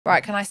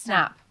Right, can I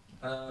snap?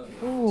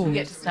 Ooh, we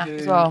get to snap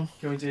as well.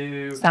 Can we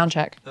do sound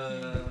check?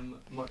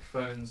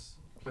 Microphones?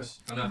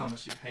 I know how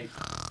much you hate.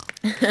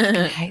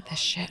 I hate this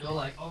shit. You're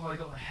like, oh my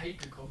god, I hate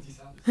good quality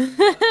sound.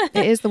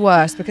 It is the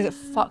worst because it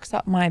fucks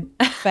up my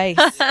face,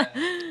 Yeah,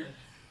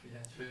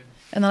 true.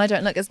 and then I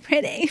don't look as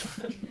pretty.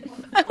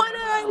 I want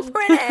to look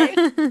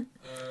pretty,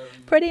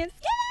 pretty and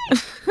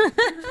skinny.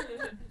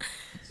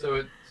 So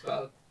it's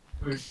about.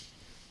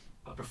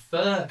 I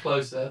prefer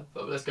closer,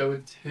 but let's go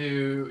with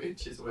 2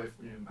 inches away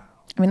from your mouth.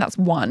 I mean, that's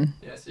 1.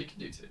 Yeah, so you can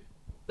do 2.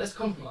 Let's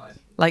compromise.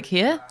 Like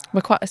here?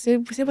 We're quite. See,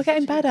 we're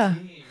getting better.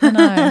 I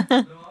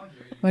know.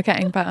 We're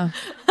getting better.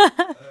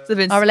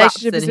 Our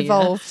relationship has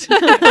evolved.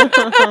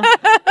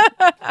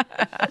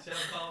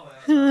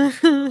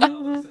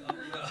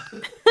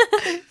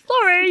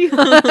 Sorry.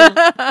 So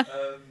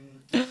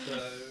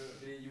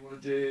you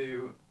want to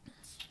do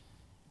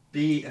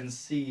B and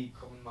C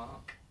common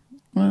mark.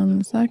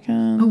 1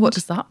 second. Oh, what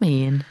does that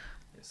mean?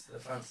 It's the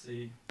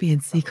fancy B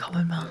and C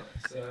common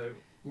mark. So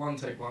 1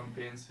 take 1,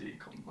 B and C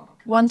common mark.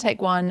 1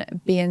 take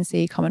 1, B and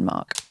C common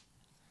mark.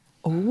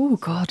 Oh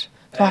God.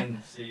 A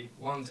and C.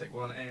 1 take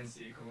 1, A and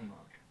C common mark.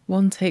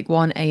 1 take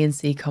 1, A and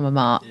C comma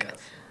mark. Yes.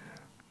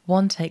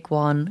 1 take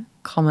 1,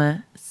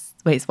 comma.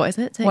 Wait, what is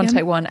it? 1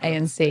 take 1, A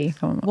and C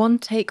common mark. 1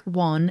 take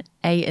 1,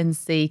 A and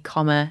C,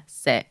 comma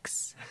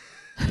 6.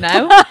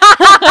 No?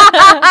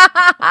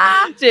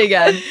 Do it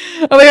again.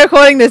 Are we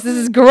recording this? This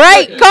is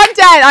great content.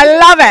 I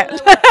love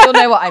it. You'll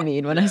know what I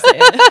mean when I say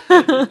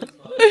it.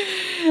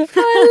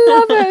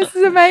 I love it. This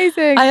is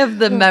amazing. I have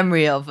the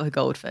memory of a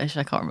goldfish.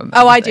 I can't remember.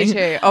 Oh, I do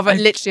anything. too. Of a,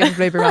 literally of a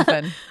blueberry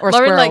muffin or a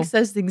Lauren squirrel. like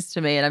says things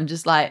to me and I'm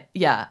just like,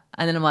 yeah.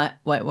 And then I'm like,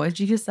 wait, what did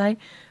you just say?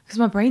 Because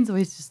my brain's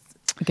always just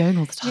going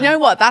all the time. Do you know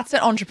what? That's an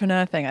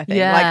entrepreneur thing, I think.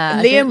 Yeah, like I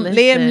Liam didn't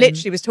listen.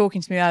 literally was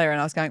talking to me earlier and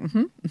I was going,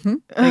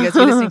 And he goes,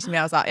 you're listening to me.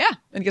 I was like, yeah.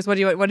 And he goes, what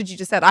did you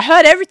just say? I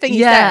heard everything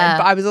you said,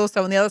 but I was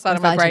also on the other side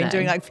of my brain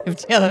doing like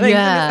 50 other things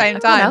at the same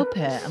time. I can't help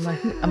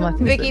it. I'm like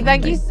Vicky,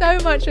 thank you so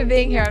much for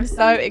being here. I'm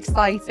so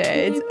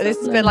excited. This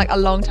has been like a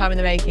long time in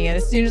the making. And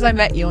as soon as I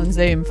met you on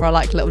Zoom for a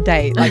like little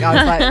date, like I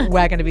was like,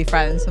 we're going to be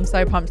friends. I'm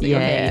so pumped that you're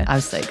here. I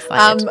was so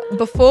excited.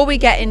 Before we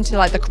get into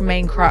like the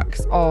main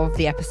crux of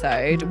the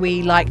episode,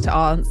 we like to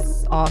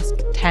ask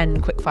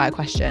 10 quickfire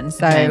questions.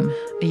 So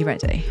are you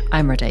ready?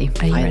 I'm ready.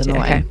 Are you ready?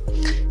 Okay.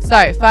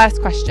 So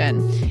first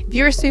question. If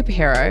you're a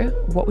superhero,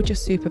 what would your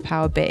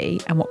superpower be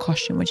and what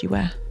costume would you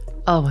wear?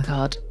 Oh my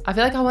God. I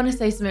feel like I want to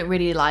say something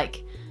really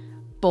like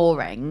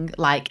boring,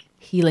 like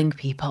healing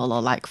people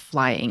or like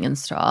flying and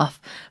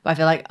stuff. But I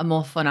feel like a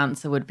more fun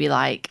answer would be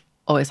like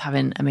always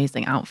having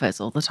amazing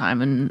outfits all the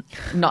time and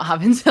not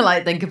having to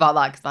like think about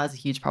that because that's a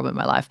huge problem in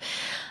my life.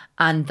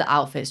 And the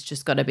outfit's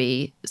just got to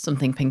be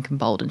something pink and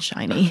bold and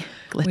shiny,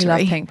 glittery. We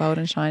love pink, bold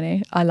and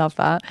shiny. I love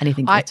that.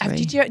 Anything glittery.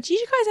 Did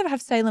you guys ever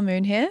have Sailor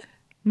Moon here?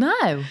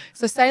 No.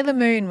 So Sailor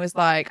Moon was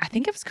like, I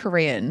think it was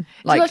Korean.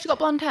 Like, she got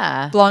blonde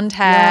hair. Blonde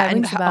hair. Yeah, and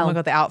rings a bell. oh my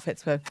God, the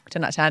outfits were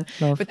 10 out of 10.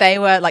 Love. But they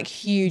were like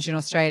huge in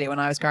Australia when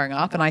I was growing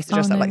up. And I used to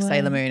dress up like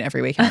Sailor Moon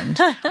every weekend.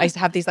 I used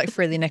to have these like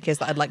frilly knickers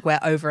that I'd like wear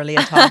over a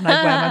leotard and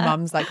I'd wear my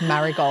mum's like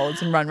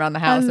marigolds and run around the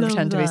house and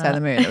pretend to be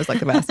Sailor Moon. It was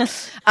like the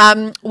best.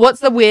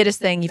 What's the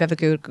weirdest thing you've ever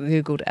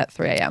Googled at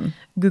 3 a.m.?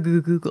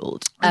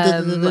 Googled.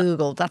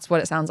 Googled. That's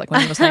what it sounds like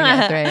when you're saying it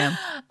at 3 a.m.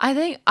 I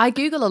think I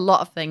Google a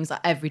lot of things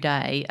like every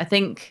day. I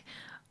think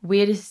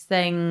weirdest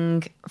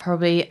thing,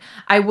 probably,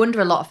 I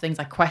wonder a lot of things.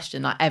 I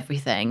question like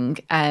everything.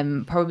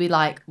 Probably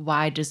like,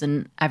 why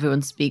doesn't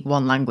everyone speak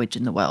one language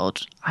in the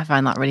world? I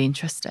find that really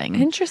interesting.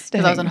 Interesting.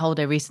 Because I was on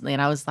holiday recently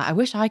and I was like, I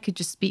wish I could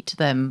just speak to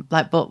them.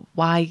 Like, but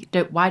why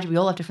do we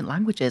all have different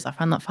languages? I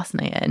find that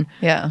fascinating.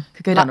 Yeah.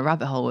 Could go down a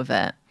rabbit hole with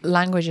it.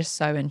 Language is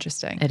so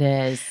interesting. It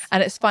is.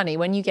 And it's funny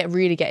when you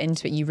really get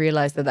into it, you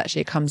realize that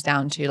actually it comes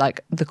down to like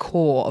the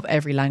core of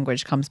every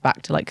language comes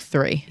back to like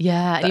 3.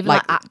 Yeah, That, even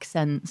like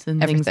accents and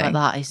things everything.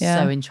 like that is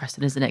so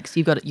interesting, isn't it? Because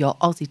you've got your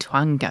Aussie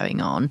twang going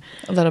on.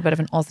 A little bit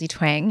of an Aussie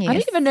twang. Yes. I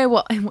don't even know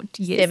what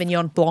yes.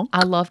 Sauvignon Blanc.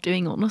 I love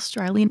doing an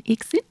Australian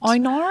accent. I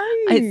know.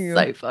 It's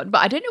so fun. But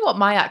I don't know what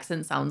my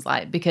accent sounds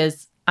like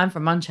because I'm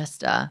from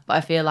Manchester, but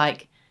I feel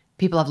like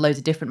people have loads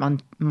of different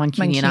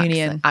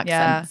Mancunian accents.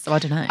 Yeah. So I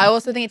don't know. I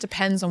also think it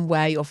depends on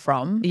where you're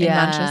from in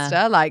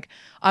Manchester. Like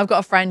I've got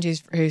a friend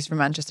who's from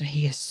Manchester.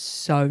 He is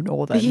so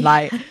northern.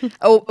 Like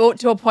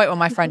to a point where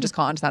my friend just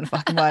can't understand a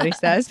fucking word he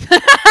says.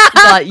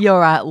 It's like, you're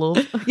right, love.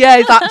 Yeah,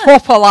 he's like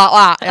proper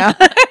like that.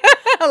 Yeah.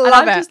 I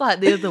love it. Just like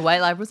the other way.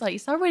 Like I was like, you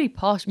sound really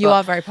posh. You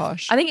are very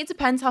posh. I think it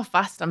depends how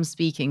fast I'm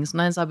speaking.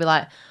 Sometimes I'll be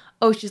like,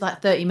 oh, she's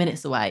like 30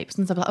 minutes away. But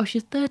sometimes I'll be like, oh,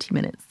 she's 30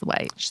 minutes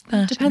away.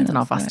 It depends on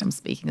how fast I'm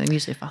speaking. I'm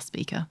usually a fast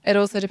speaker. It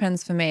also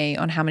depends for me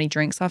on how many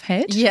drinks I've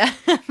had. Yeah.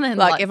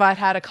 like if I'd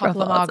had a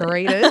couple of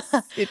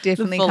margaritas, it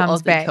definitely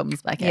comes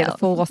back. Yeah, the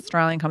full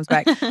Australian comes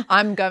back.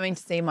 I'm going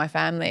to see my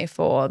family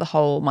for the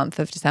whole month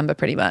of December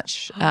pretty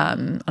much.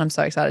 And I'm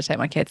so excited to take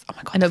my kids. Oh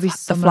my God, and it'll be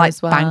the flights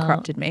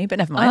bankrupted me, but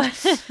never mind.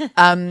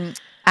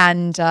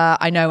 And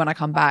I know when I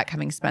come back,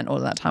 having spent all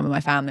of that time with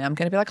my family, I'm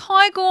going to be like,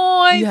 hi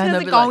guys,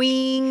 how's it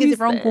going? Is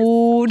everyone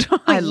good?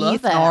 I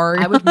love it.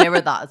 I would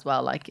mirror that as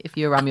well. Like if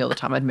you were around me all the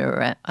time, I'd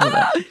mirror it. I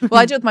love it. Well,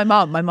 I do with my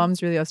mum. My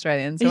mum's really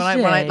Australian. So when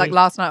I like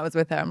last night I was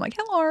with her, I'm like,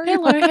 hello.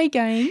 Hello, hey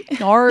gang.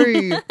 No.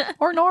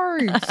 Or no.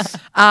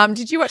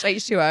 Did you watch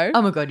H2O?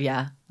 Oh my God,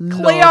 yeah.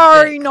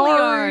 Cleo,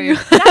 no.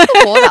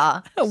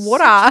 Water.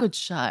 Water. Such a good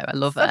show. I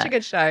love it. Such a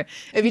good show.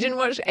 If you didn't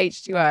watch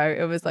H2O,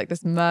 it was like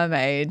this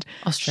mermaid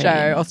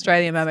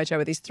Australian mermaid show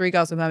with these 3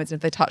 girls with mermaids. And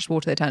if they touched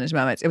water, they turned into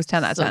mermaids. It was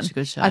 10 out of 10. Such a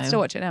good show. I'd still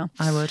watch it now.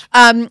 I would.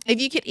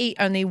 If you could eat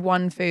only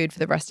one food for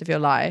the rest of your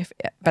life,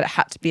 but it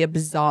had to be a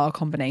bizarre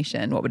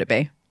combination, what would it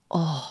be?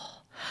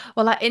 Oh,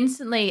 well, like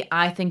instantly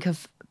I think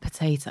of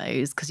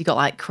potatoes because you got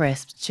like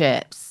crisps,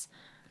 chips.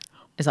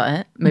 Is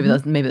that it? Maybe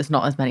there's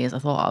not as many as I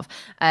thought of.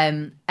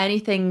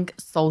 Anything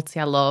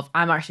salty I love.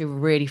 I'm actually a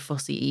really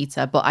fussy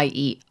eater, but I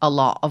eat a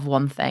lot of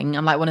one thing.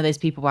 I'm like one of those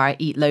people where I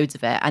eat loads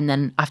of it, and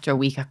then after a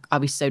week I'll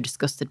be so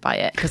disgusted by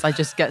it because I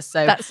just get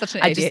so. That's such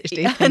an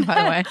ADHD thing,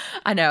 by the way.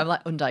 I know, I'm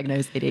like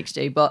undiagnosed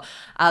ADHD, but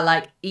I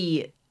like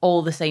eat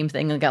all the same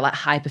thing and get like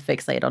hyper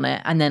fixated on it,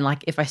 and then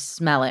like if I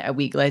smell it a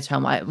week later,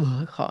 I'm like,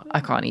 I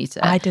can't eat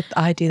it. I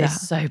do that.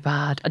 It's so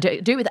bad. I do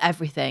it with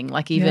everything,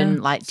 like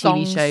even like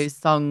TV shows,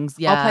 songs.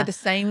 Yeah, I'll play the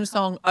same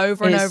song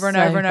over and over and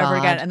over and over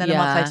again, and then a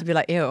month later be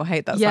like, ew, I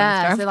hate that song.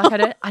 Yeah, so like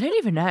I don't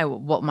even know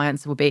what my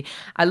answer would be.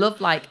 I love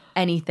like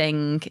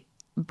anything.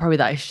 Probably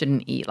that I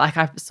shouldn't eat. Like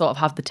I sort of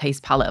have the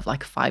taste palette of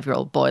like a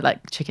 5-year-old boy,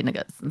 like chicken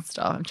nuggets and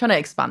stuff. I'm trying to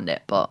expand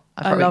it, but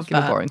I love give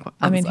a boring answer.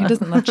 I mean, who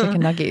doesn't love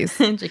chicken nuggies?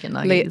 Chicken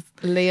nuggies.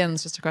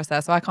 Leon's just across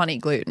there, so I can't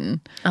eat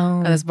gluten. Oh.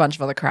 And there's a bunch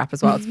of other crap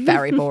as well. It's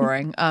very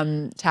boring.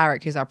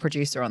 Tarek, who's our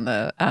producer on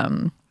the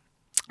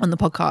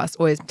podcast,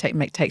 always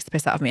takes the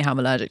piss out of me how I'm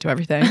allergic to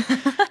everything.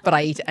 But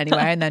I eat it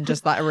anyway, and then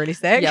just like I'm really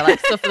sick. Yeah, like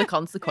suffer the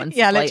consequences.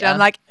 Yeah, literally. I'm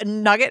like, a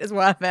nugget is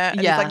worth it.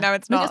 And yeah, he's like, no,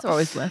 it's not. It's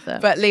always worth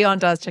it. But Leon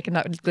does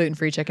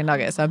gluten-free chicken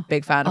nuggets. So I'm a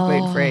big fan of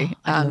gluten-free.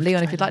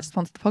 Leon, if you'd like to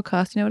sponsor the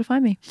podcast, you know where to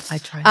find me. I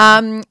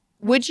try.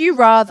 Would you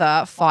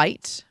rather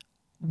fight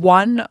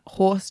 1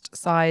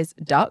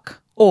 horse-sized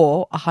duck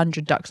or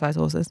 100 duck-sized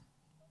horses?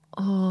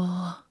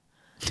 Oh,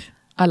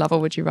 I love a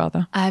would you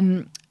rather.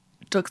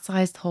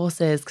 Duck-sized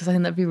horses, because I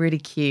think that'd be really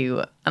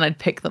cute, and I'd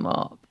pick them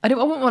up. I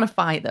wouldn't want to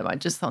fight them. I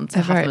just want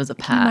to have them as a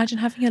pet. Can you imagine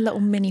having a little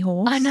mini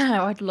horse? I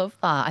know. I'd love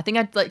that. I think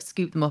I'd like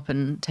scoop them up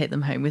and take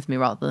them home with me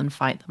rather than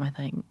fight them. I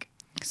think.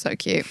 So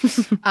cute.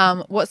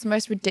 What's the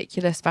most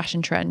ridiculous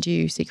fashion trend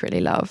you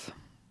secretly love?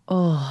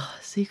 Oh,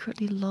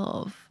 secretly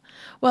love.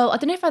 Well, I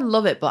don't know if I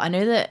love it, but I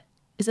know that.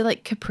 Is it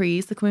like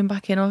capris they're coming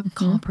back in, or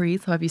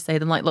capris, however you say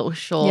them, like little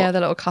short the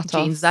little cut-offs.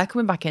 Jeans, they're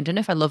coming back in. Don't know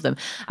if I love them.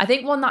 I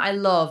think one that I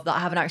love that I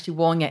haven't actually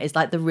worn yet is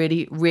like the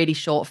really, really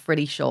short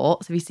frilly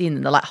shorts. Have you seen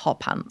them? They're like hot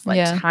pants,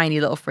 like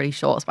tiny little frilly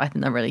shorts, but I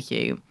think they're really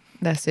cute.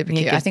 They're super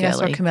cute. I think I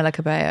saw Camila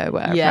Cabello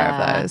wear a pair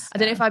of those. I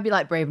don't know if I'd be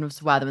like brave enough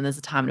to wear them, and there's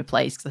a time and a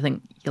place, because I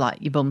think you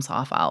like your bum's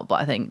half out, but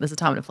I think there's a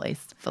time and a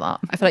place for that.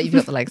 I feel like you've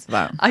got the legs for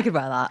that. I could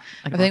wear that.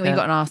 I think when you've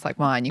got an ass like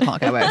mine, you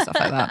can't get away with stuff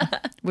like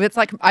that. It's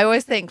like, I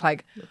always think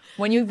like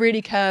when you're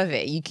really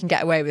curvy, you can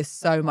get away with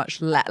so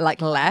much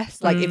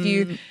less. Like if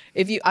you,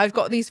 I've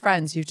got these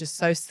friends who're just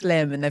so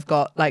slim and they've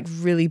got like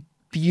really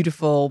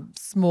beautiful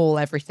small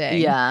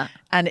everything,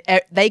 and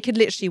they could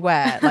literally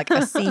wear like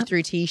a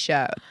see-through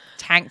t-shirt,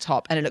 tank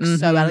top, and it looks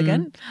so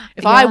elegant.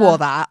 If I wore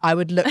that, I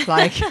would look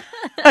like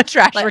a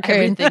trash like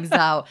raccoon. Everything's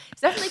out.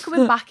 It's definitely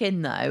coming back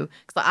in though,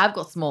 because like, I've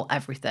got small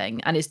everything,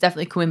 and it's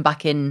definitely coming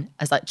back in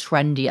as like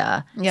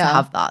trendier to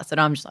have that. So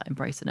now I'm just like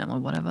embracing it or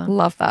whatever.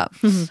 Love that.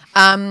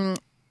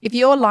 If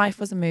your life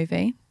was a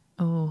movie,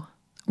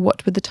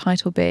 what would the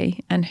title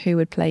be, and who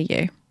would play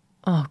you?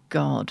 Oh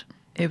God.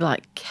 It would be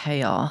like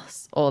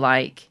chaos, or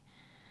like,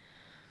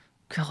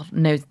 God,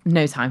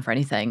 no time for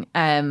anything.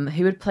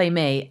 Who would play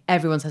me?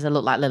 Everyone says I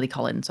look like Lily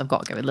Collins, so I've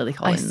got to go with Lily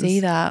Collins. I see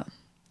that.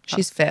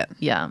 She's fit.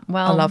 Yeah.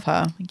 Well, I love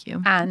her. Thank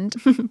you. And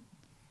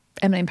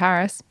Emily in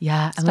Paris.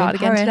 Yeah. Started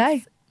again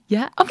today.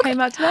 Yeah. Came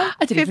out today.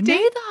 I didn't even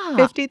know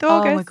that. 15th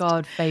August. Oh my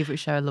God. Favourite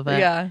show. I love it.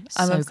 Yeah.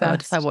 I'm so obsessed.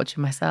 good. It's like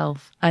watching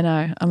myself. I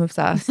know. I'm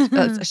obsessed.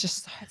 It's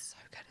just so good.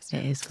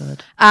 It is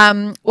good.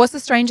 What's the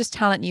strangest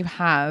talent you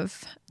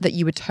have that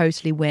you would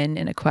totally win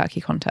in a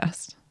quirky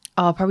contest?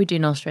 Oh, I'll probably do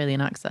an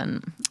Australian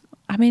accent.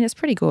 I mean, it's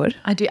pretty good.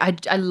 I do.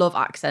 I love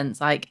accents.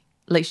 Like,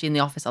 literally in the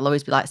office, I'll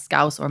always be like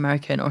Scouse or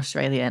American or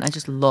Australian. I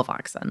just love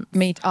accents.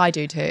 I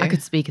do too. I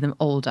could speak in them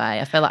all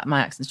day. I feel like my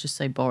accent's just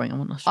so boring. I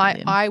want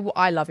Australian.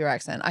 I love your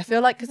accent. I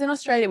feel like, because in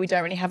Australia we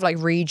don't really have like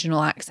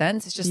regional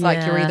accents. It's just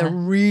like you're either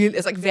really,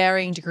 it's like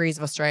varying degrees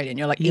of Australian.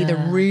 You're like either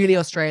really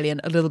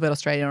Australian, a little bit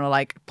Australian, or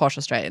like posh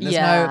Australian.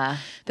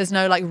 There's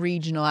no like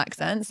regional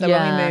accents. So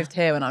when we moved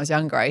here when I was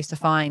younger, I used to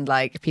find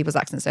like people's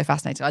accents so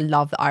fascinating. I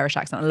love the Irish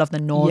accent. I love the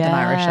Northern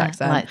Irish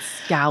accent. Like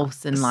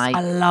Scouse and like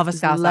I love a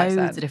Scouse accent.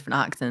 Loads of different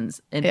accents.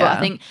 accents. But Yeah. I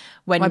think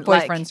when My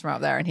boyfriend's from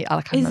up there, and I'm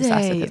obsessed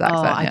with his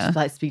accent. I just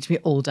like speak to me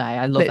all day.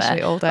 I love Literally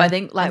it. all day. But I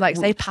think like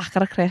say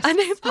packet of crisps. I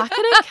know,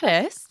 packet of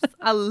crisps.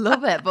 I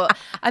love it. But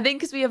I think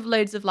because we have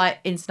loads of like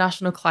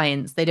international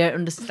clients, they don't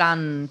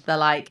understand. They're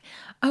like,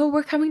 oh,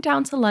 we're coming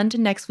down to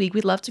London next week.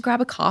 We'd love to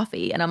grab a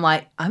coffee. And I'm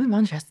like, I'm in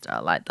Manchester.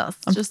 Like, that's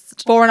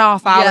just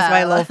 4.5 hours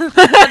away, love.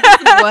 That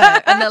doesn't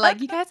work. And they're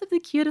like, you guys have the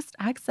cutest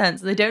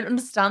accents. They don't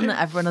understand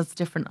that everyone has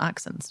different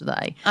accents, do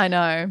they? I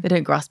know. They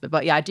don't grasp it.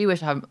 But yeah, I do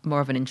wish I had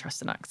more of an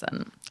interesting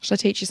accent. Should I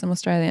teach you some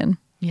Australian?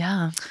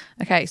 Yeah.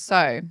 Okay,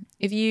 so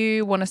if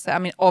you want to say, I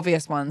mean,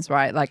 obvious ones,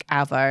 right? Like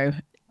avo,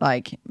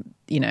 like,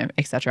 you know,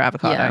 etc.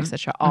 Avocado,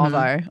 etc.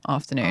 Arvo,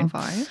 afternoon.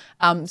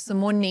 Arvo. Some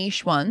more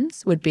niche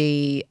ones would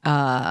be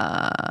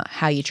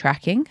how you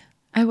tracking.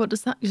 Oh, what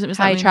does that mean?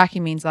 How you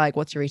tracking means like,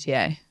 what's your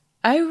ETA?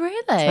 Oh, really?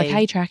 It's like,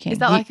 hey, tracking. Is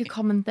that like a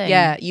common thing?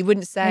 Yeah, you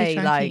wouldn't say Hey,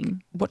 like,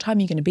 tracking. what time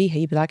are you going to be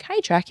here? You'd be like,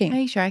 hey, tracking.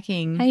 Hey,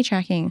 tracking. Hey,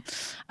 tracking.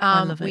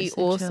 love it, We it's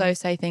so also chill.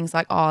 say things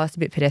like, oh, that's a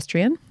bit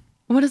pedestrian.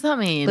 What does that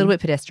mean? A little bit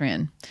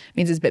pedestrian.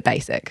 Means it's a bit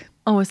basic.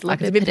 Oh, it's Like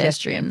like it's a bit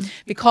pedestrian.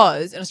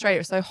 Because in Australia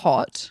it's so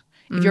hot.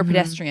 If you're a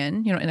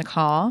pedestrian, you're not in a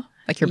car,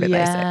 like you're a bit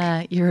basic.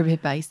 Yeah, you're a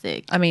bit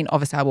basic. I mean,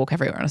 obviously I walk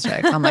everywhere in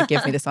Australia 'cause I'm like,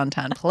 give me the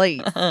suntan,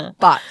 please.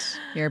 But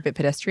you're a bit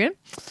pedestrian.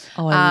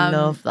 Oh, I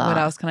love that. What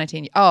else can I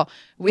teach you? Oh,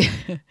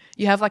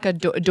 you have like a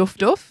doof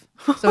doof.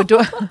 So a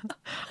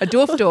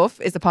doof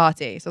doof is a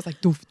party. So it's like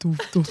doof doof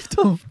doof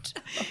doof.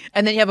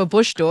 And then you have a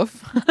bush doof,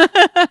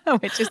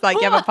 which is like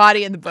you have a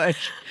party in the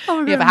bush. Oh,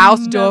 You have a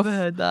house I've doof. never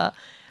heard that.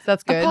 So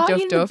that's good. A party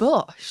Doof in doof. the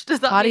bush. Does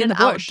that Party mean in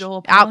the an bush.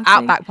 outdoor party?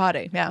 Outback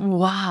party. Yeah.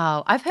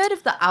 Wow. I've heard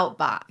of the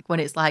outback when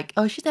it's like,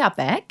 oh, she's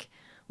outback.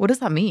 What does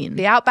that mean?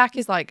 The outback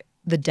is like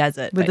the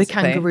desert With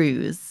basically. the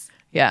kangaroos.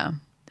 Yeah.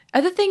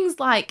 Are the things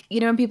like, you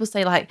know, when people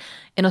say like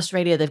in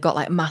Australia they've got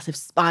like massive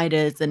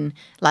spiders and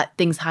like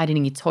things hiding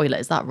in your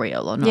toilet, is that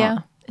real or not? Yeah.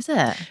 Is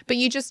it? But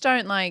you just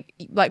don't like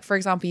for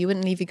example, you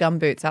wouldn't leave your gum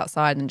boots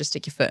outside and just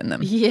stick your foot in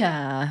them.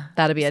 Yeah.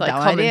 That'd be a It's like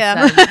dumb common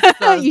idea. sense.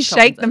 That's You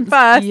shake common them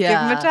sense. first, give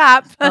them Yeah. a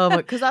tap. Oh,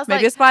 because that's Maybe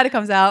like, a spider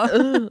comes out.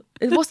 ugh.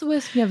 What's the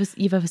worst thing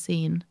you've ever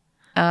seen?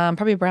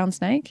 Probably a brown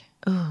snake.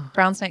 Ugh.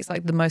 Brown snake's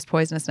like the most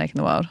poisonous snake in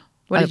the world.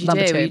 What did you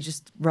Number do? 2. You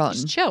just run.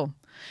 Just chill.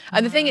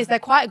 And the thing is, they're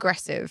quite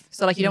aggressive.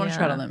 So like you don't want to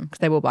tread Yeah. on them because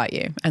they will bite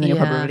you and then you'll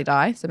probably Yeah. really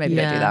die. So maybe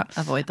don't do that.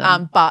 Avoid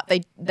them. But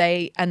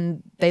they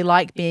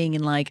like being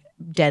in like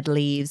dead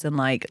leaves and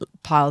like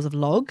piles of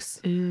logs,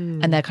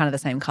 and they're kind of the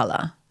same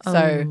color.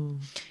 So Oh.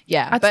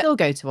 yeah, I'd but still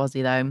go to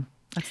Aussie though.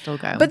 I'd still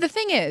go. but the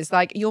thing is,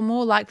 like, you're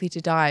more likely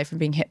to die from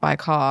being hit by a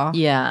car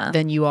yeah.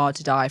 than you are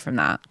to die from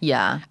that.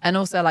 Yeah. And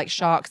also, like,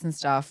 sharks and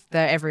stuff,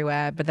 they're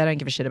everywhere, but they don't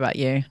give a shit about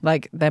you.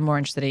 Like, they're more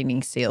interested in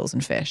eating seals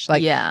and fish.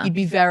 Like, Yeah. you'd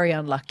be very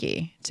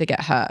unlucky to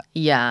get hurt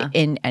Yeah.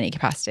 in any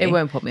capacity. It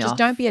won't put me Just off.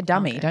 don't be a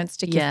dummy. Okay. Don't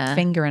stick Yeah. your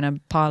finger in a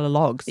pile of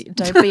logs.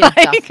 Don't be a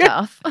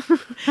duff.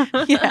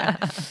 Yeah.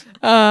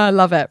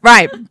 Love it.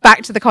 Right.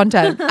 Back to the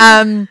content.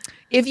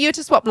 If you were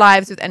to swap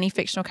lives with any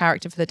fictional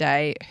character for the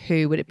day,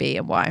 who would it be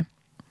and why?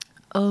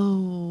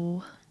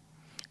 Oh,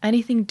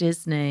 anything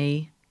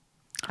Disney.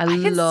 I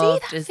can love see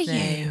that for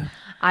Disney. you.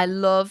 I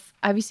love.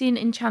 Have you seen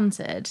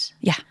Enchanted?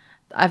 Yeah.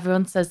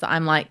 Everyone says that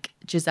I'm like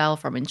Giselle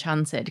from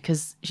Enchanted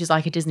because she's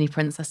like a Disney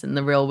princess in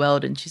the real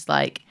world, and she's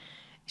like,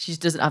 she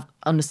doesn't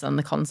understand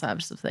the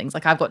concepts of things.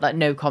 Like I've got like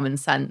no common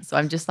sense, so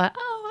I'm just like,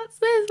 oh, what's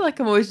this? Like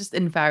I'm always just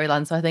in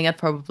fairyland. So I think I'd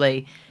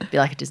probably be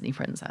like a Disney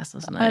princess or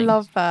something. I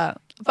love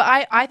that. But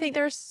I think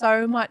there's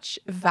so much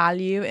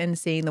value in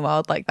seeing the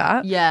world like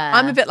that. Yeah.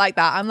 I'm a bit like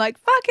that. I'm like,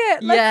 fuck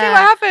it. Let's see Yeah.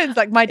 what happens.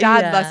 Like my dad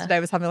Yeah. yesterday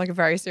was having like a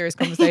very serious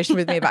conversation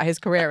with me about his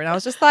career. And I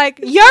was just like,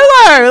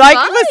 YOLO. Like,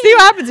 let's see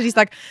what happens. And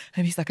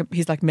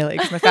he's like Millie,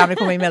 because my family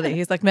call me Millie.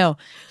 He's like, Mill,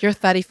 you're a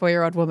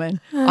 34-year-old woman.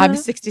 I'm a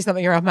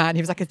 60-something-year-old man.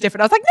 He was like, it's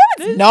different. I was like,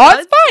 no, it's not.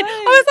 It's fine.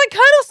 I was like,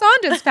 Colonel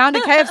Sanders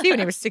founded KFC when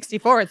he was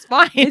 64. It's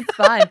fine. It's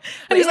fine.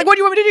 And he's like, what do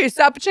you want me to do?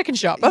 Set up a chicken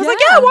shop? I was like,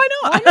 Yeah. yeah, why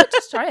not? Why not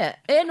just try it?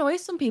 It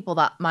annoys some people,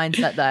 that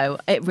mindset though.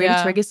 It really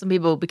Yeah. triggers some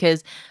people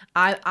because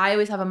I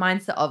always have a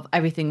mindset of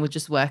everything would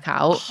just work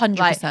out. 100%.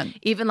 Like,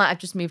 even like I've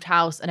just moved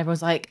house and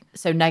everyone's like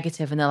so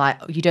negative and they're like,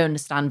 oh, you don't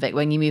understand, Vic.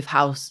 When you move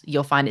house,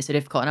 you'll find it so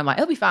difficult. And I'm like,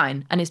 it'll be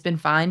fine. And it's been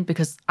fine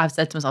because I've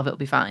said to myself, it'll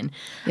be fine.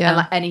 Yeah. And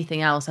like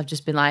anything else, I've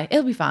just been like,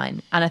 it'll be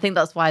fine. And I think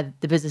that's why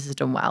the business has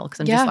done well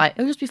because I'm Yeah. just like,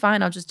 it'll just be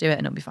fine. I'll just do it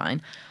and it'll be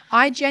fine.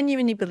 I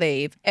genuinely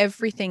believe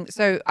everything.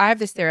 So I have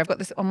this theory. I've got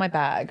this on my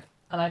bag.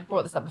 And I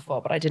brought this up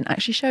before, but I didn't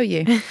actually show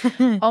you.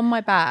 On my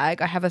bag,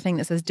 I have a thing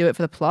that says "Do it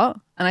for the plot,"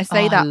 and I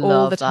say Oh, I that all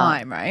love the that.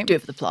 time. Right? Do it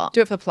for the plot.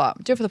 Do it for the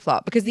plot. Do it for the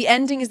plot, because the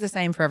ending is the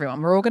same for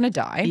everyone. We're all going to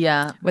die.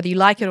 Yeah. Whether you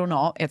like it or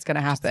not, it's going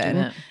to happen.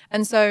 it.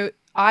 And so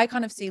I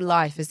kind of see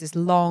life as this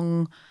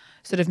long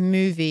sort of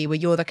movie where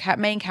you're the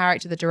main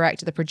character, the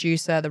director, the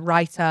producer, the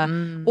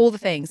writer, all the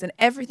things, and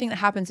everything that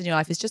happens in your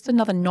life is just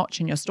another notch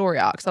in your story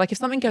arc. So like if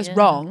something goes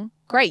wrong,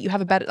 great, you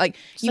have a better, like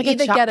It's you like a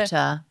either get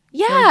chapter.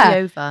 Yeah.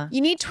 Over.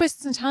 You need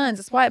twists and turns.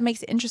 That's why it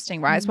makes it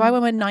interesting, right? It's why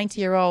when we're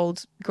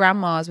 90-year-old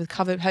grandmas with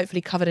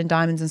hopefully covered in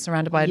diamonds and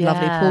surrounded by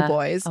lovely pool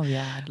boys. Oh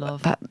yeah, I'd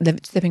love that.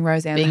 Sipping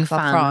rosé in being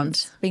South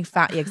France. Being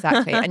fat,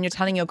 exactly. And you're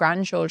telling your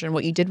grandchildren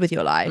what you did with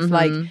your life.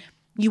 Like,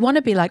 you want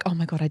to be like, oh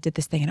my God, I did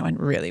this thing and it went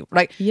really,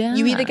 like,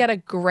 you either get a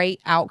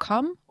great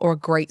outcome or a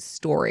great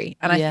story.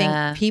 And I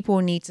think people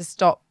need to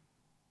stop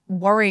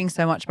worrying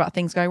so much about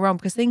things going wrong,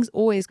 because things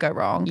always go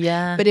wrong.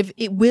 Yeah. But if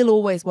it will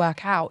always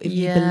work out if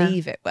you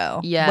believe it will.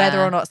 Yeah. Whether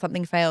or not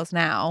something fails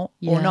now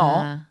or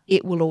not,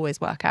 it will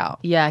always work out.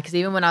 Yeah, because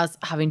even when I was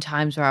having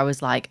times where I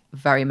was like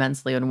very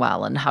mentally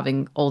unwell and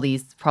having all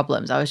these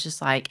problems, I was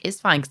just like, it's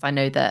fine, because I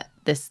know that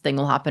this thing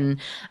will happen.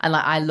 And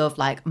like, I love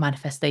like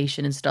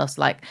manifestation and stuff.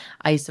 So like,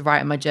 I used to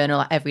write in my journal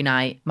like, every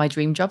night, my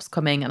dream job's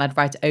coming, and I'd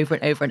write it over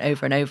and over and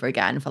over and over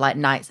again for like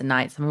nights and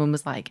nights. And my mum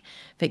was like,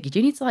 Vic, you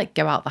do need to like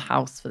go out the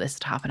house for this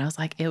to happen. I was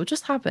like, it'll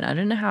just happen. I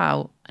don't know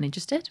how. And it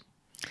just did.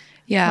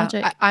 Yeah.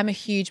 I'm a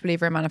huge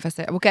believer in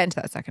manifestation. We'll get into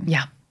that in a second.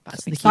 Yeah.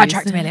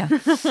 Sidetracked, Amelia.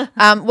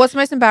 What's the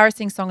most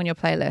embarrassing song on your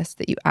playlist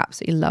that you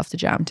absolutely love to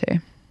jam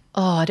to?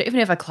 Oh, I don't even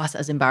know if I class it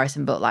as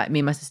embarrassing, but like me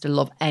and my sister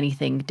love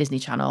anything Disney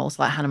Channel,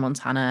 so like Hannah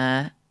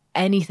Montana,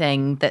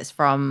 anything that's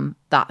from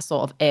that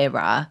sort of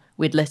era.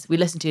 We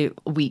listen to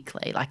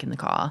weekly, like in the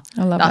car.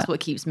 I love That's it. what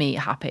keeps me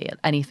happy.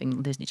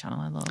 Anything Disney Channel,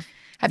 I love.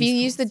 Have you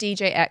used the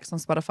DJ X on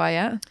Spotify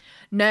yet?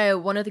 No,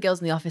 one of the girls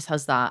in the office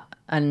has that,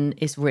 and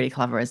it's really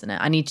clever, isn't it?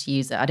 I need to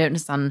use it. I don't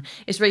understand.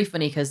 It's really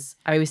funny because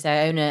I always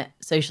say I own a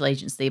social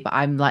agency, but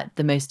I'm like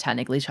the most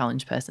technically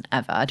challenged person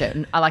ever.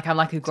 I'm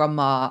like a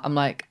grandma. I'm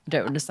like, I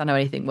don't understand how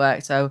anything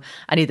works, so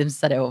I need them to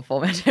set it up for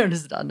me. I don't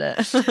understand it.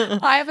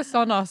 I have a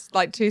Sonos,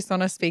 like 2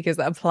 Sonos speakers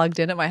that are plugged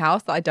in at my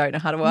house that I don't know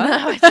how to work.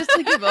 No, I just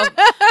give up.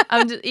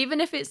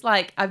 Even if it's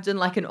like I've done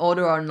like an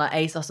order on like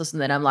ASOS or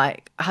something, I'm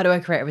like, how do I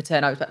create a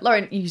return? I was like,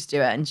 Lauren, you just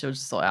do it, and she'll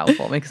just sort it out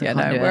for me. Because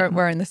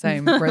we're in the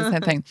same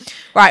thing.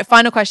 Right,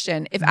 final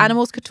question: if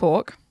animals could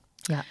talk,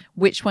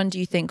 which one do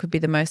you think would be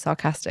the most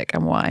sarcastic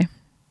and why?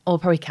 Or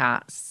probably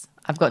cats.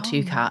 I've got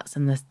 2 cats,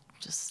 and they're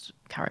just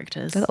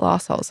characters. They're little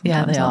assholes.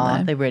 Yeah, they are.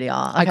 They? They really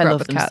are. I Like, I grew up love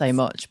with them cats. so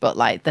much, but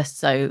like they're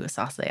so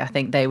sassy. I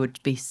think they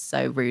would be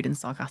so rude and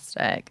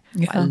sarcastic.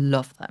 Yeah. I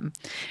love them.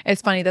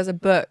 It's funny. There's a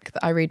book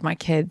that I read my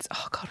kids.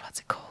 Oh God, what's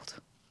it called?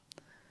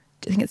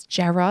 I think it's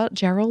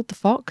Gerald the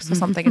fox or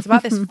something. It's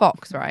about this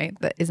fox, right,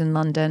 that is in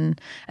London,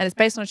 and it's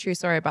based on a true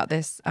story about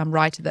this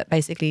writer that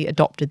basically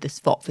adopted this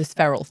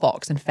feral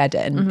fox, and fed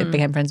it, and it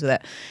became friends with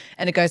it.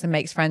 And it goes and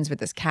makes friends with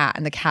this cat,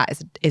 and the cat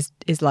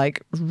is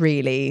like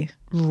really,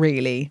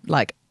 really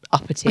like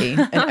uppity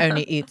and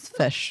only eats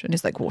fish. And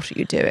he's like, "What are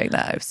you doing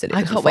there, silly?"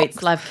 I can't wait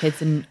to have kids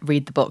and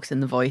read the books in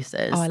the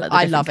voices. Oh, like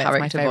I love it. It's my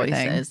character favorite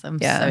voices. thing. I'm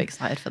so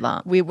excited for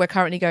that. We're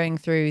currently going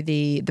through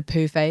the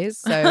poo phase.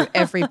 So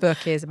every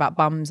book is about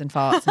bums and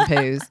farts and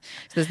poos. So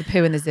there's the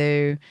poo in the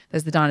zoo.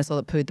 There's the dinosaur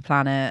that pooed the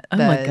planet. Oh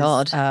my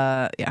God.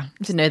 Yeah. I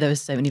didn't know there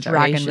was so many Dragon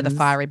variations. with a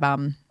fiery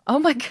bum. Oh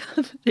my God.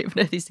 I didn't even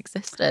know these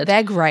existed.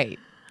 They're great.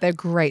 They're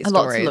great a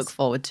stories. lot to look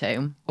forward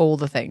to. All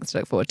the things to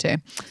look forward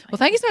to. Well,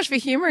 thank you so much for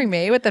humouring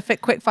me with the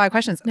quick fire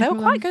questions. They were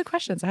quite good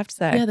questions, I have to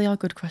say. Yeah, they are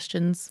good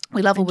questions.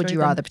 We love a would you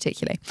rather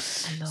particularly.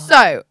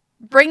 So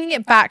bringing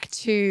it back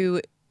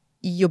to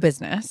your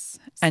business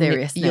and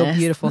your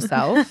beautiful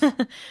self.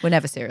 We're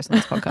never serious on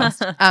this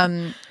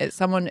podcast.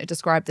 Someone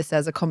described this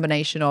as a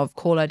combination of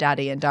Call Her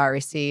Daddy and Diary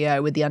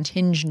CEO, with the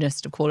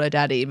unhingedness of Call Her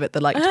Daddy, but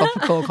the like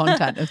topical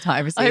content of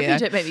Diary CEO. I hope you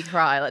don't make me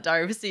cry like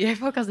Diary of a CEO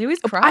podcast. I always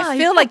cry. I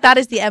feel like that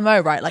is the MO,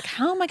 right? Like,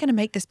 how am I going to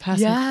make this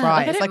person cry?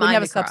 Like, it's like when you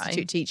have a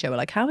substitute teacher. We're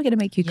like, how are we going to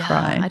make you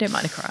cry? I don't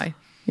mind a cry.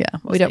 Yeah,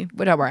 we don't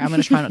worry. I'm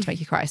going to try not to make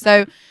you cry.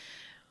 So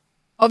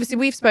obviously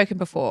we've spoken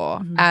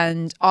before,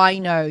 and I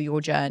know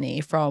your journey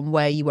from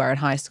where you were in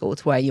high school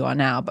to where you are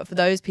now. But for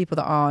those people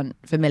that aren't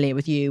familiar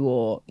with you,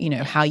 or, you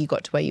know, how you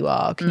got to where you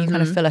are, can you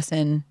kind of fill us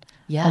in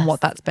on what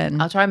that's been?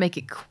 I'll try and make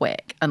it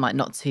quick and like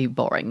not too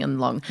boring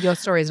and long. Your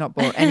story is not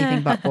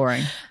anything but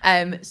boring.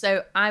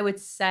 So I would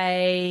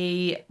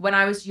say when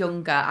I was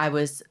younger, I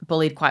was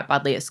bullied quite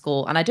badly at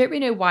school. And I don't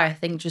really know why. I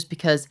think just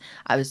because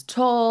I was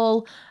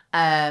tall.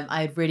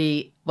 I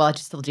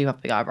just still do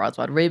have big eyebrows,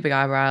 but I had really big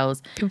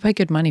eyebrows. People pay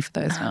good money for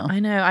those now.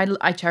 I know.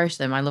 I cherish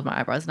them. I love my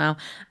eyebrows now.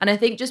 And I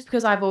think just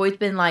because I've always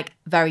been like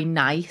very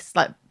nice,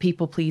 like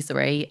people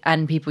pleasery,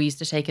 and people used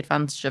to take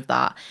advantage of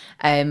that.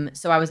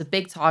 So I was a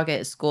big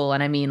target at school.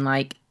 And I mean,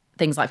 like,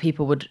 things like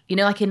people would, you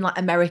know, like in like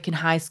American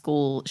high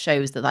school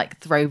shows that like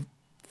throw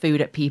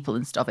food at people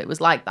and stuff. It was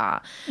like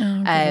that.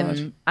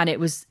 And it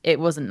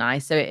wasn't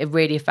nice. So it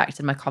really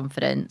affected my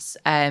confidence.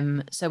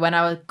 So when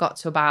I got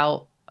to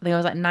about, I think I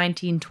was like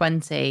 19,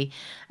 20,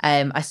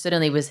 I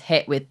suddenly was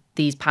hit with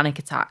these panic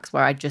attacks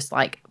where I'd just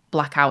like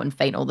black out and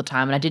faint all the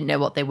time, and I didn't know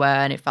what they were,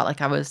 and it felt like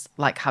I was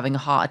like having a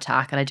heart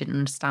attack, and I didn't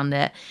understand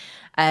it.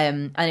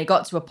 And it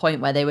got to a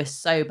point where they were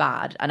so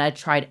bad, and I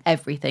tried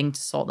everything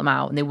to sort them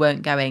out, and they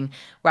weren't going,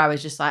 where I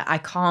was just like, I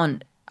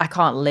can't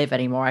live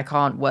anymore. I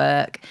can't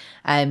work.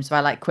 So I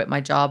like quit my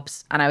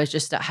jobs, and I was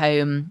just at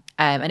home.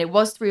 And it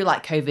was through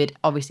like COVID,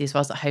 obviously, so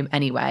I was at home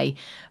anyway.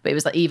 But it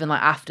was like even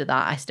like after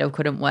that, I still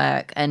couldn't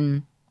work.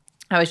 And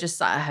I was just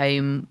sat at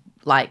home,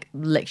 like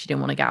literally didn't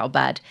want to get out of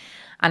bed.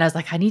 And I was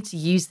like, I need to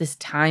use this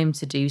time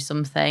to do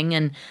something.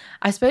 And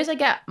I suppose I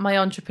get my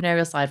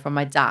entrepreneurial side from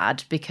my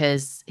dad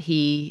because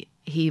he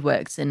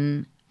works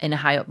in a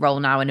high up role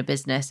now in a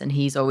business, and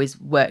he's always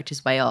worked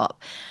his way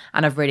up.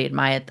 And I've really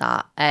admired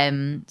that.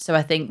 So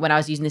I think when I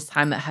was using this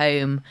time at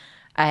home,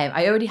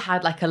 I already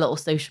had like a little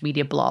social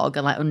media blog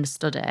and like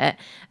understood it.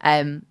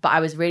 But I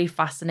was really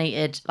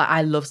fascinated. Like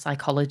I love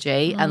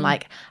psychology and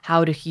like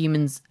how do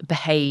humans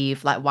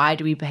behave? Like why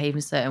do we behave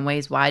in certain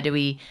ways? Why do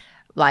we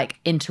like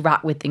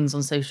interact with things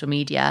on social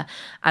media?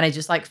 And I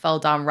just like fell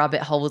down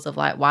rabbit holes of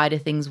like, why do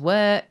things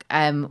work?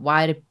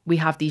 Why do we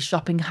have these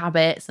shopping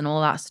habits and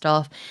all that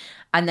stuff?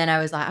 And then I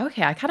was like,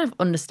 okay, I kind of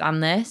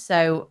understand this.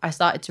 So I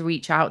started to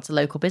reach out to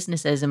local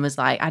businesses and was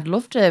like, I'd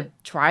love to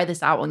try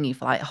this out on you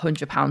for like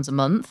 £100 a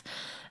month.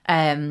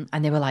 And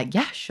they were like,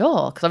 yeah,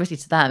 sure. Because obviously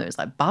to them, it was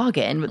like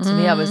bargain. But to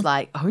me, I was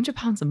like,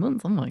 £100 a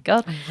month? Oh my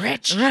God.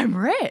 I'm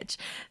rich.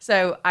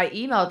 So I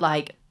emailed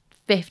like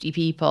 50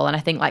 people, and I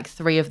think like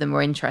 3 of them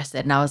were interested,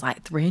 and I was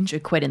like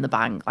 300 quid in the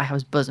bank. Like I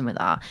was buzzing with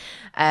that.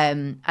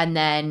 And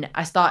then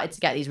I started to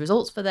get these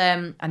results for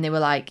them, and they were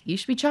like, you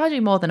should be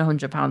charging more than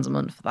 £100 a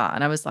month for that.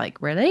 And I was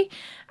like, really?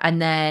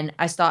 And then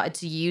I started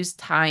to use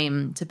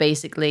time to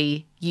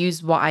basically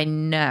use what I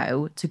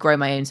know to grow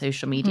my own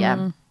social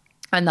media.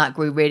 And that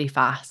grew really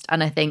fast.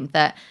 And I think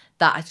that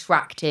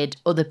attracted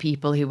other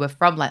people who were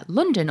from like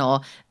London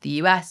or the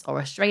US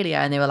or Australia.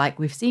 And they were like,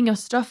 we've seen your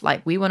stuff.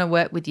 Like, we want to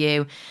work with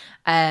you.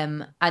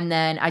 And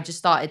then I just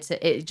started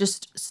to, it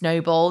just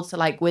snowballed. So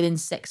like within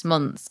 6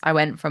 months, I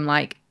went from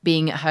like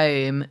being at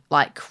home,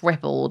 like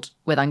crippled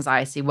with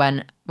anxiety.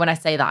 When I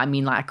say that, I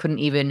mean like I couldn't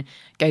even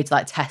go to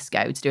like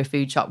Tesco to do a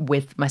food shop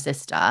with my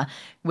sister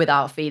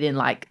without feeling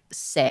like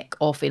sick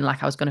or feeling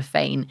like I was going to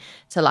faint,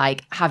 to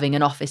like having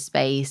an office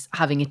space,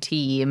 having a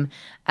team,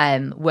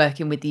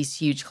 working with these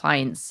huge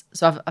clients.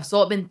 So I've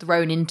sort of been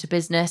thrown into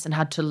business and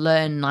had to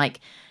learn like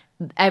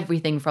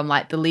everything from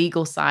like the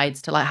legal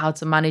sides to like how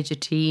to manage a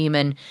team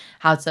and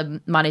how to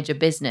manage a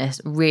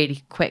business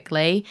really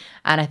quickly.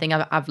 And I think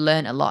I've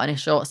learned a lot in a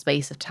short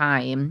space of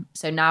time.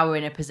 So now we're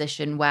in a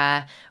position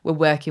where we're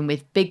working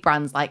with big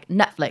brands like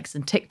Netflix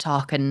and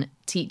TikTok and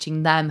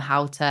teaching them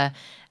how to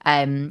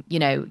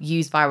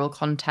use viral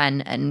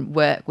content and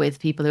work with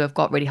people who have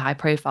got really high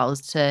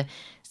profiles to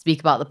speak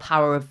about the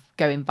power of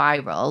going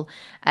viral.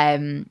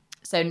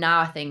 So now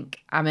I think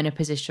I'm in a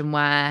position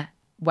where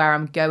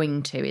I'm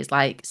going to is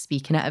like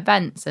speaking at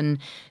events and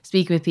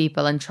speaking with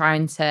people and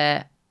trying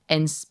to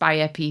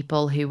inspire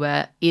people who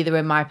were either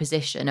in my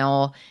position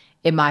or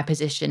in my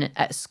position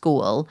at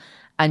school,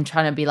 and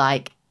trying to be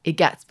like, it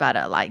gets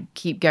better, like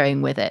keep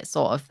going with it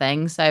sort of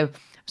thing. So I'm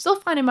still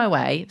finding my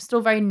way,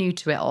 still very new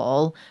to it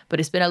all, but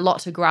it's been a lot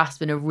to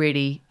grasp in a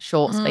really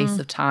short space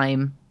of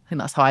time. I think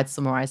that's how I'd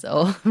summarize it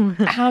all.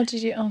 How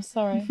did you,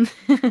 sorry.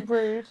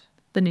 Rude.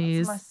 The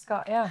news.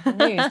 The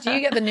news. Do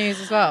you get the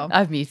news as well?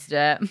 I've muted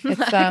it.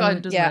 It's,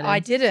 I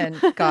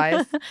didn't,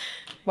 guys.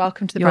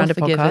 Welcome to the Branded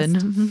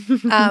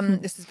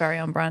Podcast. This is very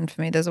on brand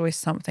for me. There's always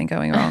something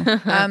going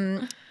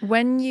wrong.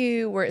 When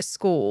you were at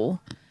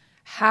school,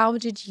 how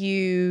did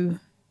you,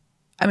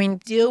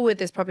 deal with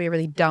this? Probably a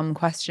really dumb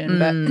question,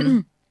 but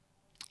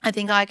I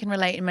think I can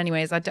relate in many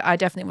ways. I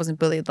definitely wasn't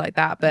bullied like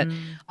that, but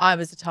I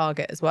was a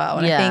target as well.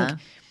 And I think,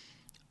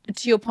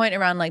 to your point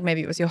around like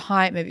maybe it was your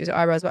height, maybe it was your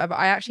eyebrows, whatever,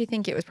 I actually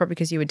think it was probably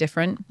because you were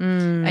different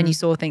and you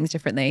saw things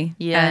differently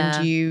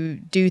and you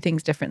do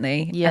things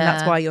differently and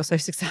that's why you're so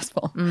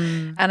successful.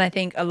 And I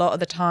think a lot of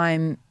the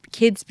time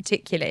kids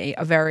particularly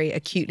are very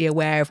acutely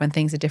aware of when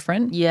things are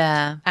different.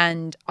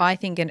 And I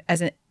think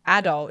as an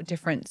adult,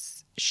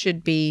 difference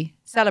should be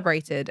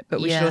celebrated,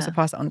 but we should also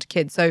pass it on to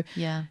kids. So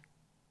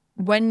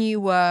when you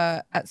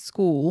were at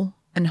school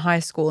and high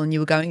school and you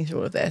were going through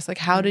all of this, like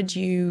how did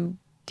you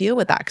deal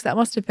with that? Because that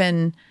must have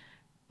been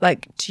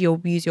like,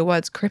 use your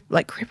words,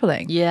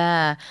 crippling.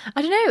 I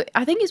don't know,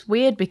 I think it's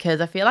weird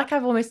because I feel like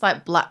I've almost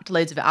like blacked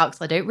loads of it out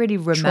because I don't really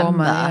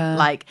remember.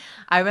 Like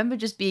I remember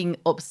just being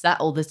upset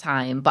all the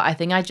time, but I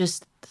think I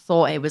just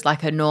thought it was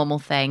like a normal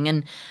thing.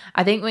 And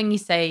I think when you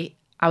say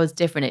I was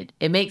different,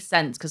 it makes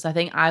sense because I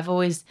think I've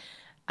always,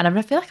 and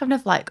I feel like I've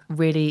never like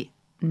really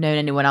known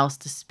anyone else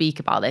to speak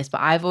about this, but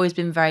I've always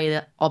been very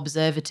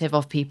observative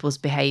of people's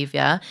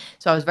behavior.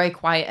 So I was very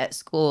quiet at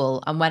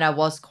school, and when I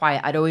was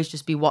quiet, I'd always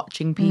just be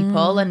watching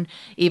people. And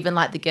even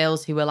like the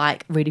girls who were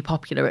like really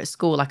popular at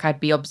school, like I'd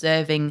be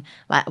observing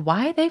like,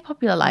 why are they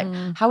popular? Like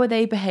how are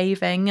they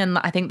behaving? And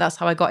I think that's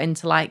how I got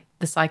into like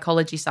the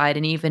psychology side.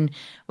 And even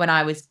when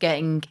I was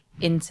getting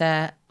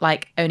into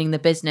like owning the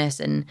business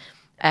and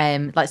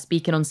like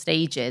speaking on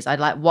stages, I'd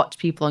like watch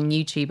people on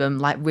YouTube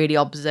and like really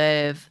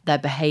observe their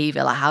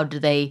behavior, like how do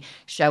they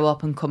show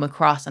up and come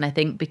across. And I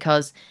think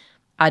because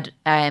I'd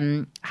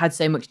had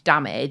so much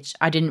damage,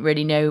 I didn't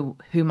really know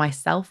who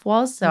myself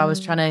was, so I was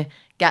trying to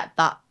get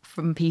that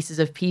from pieces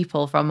of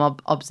people, from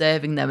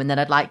observing them, and then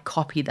I'd like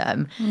copy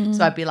them.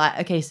 So I'd be like,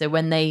 okay, so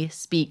when they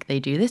speak, they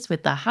do this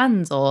with their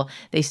hands, or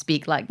they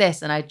speak like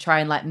this, and I'd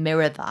try and like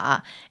mirror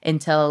that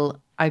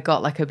until I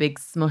got like a big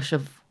smush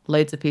of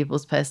loads of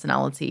people's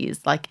personalities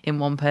like in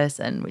one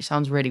person, which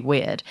sounds really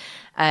weird.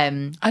 I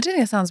don't think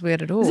it sounds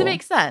weird at all. Does it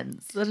make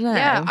sense? I don't know.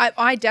 Yeah,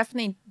 I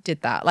definitely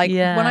did that. Like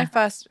Yeah. when I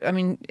first, I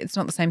mean, it's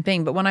not the same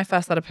thing, but when I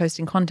first started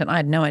posting content, I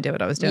had no idea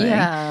what I was doing.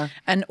 Yeah.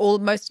 And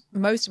most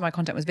of my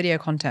content was video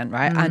content,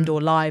 right? And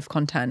or live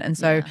content. And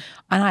so,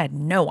 and I had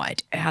no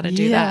idea how to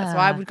do that. So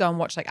I would go and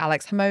watch like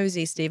Alex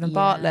Hormozy, Stephen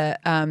Bartlett,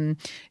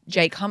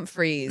 Jake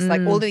Humphreys,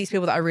 like all of these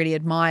people that I really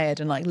admired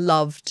and like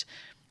loved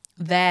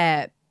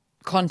their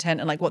content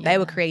and like what they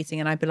were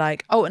creating, and I'd be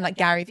like, oh, and like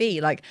Gary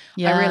Vee, like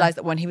I realized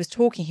that when he was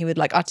talking he would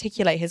like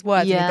articulate his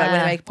words and he'd be like, when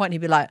he make a point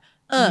he'd be like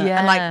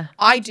and like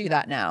I do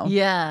that now.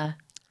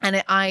 And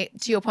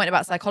to your point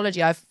about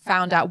psychology, I've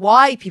found out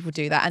why people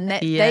do that, and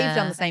they've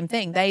done the same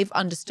thing. They've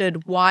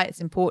understood why it's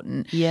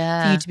important for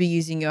you to be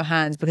using your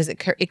hands, because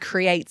it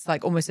creates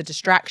like almost a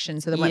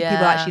distraction, so that when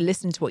people actually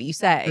listen to what you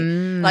say,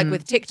 like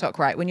with TikTok,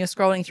 right? When you're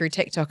scrolling through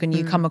TikTok and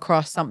you come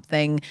across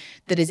something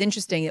that is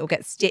interesting, it will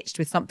get stitched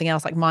with something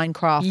else like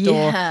Minecraft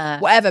or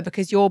whatever,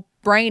 because your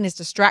brain is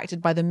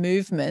distracted by the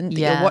movement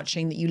that you're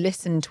watching, that you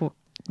listen to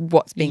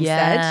what's being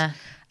said.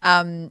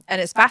 And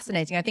it's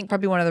fascinating. I think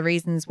probably one of the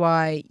reasons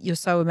why you're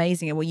so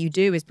amazing at what you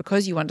do is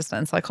because you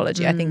understand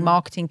psychology. I think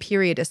marketing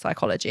period is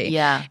psychology.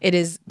 It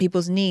is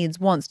people's needs,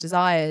 wants,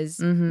 desires,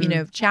 you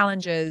know,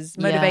 challenges,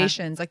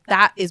 motivations. Like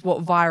that is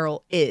what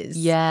viral is.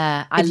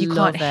 If you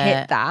can't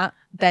hit that,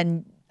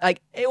 then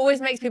like it always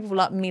makes people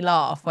like me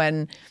laugh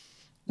when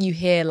you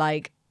hear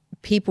like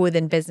people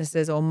within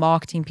businesses or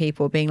marketing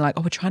people being like,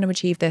 oh, we're trying to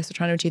achieve this, we're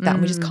trying to achieve that,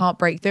 and we just can't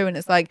break through. And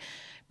it's like,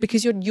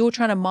 because you're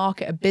trying to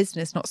market a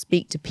business, not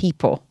speak to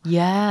people.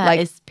 Like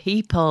it's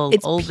people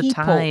all the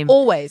time.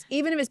 Always.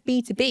 Even if it's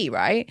B2B,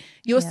 right?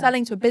 You're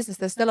selling to a business,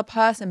 there's still a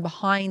person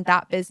behind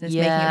that business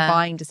making a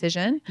buying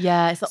decision.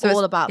 It's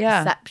all about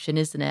perception,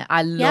 isn't it?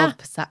 I love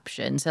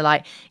perception. So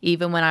like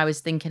even when I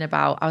was thinking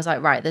about, I was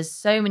like, right, there's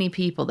so many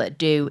people that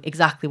do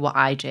exactly what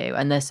I do,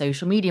 and they're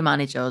social media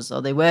managers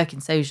or they work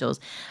in socials.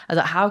 I was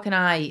like, how can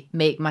I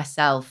make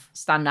myself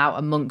stand out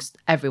amongst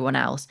everyone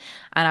else?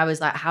 And I was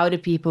like, how do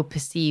people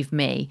perceive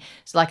me?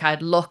 So like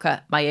I'd look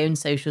at my own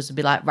socials and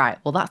be like, right,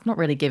 well that's not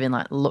really giving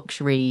like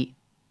luxury,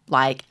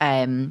 like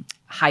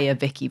higher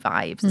Vicky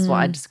vibes is what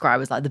I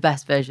describe as like the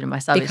best version of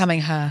myself.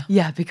 Becoming her.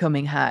 Yeah,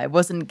 becoming her. It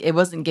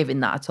wasn't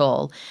giving that at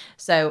all.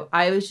 So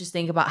I always just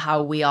think about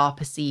how we are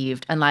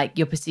perceived, and like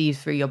you're perceived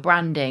through your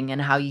branding and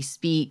how you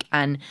speak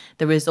and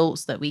the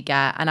results that we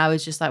get. And I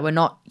was just like, we're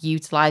not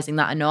utilizing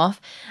that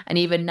enough. And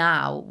even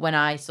now when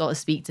I sort of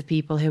speak to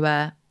people who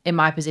are in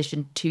my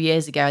position 2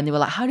 years ago and they were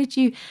like, how did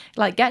you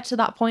like get to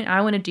that point? I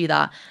want to do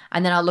that.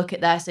 And then I look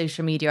at their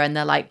social media and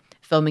they're like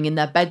filming in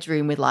their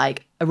bedroom with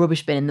like a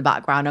rubbish bin in the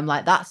background. I'm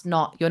like,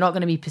 you're not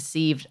going to be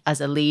perceived as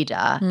a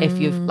leader if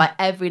you've like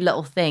every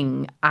little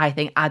thing I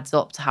think adds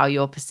up to how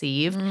you're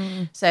perceived.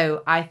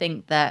 So I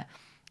think that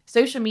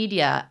social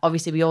media,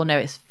 obviously we all know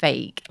it's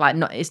fake, like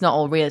it's not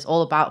all real, it's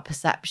all about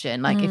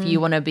perception. Like if you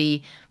want to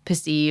be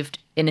perceived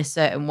in a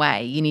certain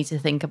way, you need to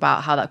think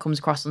about how that comes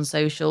across on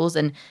socials,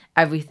 and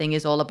everything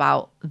is all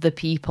about the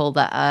people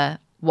that are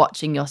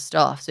watching your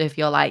stuff. So if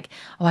you're like,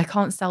 oh, I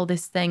can't sell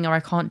this thing or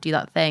I can't do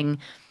that thing,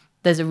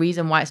 there's a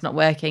reason why it's not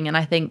working. And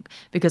I think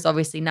because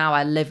obviously now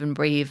I live and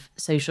breathe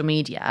social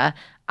media,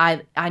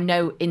 I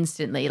know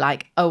instantly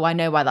like, oh, I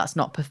know why that's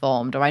not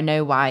performed, or I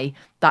know why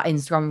that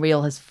Instagram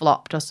reel has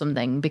flopped or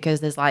something,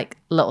 because there's like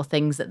little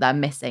things that they're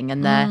missing,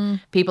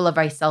 and people are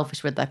very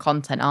selfish with their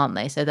content, aren't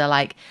they? So they're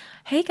like,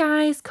 hey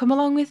guys, come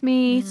along with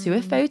me to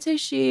a photo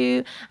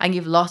shoot, and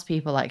you've lost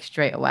people like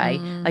straight away.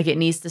 Like it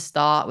needs to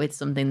start with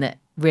something that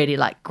really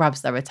like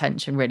grabs their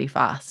attention really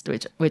fast,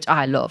 which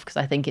I love, because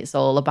I think it's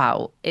all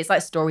about, it's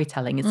like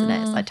storytelling, isn't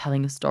it? It's like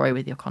telling a story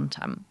with your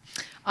content.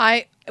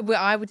 I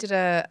did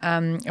a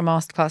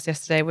masterclass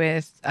yesterday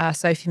with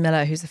Sophie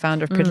Miller, who's the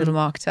founder of Pretty Little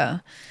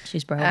Marketer.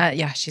 She's brilliant.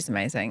 Yeah, she's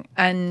amazing.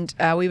 And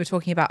we were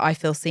talking about I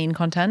feel seen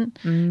content.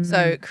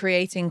 So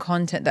creating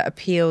content that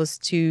appeals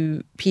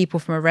to people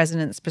from a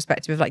resonance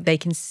perspective, of like they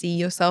can see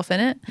yourself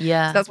in it. So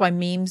that's why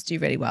memes do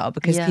really well,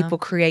 because people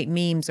create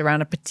memes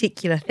around a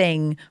particular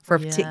thing for a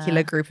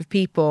particular group of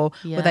people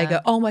where they go,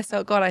 oh my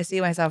God, I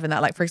see myself in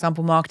that. Like for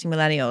example, Marketing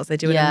Millennials, they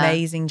do an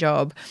amazing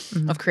job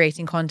of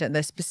creating content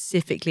that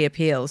specifically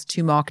appeals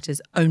to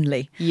marketers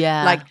only.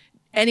 Like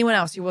anyone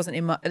else who wasn't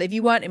in if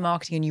you weren't in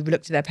marketing and you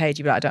looked at their page,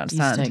 you'd be like, I don't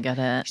understand. You just don't get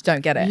it. You just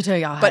don't get it. You don't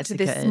get but to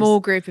this small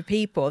group of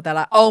people, they're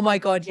like, oh my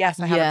God, yes,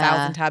 I have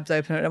 1,000 tabs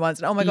open at once,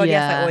 and oh my God,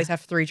 yes, I always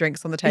have 3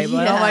 drinks on the table,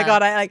 and oh my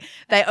God, I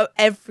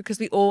like because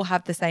we all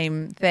have the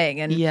same thing.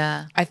 And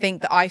I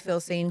think that I feel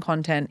seen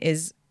content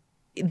is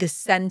the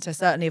center,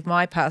 certainly, of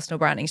my personal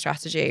branding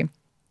strategy,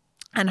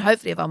 and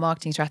hopefully of our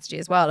marketing strategy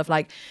as well, of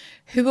like,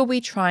 who are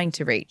we trying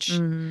to reach?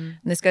 And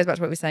this goes back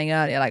to what we were saying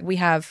earlier. Like we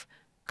have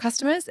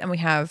customers and we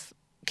have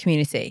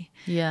community.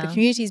 Yeah. The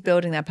community is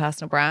building their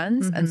personal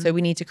brands. And so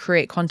we need to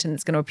create content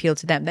that's going to appeal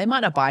to them. They might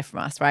not buy from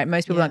us, right?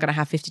 Most people aren't going to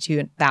have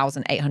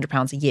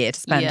 £52,800 a year to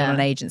spend on an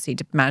agency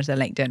to manage their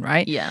LinkedIn,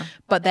 right? Yeah.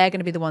 But they're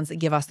going to be the ones that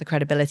give us the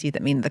credibility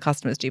that mean that the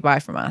customers do buy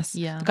from us.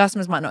 Yeah. The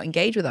customers might not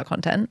engage with our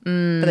content,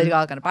 but they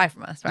are going to buy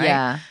from us, right?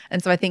 Yeah.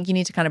 And so I think you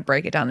need to kind of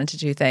break it down into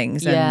two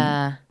things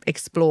and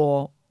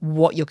explore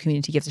what your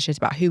community gives a shit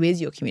about. Who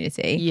is your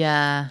community?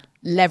 Yeah.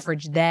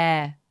 Leverage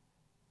their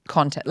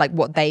content, like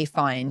what they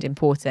find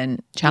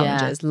important,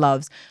 challenges,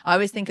 loves. I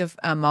always think of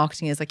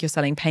marketing as like you're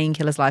selling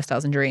painkillers,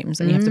 lifestyles and dreams,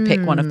 and you have to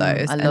pick one of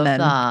those. I love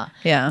that.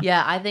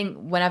 Yeah. I think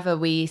whenever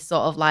we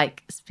sort of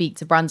like speak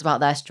to brands about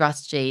their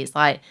strategy, it's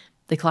like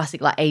the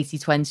classic like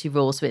 80-20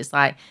 rule. So it's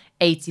like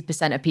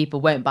 80% of people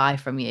won't buy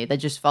from you. They're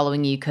just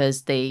following you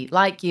because they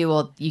like you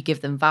or you give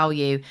them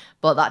value.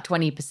 But that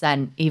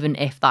 20%, even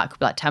if that could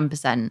be like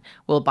 10%,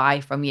 will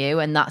buy from you.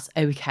 And that's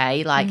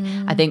okay. Like,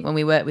 I think when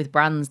we work with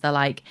brands, they're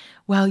like,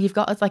 well, you've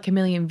got us like 1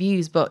 million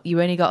views, but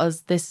you only got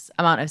us this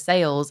amount of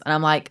sales. And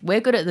I'm like,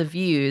 we're good at the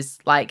views.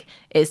 Like,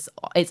 it's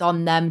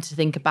on them to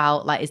think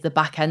about, like, is the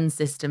back end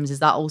systems, is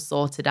that all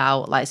sorted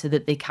out? Like, so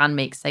that they can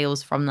make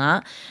sales from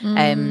that.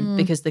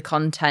 Because the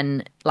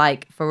content,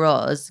 like for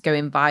us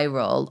going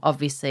viral,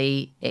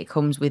 obviously it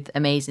comes with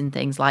amazing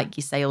things like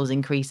your sales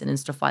increasing and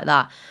stuff like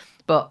that.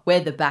 But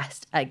we're the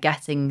best at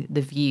getting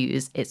the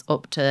views. It's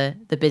up to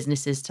the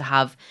businesses to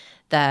have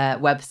their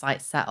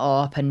website set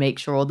up and make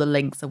sure all the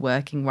links are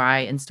working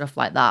right and stuff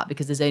like that,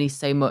 because there's only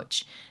so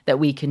much that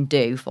we can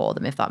do for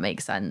them, if that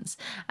makes sense.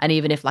 And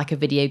even if like a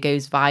video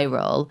goes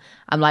viral,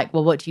 I'm like,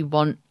 well, what do you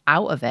want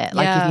out of it?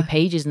 Like if your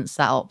page isn't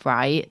set up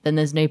right, then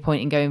there's no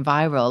point in going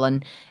viral.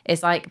 And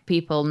it's like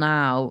people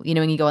now, you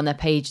know, when you go on their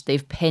page,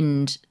 they've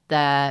pinned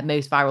their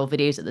most viral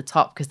videos at the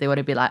top because they want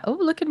to be like, oh,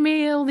 look at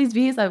me, all these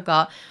views I've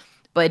got.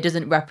 But it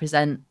doesn't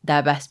represent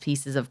their best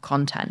pieces of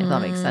content, if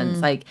that makes sense.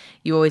 Like,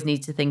 you always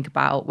need to think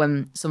about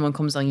when someone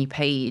comes on your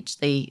page,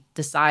 they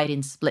decide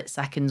in split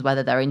seconds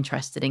whether they're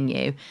interested in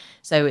you.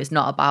 So it's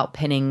not about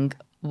pinning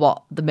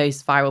what the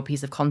most viral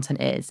piece of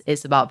content is.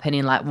 It's about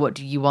pinning, like, what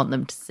do you want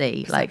them to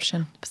see? Perception.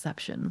 Like,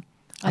 perception.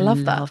 I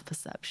love that.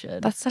 Perception.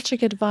 That's such a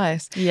good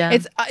advice. Yeah.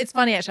 It's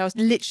funny, actually. I was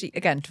literally,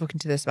 again, talking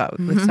to this about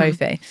with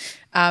Sophie.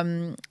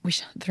 The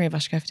three of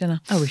us should go for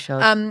dinner. Oh, we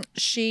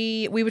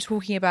should. We were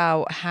talking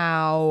about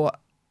how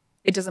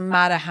it doesn't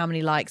matter how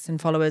many likes and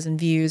followers and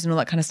views and all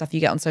that kind of stuff you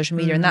get on social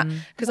media and that,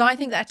 because I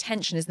think that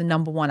attention is the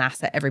number one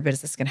asset every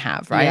business can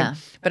have, right? Yeah.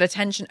 But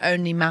attention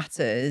only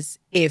matters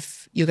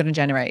if you're going to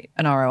generate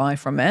an ROI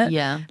from it.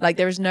 Yeah. Like,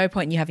 there is no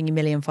point in you having 1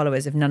 million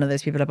followers if none of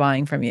those people are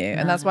buying from you.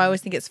 And that's why I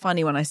always think it's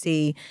funny when I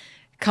see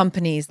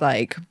companies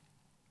like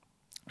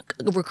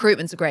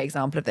recruitment's a great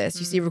example of this.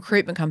 You see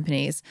recruitment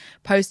companies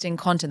posting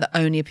content that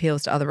only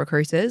appeals to other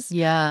recruiters.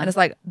 Yeah. And it's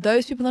like,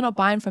 those people are not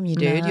buying from you,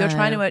 dude. No. You're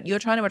trying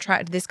to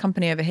attract this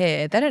company over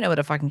here. They don't know what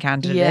a fucking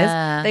candidate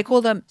Yeah. is. They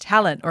call them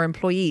talent or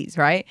employees,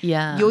 right?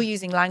 Yeah. You're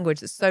using language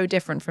that's so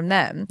different from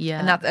them.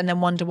 Yeah. And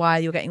then wonder why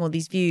you're getting all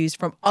these views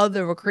from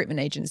other recruitment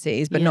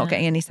agencies but not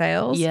getting any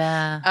sales.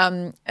 Yeah.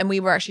 And we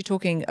were actually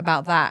talking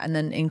about that, and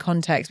then in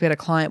context, we had a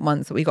client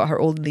once that we got her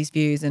all of these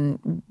views and,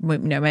 you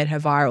know, made her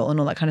viral and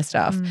all that kind of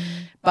stuff.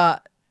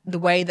 But the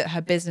way that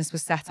her business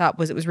was set up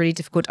was it was really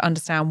difficult to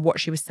understand what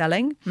she was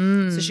selling.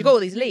 So she got all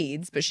these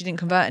leads, but she didn't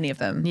convert any of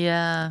them.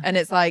 Yeah. And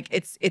it's like,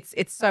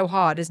 it's so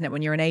hard, isn't it,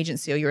 when you're an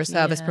agency or you're a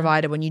service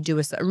provider, when you do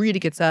a really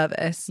good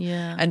service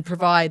and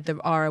provide the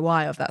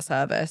ROI of that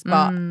service.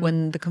 But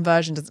when the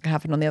conversion doesn't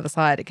happen on the other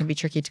side, it can be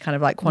tricky to kind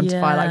of like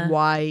quantify like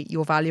why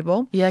you're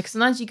valuable. Yeah, because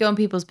sometimes you go on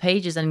people's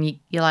pages and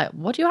you're like,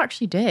 what do you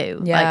actually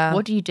do? Yeah. Like,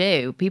 what do you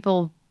do?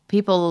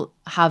 People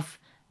have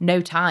no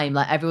time,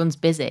 like everyone's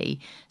busy,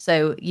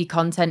 so your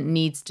content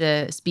needs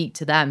to speak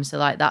to them. So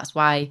like that's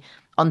why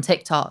on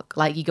TikTok,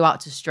 like you go out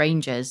to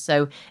strangers,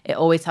 so it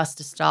always has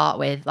to start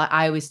with, like,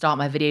 I always start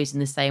my videos in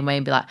the same way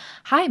and be like,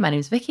 hi, my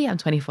name's Vicky, I'm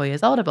 24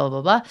 years old, blah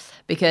blah blah,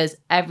 because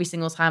every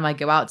single time I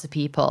go out to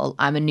people,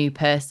 I'm a new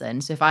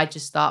person. So if I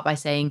just start by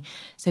saying,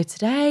 so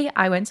today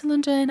I went to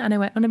London and I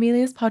went on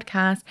Amelia's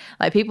podcast,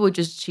 like people would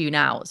just tune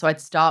out. So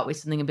I'd start with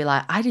something and be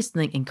like, I did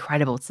something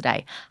incredible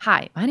today,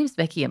 hi, my name's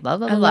Vicky, and blah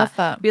blah blah. I love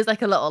that. It feels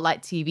like a little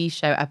like TV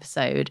show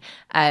episode,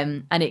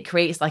 and it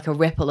creates like a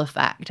ripple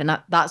effect. And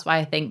that's why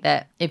I think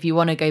that if you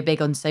want to go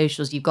big on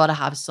socials, you've got to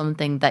have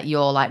something that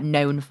you're like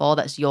known for,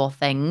 that's your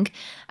thing.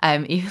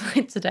 Even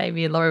like today,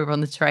 me and Laura were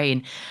on the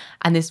train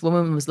and this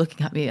woman was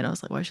looking at me and I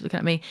was like, why is she looking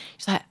at me?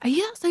 She's like, are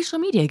you that social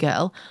media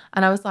girl?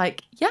 And I was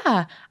like,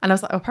 yeah. And I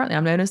was like, oh, apparently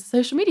I'm known as a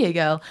social media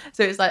girl.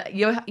 So it's like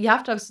you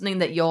have to have something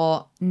that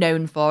you're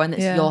known for and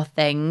that's your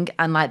thing.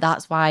 And like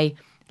that's why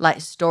like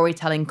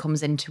storytelling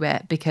comes into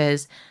it,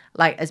 because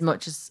like as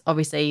much as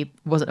obviously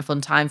wasn't a fun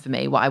time for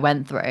me what I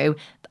went through,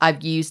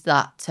 I've used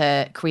that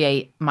to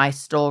create my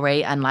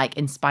story and like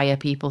inspire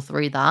people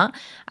through that.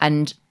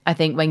 And I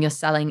think when you're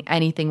selling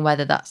anything,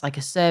 whether that's like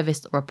a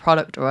service or a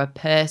product or a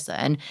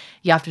person,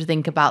 you have to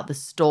think about the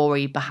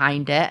story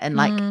behind it and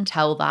like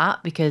tell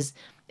that, because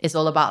it's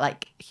all about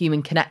like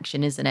human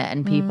connection, isn't it?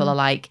 And people are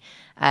like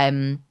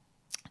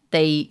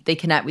they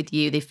connect with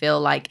you. They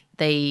feel like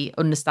they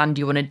understand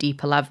you on a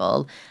deeper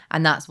level.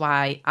 And that's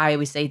why I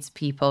always say to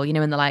people, you know,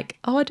 when they're like,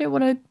 oh, I don't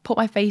want to put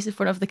my face in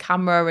front of the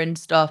camera and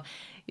stuff.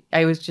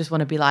 I always just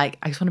want to be like,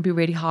 I just want to be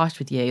really harsh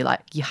with you.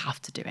 Like, you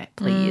have to do it,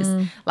 please.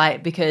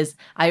 Like, because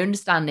I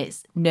understand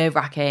it's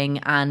nerve-wracking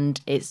and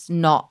it's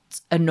not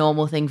a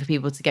normal thing for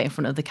people to get in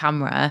front of the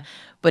camera.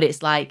 But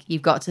it's like,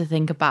 you've got to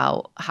think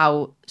about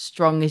how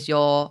strong is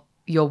your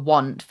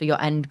want for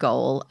your end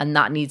goal, and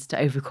that needs to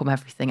overcome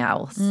everything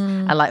else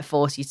and like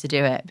force you to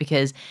do it.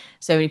 Because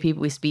so many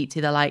people we speak to,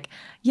 they're like,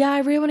 yeah, I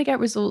really want to get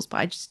results, but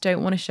I just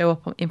don't want to show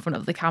up in front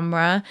of the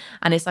camera.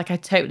 And it's like, I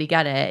totally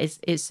get it.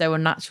 It's so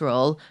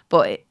unnatural,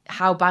 but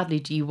how badly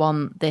do you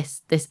want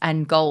this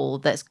end goal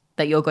that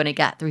you're going to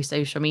get through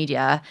social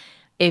media?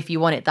 If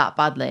you want it that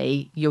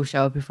badly, you'll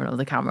show up in front of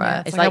the camera.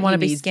 Yeah, it's like I want to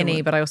be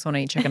skinny, but I also want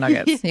to eat chicken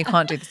nuggets. You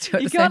can't do the two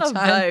at the same time. You can't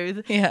have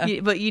both. Yeah.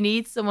 But you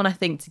need someone, I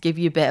think, to give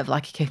you a bit of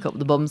like a kick up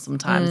the bum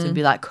sometimes and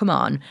be like, come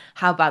on,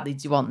 how badly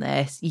do you want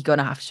this? You're going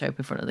to have to show up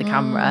in front of the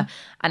camera.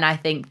 And I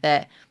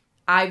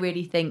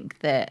really think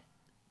that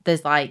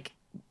there's like,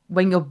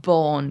 when you're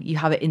born, you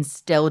have it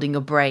instilled in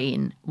your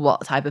brain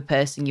what type of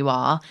person you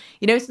are.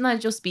 You know,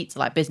 sometimes you'll speak to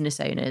like business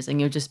owners and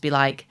you'll just be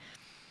like,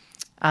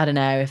 I don't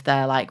know if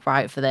they're like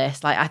right for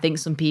this. Like, I think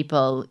some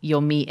people you'll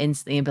meet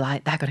instantly and be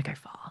like, they're going to go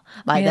far.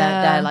 Like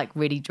they're like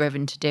really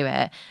driven to do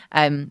it.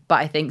 But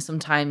I think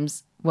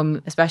sometimes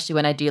especially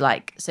when I do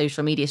like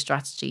social media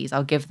strategies,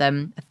 I'll give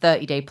them a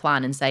 30-day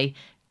plan and say,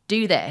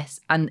 do this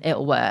and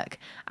it'll work.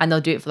 And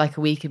they'll do it for like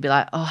a week and be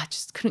like, oh, I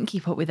just couldn't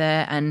keep up with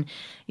it. And,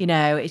 you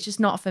know, it's just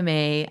not for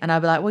me. And I'll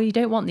be like, well, you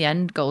don't want the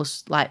end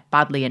goals like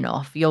badly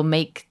enough. You'll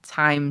make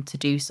time to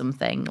do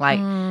something. Like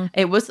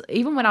it was,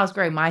 even when I was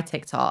growing my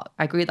TikTok,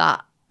 I grew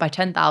that by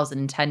 10,000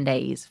 in 10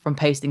 days from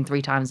posting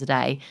 3 times a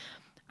day.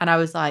 And I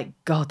was like,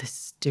 God, this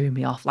is doing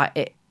me off. Like,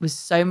 it was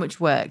so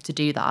much work to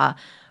do that.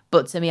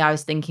 But to me, I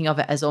was thinking of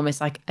it as almost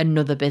like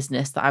another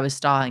business that I was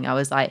starting. I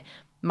was like,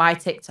 my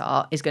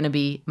TikTok is going to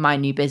be my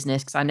new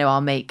business because I know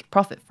I'll make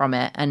profit from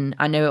it. And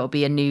I know it'll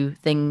be a new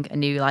thing, a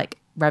new like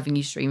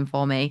revenue stream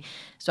for me.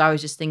 So I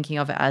was just thinking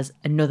of it as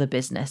another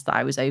business that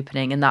I was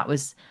opening. And that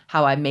was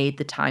how I made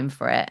the time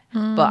for it.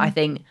 But I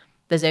think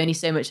there's only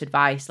so much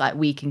advice like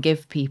we can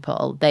give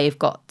people. They've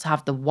got to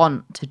have the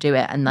want to do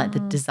it and like the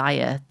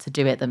desire to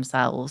do it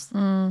themselves.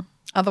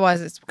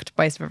 Otherwise, it's a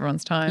waste of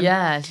everyone's time.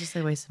 Yeah, it's just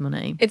a waste of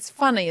money. It's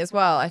funny as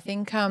well. I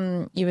think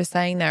you were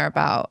saying there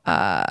about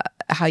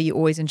how you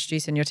always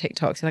introduce in your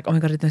TikToks. You're like, oh my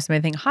God, I did this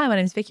amazing thing. Hi, my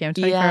name's Vicky. I'm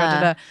 24.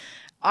 Yeah.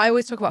 I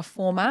always talk about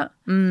format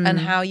and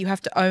how you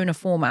have to own a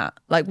format.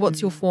 Like,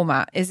 what's your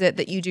format? Is it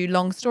that you do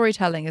long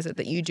storytelling? Is it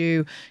that you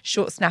do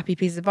short, snappy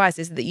pieces of advice?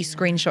 Is it that you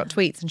screenshot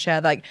tweets and share?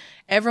 Like,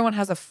 everyone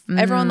has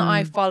everyone that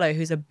I follow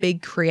who's a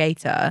big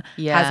creator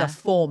has a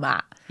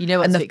format. You know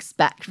what to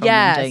expect from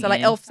them, don't so like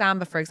you? Elf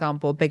Samba, for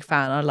example, big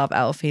fan. I love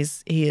Elf. He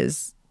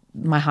is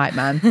my hype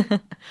man.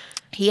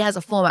 He has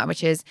a format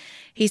which is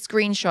he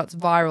screenshots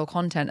viral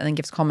content and then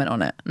gives comment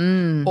on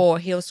it. Or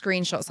he'll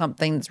screenshot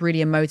something that's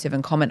really emotive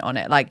and comment on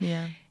it. Like,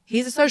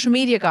 he's a social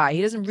media guy.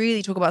 He doesn't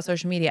really talk about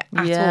social media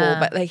at all,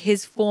 but like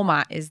his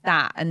format is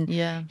that. And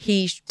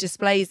he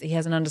displays that he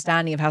has an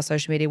understanding of how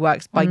social media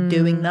works by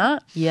doing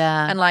that.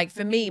 And like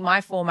for me, my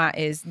format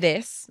is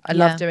this. I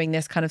love doing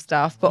this kind of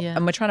stuff. But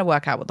and we're trying to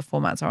work out what the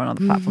formats are on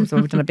other platforms. So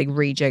we've done a big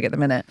rejig at the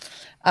minute.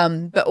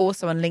 But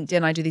also on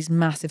LinkedIn, I do these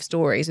massive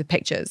stories with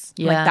pictures.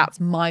 Like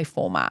that's my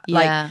format.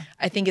 Like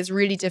I think it's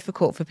really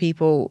difficult for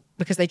people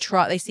because they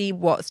see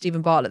what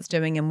Stephen Bartlett's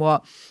doing and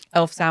what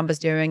Elf Samba's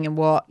doing and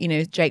what, you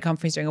know, Jake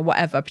Humphrey's doing or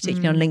whatever,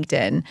 particularly on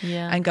LinkedIn,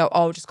 and go,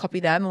 oh, just copy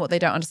them. And what they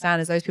don't understand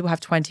is those people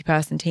have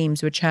 20-person teams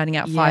who are churning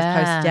out 5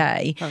 posts a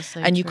day. So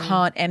and you true.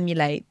 can't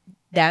emulate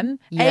them.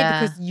 A,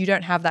 because you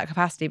don't have that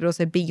capacity, but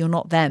also B, you're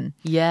not them.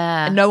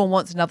 And no one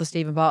wants another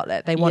Stephen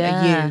Bartlett. They want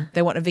a you.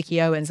 They want a Vicky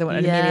Owens. They want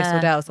an Amelia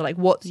Sordell. So like,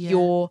 what's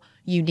your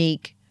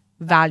unique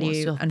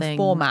value and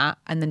format,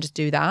 and then just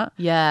do that.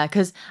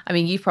 Because I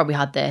mean, you've probably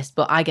had this,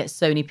 but I get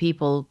so many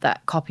people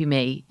that copy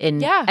me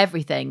in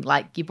everything,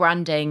 like your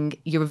branding,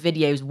 your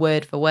videos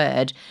word for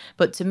word.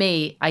 But to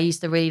me, I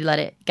used to really let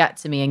it get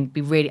to me and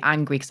be really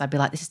angry because I'd be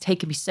like, this has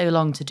taken me so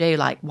long to do,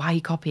 like, why are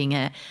you copying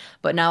it?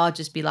 But now I'll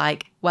just be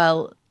like,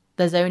 well,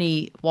 there's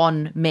only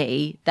one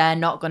me. They're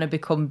not going to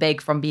become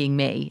big from being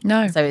me.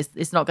 No. So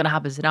it's not going to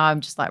happen. So now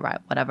I'm just like, right,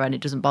 whatever, and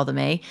it doesn't bother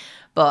me.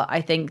 But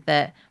I think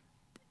that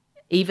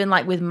even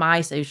like with my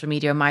social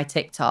media and my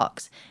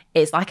TikToks,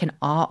 it's like an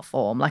art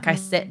form. Like I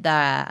sit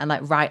there and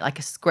like write like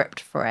a script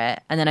for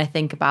it. And then I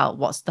think about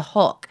what's the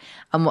hook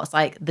and what's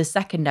like the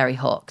secondary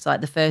hook. So like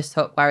the first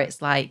hook where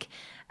it's like,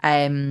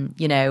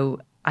 you know,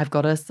 I've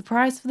got a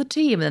surprise for the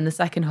team. And then the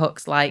second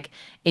hook's like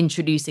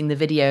introducing the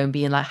video and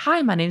being like,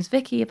 hi, my name's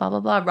Vicky, blah, blah,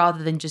 blah,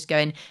 rather than just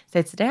going,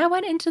 so today I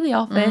went into the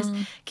office,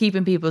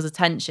 keeping people's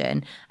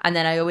attention. And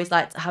then I always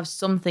like to have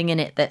something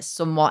in it that's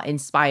somewhat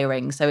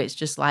inspiring. So it's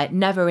just like,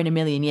 never in a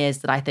million years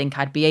that I think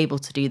I'd be able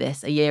to do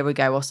this a year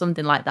ago or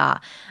something like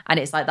that. And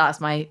it's like, that's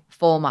my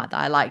format that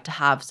I like to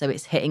have. So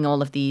it's hitting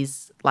all of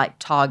these like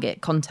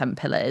target content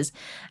pillars.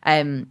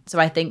 So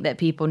I think that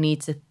people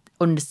need to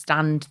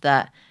understand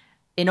that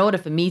in order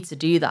for me to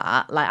do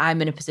that, like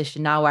I'm in a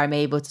position now where I'm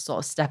able to sort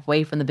of step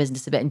away from the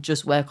business a bit and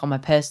just work on my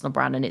personal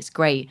brand, and it's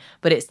great.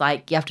 But it's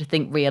like you have to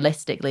think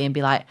realistically and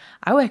be like,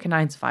 I work a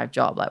 9-to-5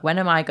 job. Like, when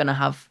am I going to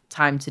have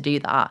time to do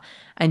that?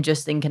 And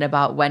just thinking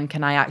about when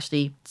can I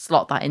actually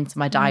slot that into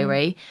my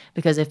diary?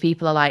 Because if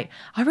people are like,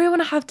 I really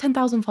want to have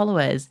 10,000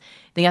 followers,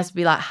 then you have to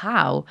be like,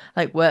 how?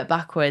 Like, work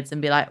backwards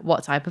and be like,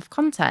 what type of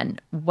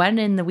content? When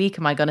in the week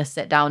am I going to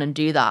sit down and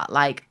do that?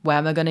 Like, where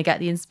am I going to get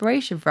the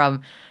inspiration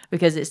from?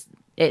 Because it's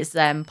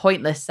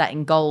pointless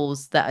setting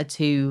goals that are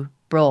too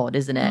broad,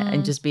 isn't it?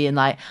 And just being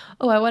like,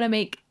 oh, I want to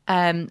make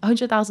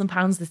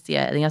 £100,000 this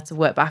year, and you have to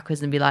work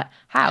backwards and be like,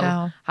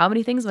 how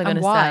many things am I going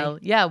to sell?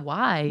 Yeah,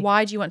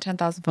 why do you want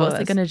 10,000 followers?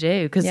 What's it going to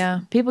do?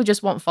 Because people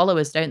just want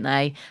followers, don't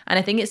they? And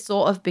I think it's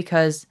sort of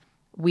because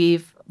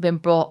we've been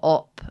brought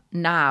up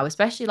now,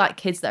 especially like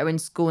kids that are in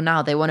school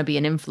now, they want to be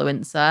an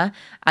influencer,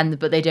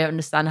 but they don't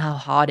understand how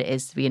hard it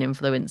is to be an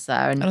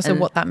influencer, and also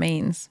what that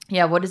means.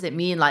 Yeah, what does it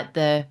mean? Like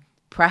the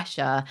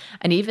pressure,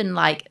 and even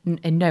like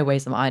in no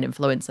ways am I an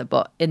influencer,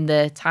 but in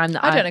the time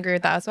that I don't agree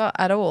with that as well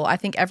at all. I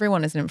think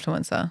everyone is an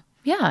influencer.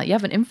 Yeah, you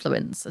have an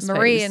influence.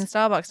 Marie in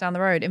Starbucks down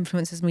the road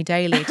influences me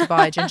daily to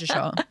buy a ginger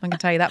shot. I can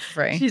tell you that for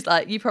free. She's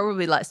like, you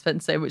probably like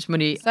spend so much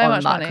money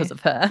on that because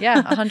of her.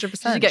 Yeah,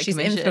 100%. She's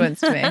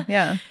influenced me.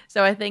 Yeah.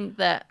 So I think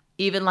that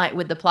even like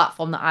with the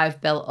platform that I've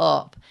built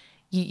up,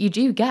 you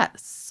do get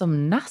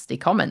some nasty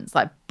comments.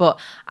 Like, but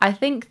I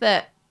think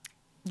that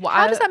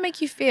how does that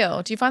make you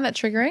feel? Do you find that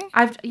triggering?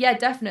 Yeah,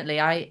 definitely.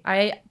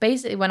 I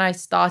basically, when I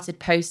started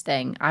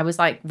posting, I was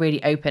like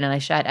really open and I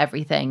shared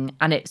everything,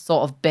 and it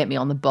sort of bit me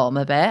on the bum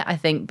a bit, I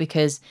think,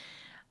 because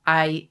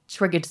I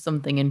triggered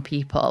something in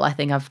people, I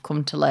think I've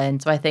come to learn.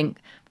 So I think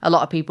a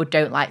lot of people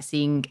don't like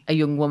seeing a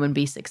young woman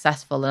be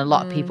successful, and a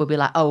lot of people be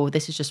like, oh,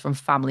 this is just from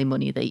family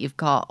money that you've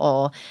got,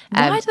 or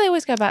why do they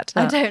always go back to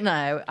that? I don't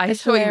know. I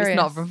assure you it's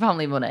not from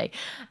family money.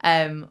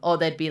 Or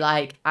they'd be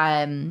like,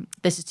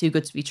 this is too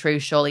good to be true,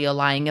 surely you're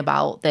lying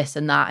about this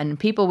and that. And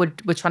people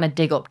were trying to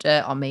dig up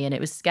dirt on me, and it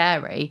was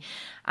scary.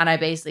 And I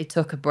basically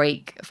took a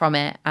break from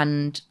it,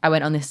 and I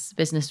went on this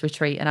business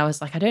retreat, and I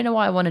was like, I don't know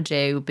what I want to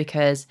do,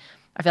 because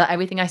I feel like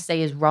everything I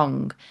say is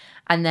wrong.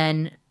 And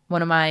then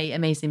one of my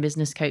amazing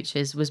business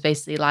coaches was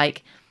basically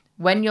like,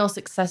 when you're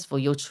successful,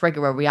 you'll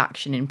trigger a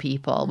reaction in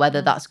people,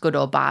 whether that's good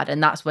or bad.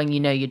 And that's when you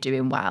know you're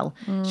doing well.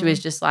 She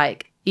was just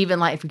like, even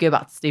like if we go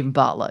back to Stephen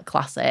Bartlett,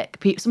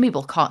 classic, some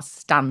people can't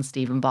stand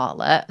Stephen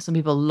Bartlett. Some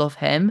people love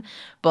him,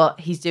 but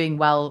he's doing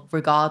well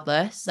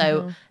regardless.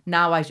 So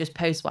now I just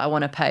post what I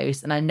want to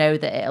post, and I know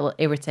that it'll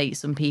irritate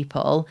some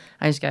people.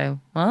 I just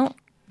go, well,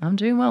 I'm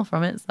doing well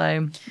from it,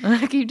 so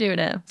I keep doing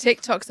it.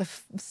 TikTok's a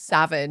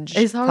savage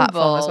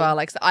platform as well.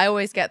 Like, so I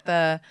always get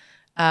the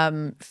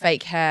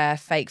fake hair,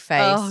 fake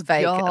face,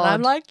 fake, God. and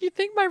I'm like, you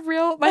think my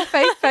real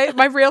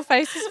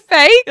face is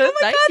fake? Oh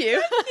my Thank God,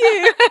 you. thank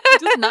you.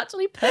 Just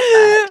naturally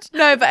perfect.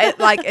 No,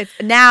 but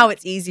now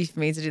it's easy for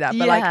me to do that.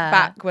 But like Yeah.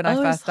 back when I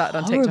Oh, first it's started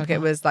on TikTok, it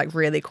horrible. was like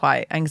really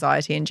quite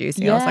anxiety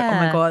inducing. I was like, oh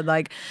my Yeah. God,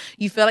 like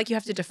you feel like you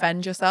have to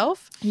defend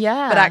yourself.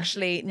 Yeah. But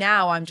actually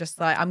now I'm just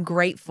like, I'm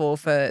grateful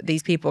for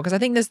these people, because I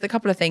think there's a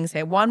couple of things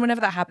here. One,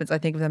 whenever that happens, I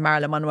think of the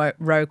Marilyn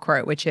Monroe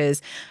quote, which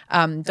is,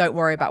 don't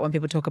worry about when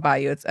people talk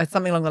about you. It's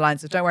something along the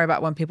lines of, don't worry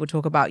about when people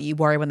talk about you,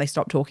 worry when they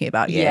stop talking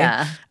about you.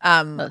 Yeah.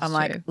 I'm That's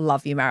like, true.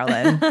 love you,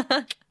 Marilyn.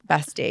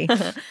 Bestie.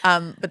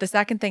 But the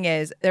second thing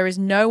is, there is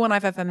no one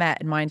I've ever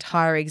met in my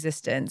entire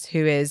existence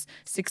who is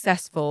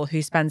successful,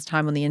 who spends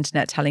time on the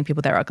internet telling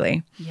people they're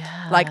ugly.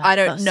 Yeah. Like, I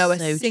don't that's know a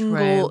so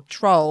single true.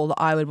 troll that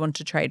I would want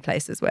to trade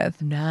places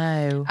with.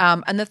 No.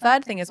 And the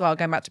third thing as well,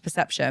 going back to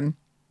perception,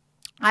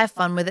 I have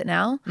fun with it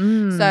now.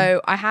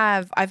 So I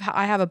have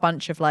a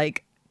bunch of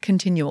like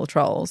continual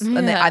trolls, and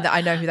I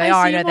know who they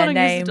are, I know their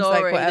names,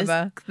 like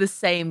whatever. The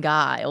same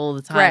guy all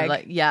the time. Greg.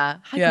 Like, yeah.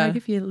 Hi, Yeah. Greg,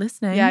 if you're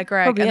listening. Yeah,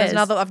 Greg. Probably And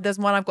is. there's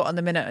one I've got on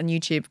the minute on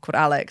YouTube called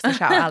Alex. So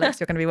shout out, Alex,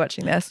 you're going to be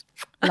watching this.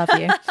 Love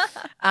you.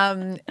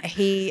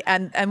 He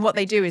and what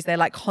they do is they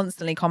like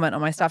constantly comment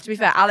on my stuff. To be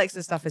fair,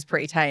 Alex's stuff is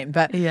pretty tame,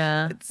 but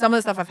Yeah. some of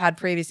the stuff I've had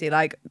previously,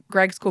 like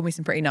Greg's called me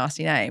some pretty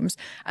nasty names,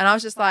 and I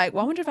was just like,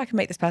 well, I wonder if I can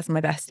make this person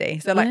my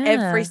bestie. So like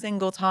every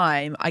single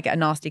time I get a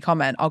nasty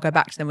comment, I'll go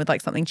back to them with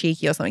like something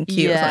cheeky or something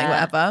cute or something,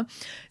 whatever.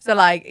 So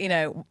like, you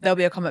know, there'll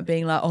be a comment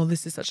being like, oh,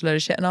 this is such a load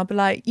of shit, and I'll be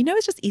like, you know,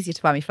 it's just easier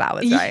to buy me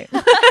flowers, right?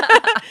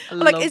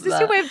 Like, is this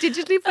your way of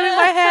digitally putting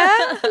my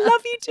hair? I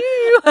love you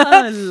too.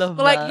 I love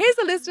But like, that. here's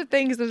a list of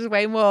things that is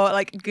way more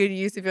like good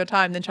use of your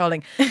time than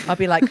trolling. I'll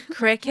be like,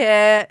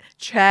 cricket,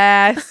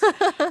 chess,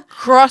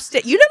 cross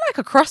stitch. You look like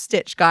a cross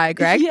stitch guy,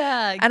 Greg.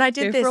 Yeah. And I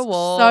did go this for a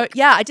walk.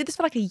 I did this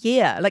for like a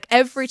year. Like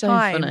every So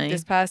time funny.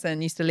 this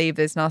person used to leave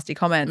these nasty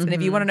comments. And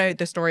if you want to know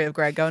the story of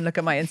Greg, go and look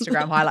at my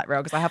Instagram highlight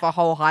reel, because I have a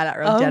whole highlight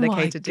reel Oh my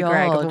dedicated to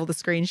Greg of God. all the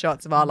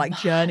screenshots of our like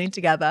journey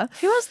together.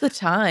 Who has the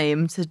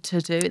time to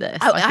do this?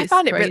 I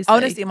found it really,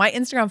 honestly, my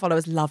Instagram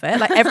followers love it.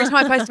 Like every time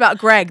I post about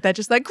Greg, they're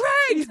just like, Greg,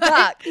 He's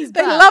back. He's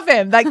they back. love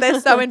him. Like they're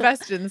so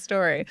invested in the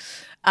story.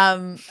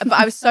 But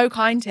I was so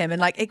kind to him,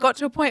 and like it got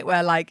to a point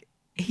where like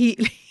he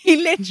he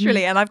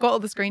literally, and I've got all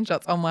the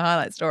screenshots on my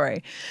highlight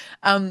story.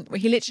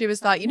 He literally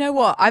was like, you know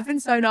what? I've been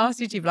so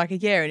nasty to you for like a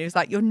year. And he was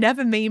like, you're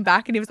never mean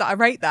back. And he was like, I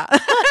rate that.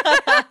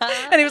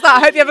 And he was like, I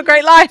hope you have a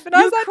great life. And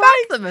I was like,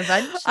 thanks. Them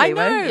eventually, I know.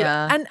 Won't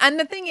you? And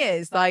the thing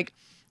is, like,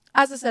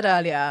 as I said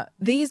earlier,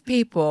 these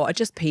people are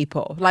just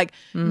people. Like,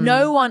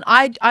 no one,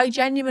 I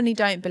genuinely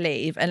don't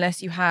believe,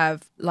 unless you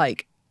have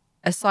like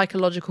a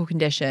psychological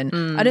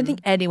condition, I don't think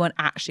anyone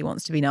actually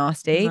wants to be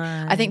nasty.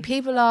 No. I think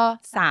people are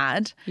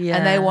sad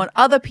and they want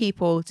other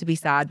people to be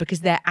sad because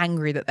they're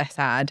angry that they're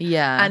sad.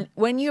 Yeah. And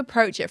when you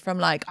approach it from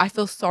like, I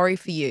feel sorry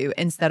for you,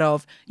 instead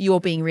of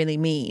you're being really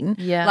mean,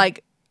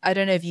 like, I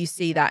don't know if you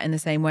see that in the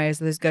same way as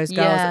those girls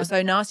that were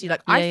so nasty.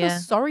 Like, I feel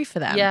sorry for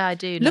them. Yeah, I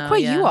do. Look where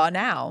you are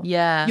now.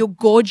 Yeah. You're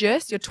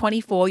gorgeous. You're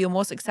 24. You're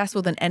more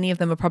successful than any of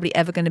them are probably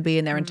ever going to be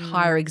in their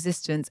entire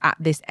existence at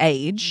this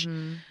age.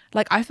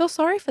 Like, I feel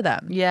sorry for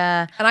them.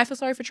 Yeah. And I feel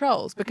sorry for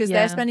trolls because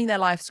they're spending their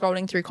life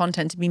scrolling through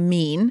content to be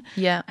mean.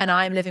 Yeah. And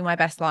I'm living my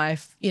best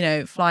life, you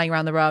know, flying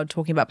around the world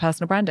talking about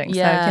personal branding.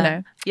 Yeah. So, you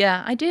know.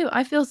 Yeah, I do.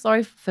 I feel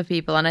sorry for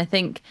people. And I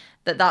think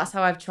that that's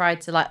how I've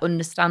tried to like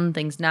understand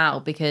things now,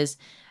 because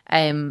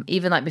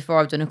even like before,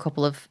 I've done a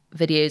couple of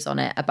videos on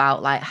it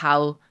about like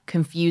how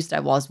confused I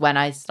was when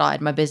I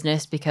started my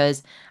business,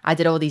 because I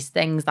did all these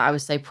things that I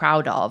was so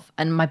proud of,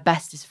 and my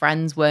bestest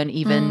friends weren't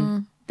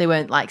even they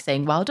weren't like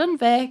saying, well done,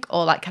 Vic,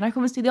 or like, can I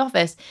come and see the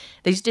office?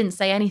 They just didn't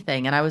say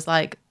anything. And I was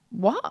like,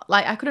 what?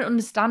 Like, I couldn't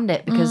understand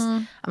it, because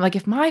I'm like,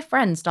 if my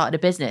friend started a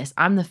business,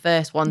 I'm the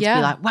first one to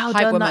be like, well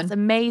done, that's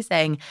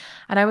amazing.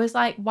 And I was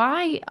like,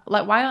 why?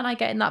 Like, why aren't I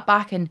getting that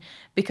back? And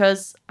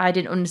because I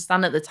didn't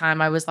understand at the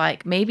time, I was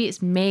like, maybe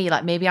it's me.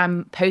 Like, maybe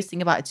I'm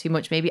posting about it too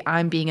much. Maybe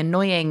I'm being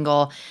annoying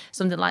or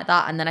something like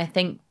that. And then I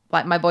think,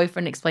 like, my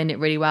boyfriend explained it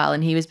really well.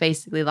 And he was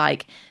basically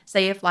like,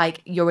 say if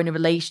like you're in a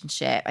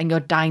relationship and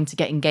you're dying to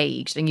get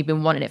engaged and you've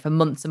been wanting it for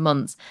months and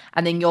months,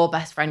 and then your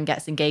best friend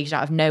gets engaged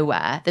out of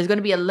nowhere, there's going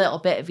to be a little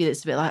bit of you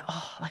that's a bit like,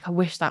 oh, like, I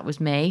wish that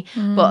was me.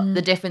 But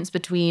the difference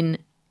between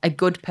a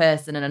good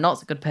person and a not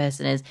so good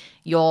person is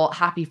you're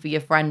happy for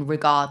your friend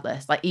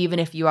regardless. Like, even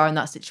if you are in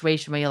that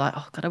situation where you're like,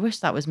 oh God, I wish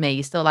that was me,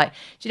 you're still like,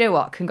 do you know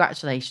what?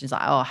 Congratulations.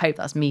 Like, oh, I hope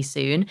that's me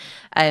soon.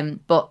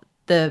 But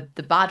the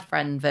bad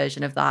friend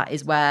version of that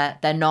is where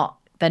they're not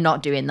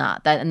doing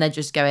that, and they're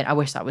just going, I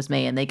wish that was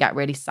me, and they get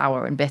really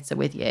sour and bitter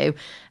with you.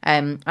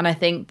 And I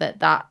think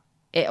that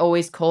it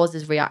always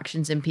causes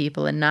reactions in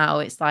people. And now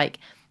it's like,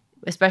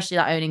 especially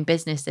like owning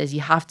businesses,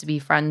 you have to be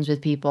friends with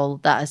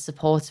people that are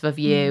supportive of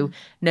you,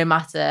 no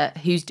matter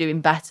who's doing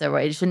better. Or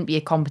it shouldn't be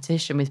a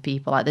competition with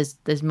people. Like,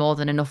 there's more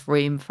than enough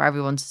room for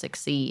everyone to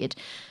succeed.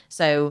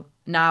 So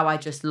now I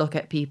just look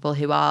at people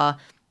who are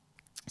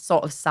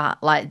sort of sat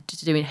like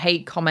just doing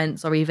hate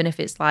comments, or even if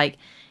it's like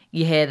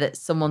you hear that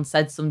someone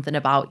said something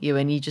about you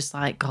and you just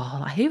like,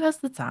 God, like, who has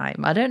the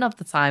time? I don't have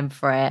the time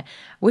for it.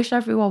 Wish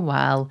everyone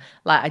well.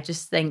 Like, I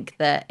just think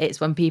that it's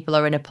when people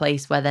are in a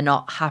place where they're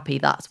not happy,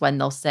 that's when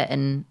they'll sit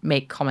and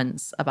make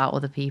comments about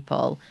other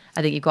people.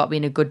 I think you've got to be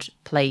in a good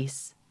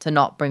place to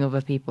not bring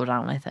other people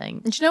down, I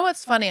think. Do you know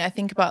what's funny? I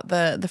think about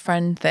the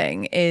friend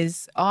thing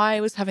is,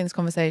 I was having this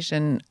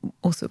conversation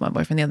also with my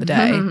boyfriend the other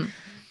day.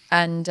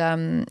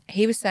 And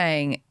he was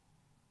saying,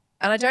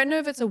 and I don't know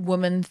if it's a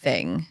woman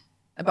thing,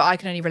 but I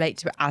can only relate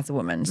to it as a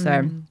woman.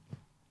 So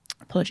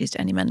apologies to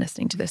any men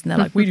listening to this. And they're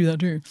like, we do that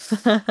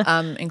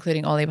too.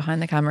 Including Ollie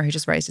behind the camera, who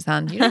just raised his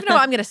hand. You don't even know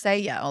what I'm going to say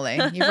yet, Ollie.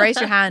 You've raised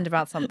your hand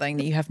about something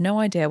that you have no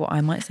idea what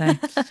I might say.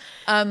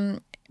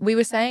 We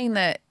were saying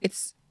that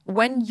it's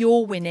when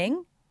you're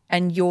winning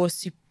and you're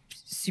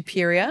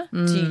superior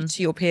to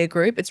your peer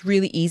group, it's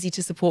really easy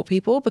to support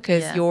people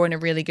because you're in a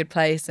really good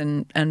place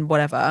and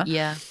whatever.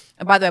 Yeah.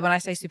 And by the way, when I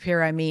say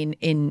superior, I mean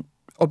in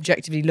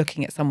objectively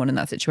looking at someone in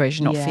that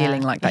situation, not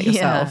feeling like that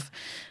yourself.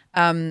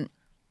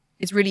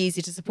 It's really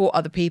easy to support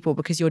other people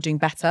because you're doing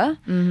better.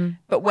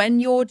 But when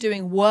you're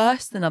doing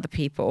worse than other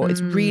people,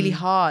 it's really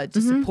hard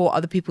to support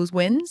other people's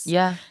wins.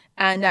 Yeah.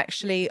 And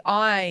actually,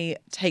 I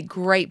take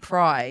great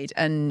pride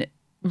and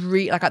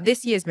like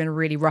this year's been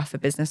really rough for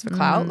business for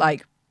Clout.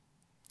 Like,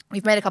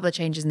 we've made a couple of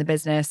changes in the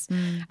business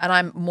and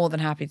I'm more than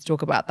happy to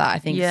talk about that. I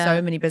think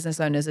so many business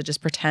owners are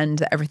just pretend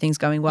that everything's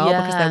going well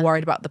because they're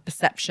worried about the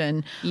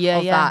perception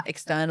of that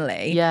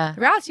externally. The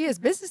reality is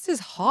business is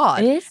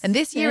hard. And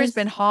this year has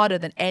been harder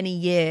than any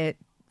year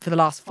for the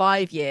last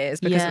 5 years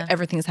because of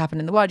everything that's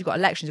happened in the world. You've got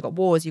elections, you've got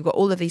wars, you've got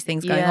all of these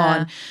things going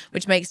on,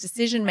 which makes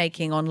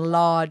decision-making on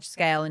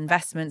large-scale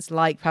investments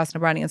like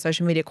personal branding and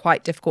social media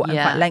quite difficult and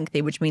quite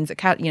lengthy, which means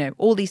that, you know,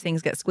 all these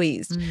things get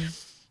squeezed.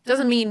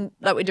 Doesn't mean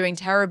that we're doing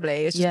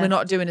terribly. It's just we're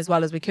not doing as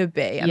well as we could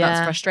be. And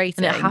that's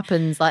frustrating. And it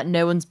happens. Like,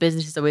 no one's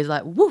business is always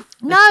like, woof.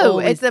 No,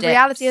 it's the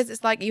reality is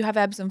it's like you have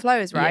ebbs and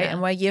flows, right?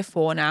 And we're year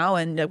 4 now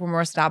and when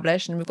we're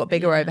established and we've got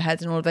bigger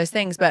overheads and all of those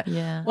things. But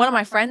one of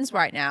my friends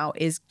right now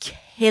is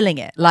killing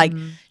it. Like,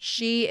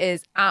 she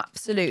is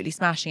absolutely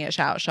smashing it.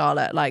 Shout out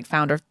Charlotte, like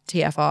founder of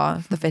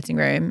TFR, The Fitting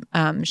Room.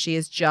 She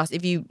is just,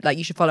 if you like,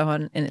 you should follow her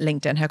on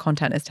LinkedIn. Her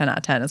content is 10 out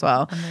of 10 as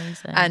well.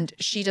 Amazing. And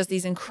she does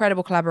these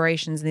incredible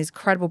collaborations and these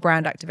incredible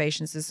brand activities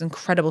activations. There's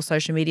incredible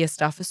social media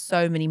stuff for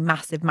so many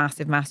massive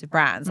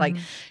brands like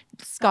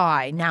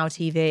Sky, Now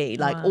TV,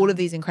 like all of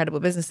these incredible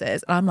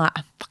businesses. And I'm like,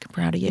 I'm fucking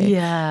proud of you.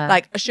 Yeah.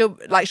 Like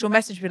she'll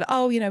message me like,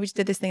 oh, you know, we just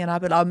did this thing, and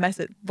I'll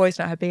message voice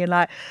note her being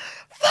like,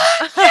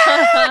 fuck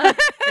yeah!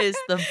 It's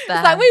the best. It's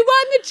like, we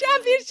won the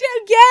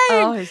championship game.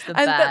 Oh, it's the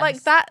best. But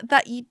like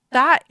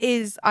that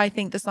is, I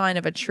think, the sign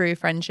of a true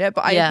friendship.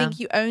 But I think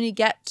you only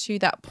get to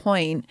that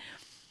point,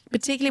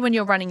 particularly when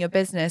you're running your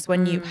business,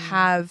 when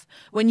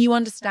you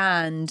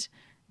understand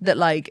that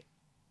like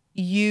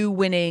you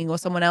winning or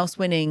someone else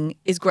winning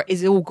is great,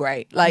 is all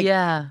great. Like,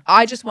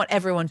 I just want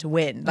everyone to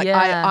win. Like,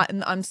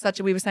 I'm such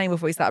a, we were saying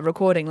before we started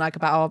recording, like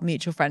about our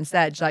mutual friend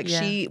Sedge, like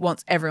she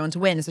wants everyone to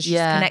win. So she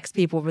just connects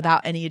people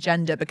without any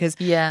agenda because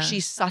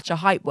she's such a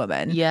hype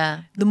woman.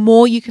 Yeah. The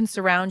more you can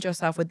surround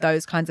yourself with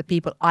those kinds of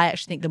people, I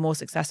actually think the more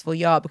successful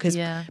you are, because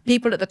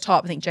people at the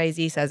top, I think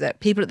Jay-Z says it,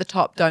 people at the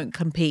top don't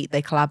compete,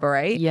 they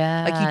collaborate.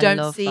 Yeah. Like, you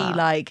don't see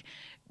like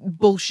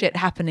bullshit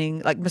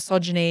happening, like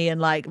misogyny and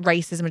like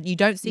racism. You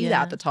don't see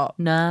that at the top.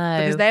 No,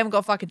 because they haven't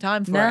got fucking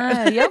time for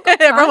it.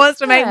 Everyone wants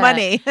to make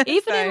money.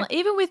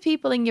 Even with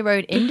people in your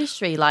own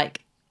industry,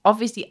 like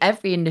obviously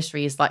every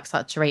industry is like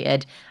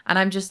saturated, and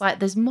I'm just like,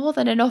 there's more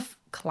than enough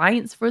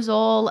clients for us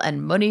all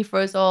and money for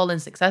us all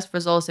and success for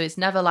us all. So it's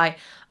never like,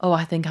 oh,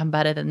 I think I'm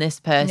better than this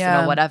person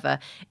or whatever.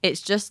 It's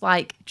just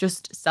like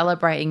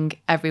celebrating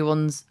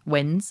everyone's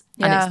wins.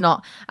 And it's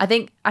not, I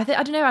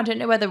don't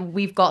know whether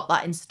we've got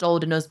that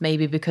installed in us,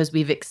 maybe because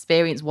we've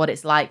experienced what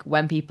it's like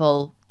when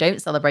people don't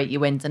celebrate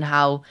your wins and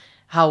how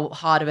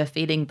hard of a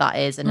feeling that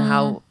is and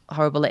how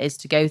horrible it is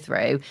to go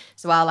through.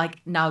 So I'll like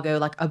now go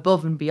like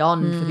above and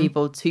beyond for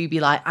people to be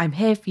like, I'm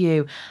here for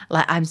you.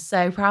 Like, I'm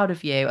so proud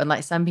of you, and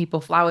like send people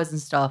flowers and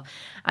stuff.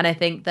 And I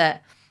think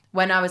that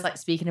when I was like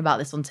speaking about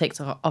this on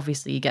TikTok,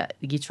 obviously you get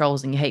your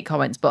trolls and you hate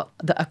comments, but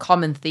a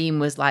common theme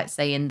was like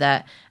saying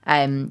that,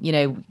 you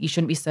know, you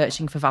shouldn't be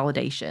searching for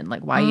validation.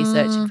 Like, why are you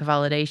searching for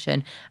validation?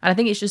 And I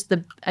think it's just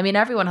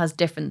everyone has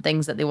different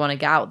things that they want to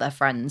get out of their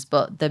friends,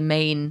 but the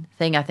main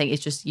thing I think is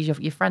just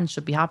your friends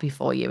should be happy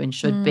for you and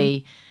should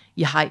be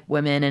you hype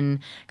women. And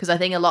because I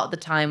think a lot of the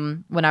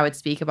time when I would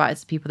speak about it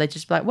to people, they'd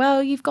just be like,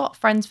 well, you've got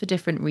friends for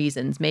different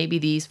reasons. Maybe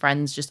these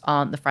friends just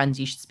aren't the friends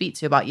you should speak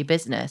to about your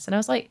business. And I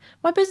was like,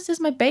 my business is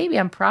my baby.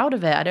 I'm proud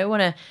of it. I don't want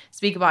to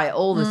speak about it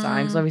all the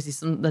time, because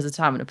obviously there's a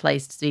time and a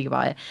place to speak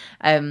about it.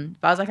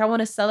 But I was like, I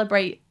want to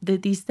celebrate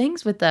these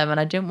things with them, and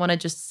I didn't want to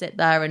just sit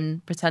there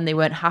and pretend they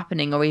weren't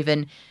happening, or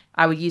even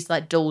I would use to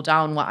like dull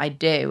down what I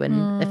do.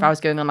 And if I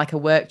was going on like a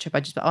work trip,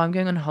 I'd just be, oh, I'm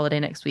going on a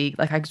holiday next week.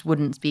 Like, I just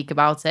wouldn't speak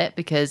about it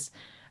because...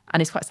 And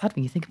it's quite sad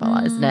when you think about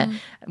that, isn't it?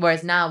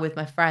 Whereas now with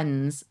my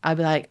friends, I'd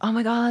be like, oh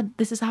my God,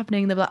 this is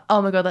happening. They'll be like,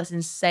 oh my God, that's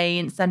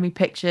insane. Send me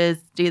pictures,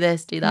 do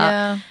this, do that.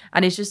 Yeah.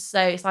 And it's just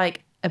so, it's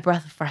like a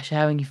breath of fresh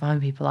air when you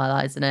find people like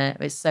that, isn't it?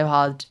 It's so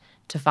hard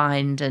to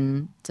find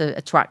and to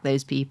attract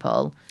those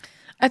people.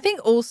 I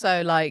think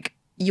also like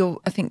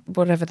I think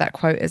whatever that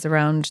quote is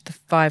around the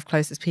 5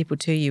 closest people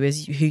to you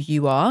is who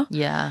you are.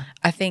 Yeah.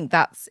 I think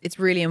it's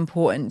really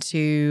important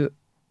to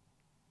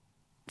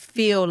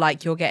feel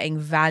like you're getting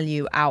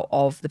value out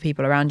of the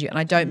people around you. And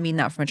I don't mean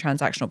that from a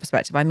transactional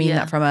perspective. I mean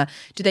that from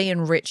do they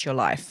enrich your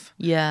life?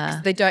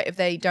 Yeah. If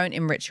they don't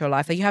enrich your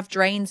life, like you have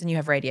drains and you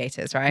have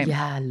radiators, right?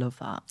 Yeah, I love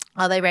that.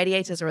 Are they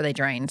radiators or are they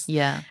drains?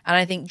 Yeah. And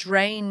I think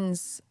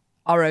drains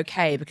are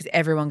okay because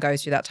everyone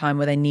goes through that time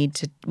where they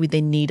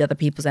need other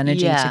people's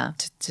energy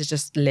to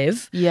just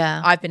live.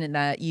 Yeah. I've been in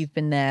there, you've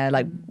been there,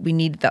 like we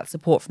need that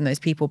support from those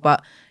people.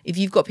 But if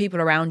you've got people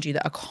around you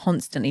that are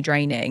constantly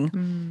draining,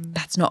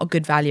 that's not a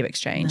good value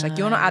exchange. No. Like,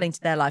 you're not adding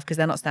to their life because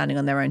they're not standing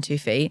on their own 2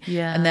 feet.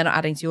 Yeah. And they're not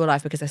adding to your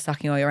life because they're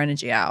sucking all your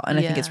energy out. And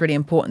I think it's really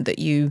important that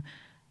you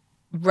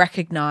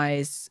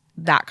recognize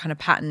that kind of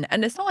pattern.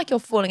 And it's not like you're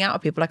falling out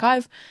with people. Like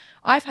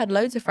I've had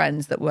loads of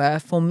friends that were,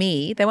 for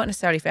me, they weren't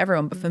necessarily for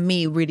everyone, but for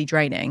me, really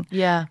draining.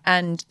 Yeah.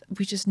 And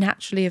we just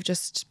naturally have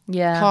just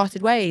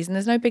parted ways. And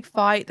there's no big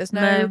fight. There's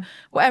no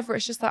whatever.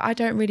 It's just like, I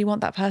don't really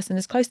want that person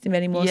as close to me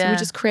anymore. So we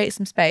just create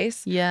some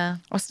space. Yeah.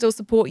 I'll still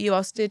support you.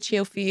 I'll still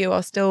cheer for you.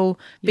 I'll still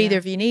be there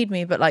if you need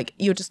me. But like,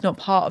 you're just not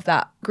part of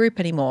that group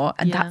anymore.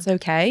 And that's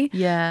okay.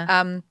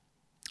 Yeah.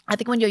 I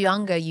think when you're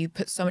younger, you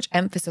put so much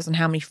emphasis on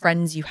how many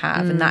friends you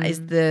have. And that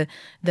is the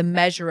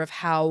measure of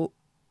how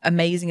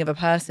amazing of a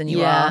person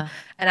you are.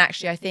 And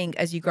actually, I think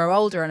as you grow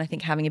older, and I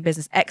think having a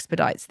business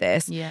expedites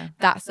this,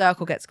 that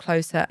circle gets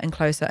closer and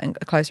closer and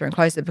closer and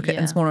closer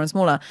and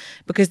smaller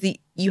because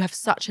you have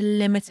such a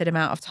limited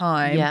amount of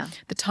time.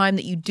 The time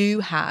that you do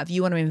have,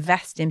 you want to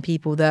invest in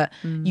people that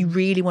you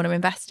really want to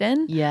invest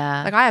in.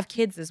 Like, I have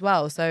kids as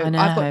well, so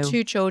I've got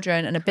 2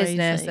 children and a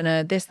business and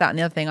a this, that and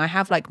the other thing. I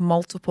have like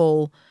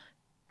multiple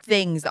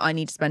things that I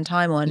need to spend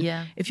time on.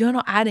 If you're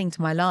not adding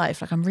to my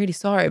life, like, I'm really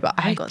sorry, but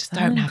I just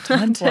don't have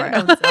time for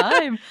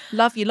it.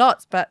 Love you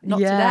lots, but not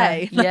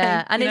today. Like,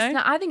 and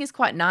I think it's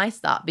quite nice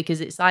that,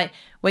 because it's like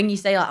when you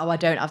say like, oh, I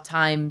don't have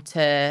time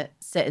to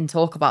sit and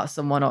talk about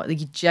someone, or like,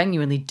 you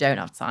genuinely don't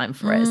have time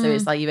for it. So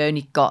it's like you've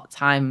only got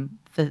time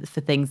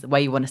for things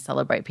where you want to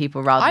celebrate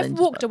people rather I've than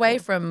walked away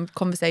from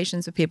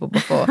conversations with people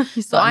before.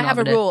 So start I have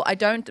a nodding. rule. I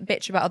don't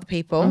bitch about other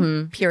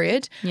people,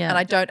 period. Yeah. And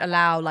I don't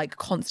allow like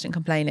constant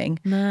complaining.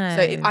 No.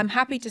 So I'm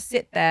happy to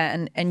sit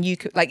there and you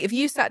could, like, if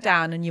you sat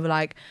down and you were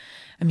like,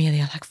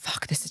 Amelia, like,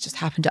 fuck, this has just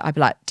happened. I'd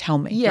be like, tell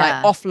me.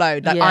 Yeah. Like,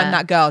 offload. Like, Yeah. I'm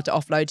that girl to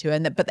offload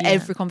to. But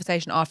every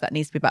conversation after that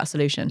needs to be about a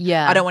solution.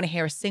 Yeah. I don't want to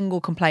hear a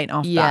single complaint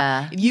after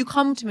that. If you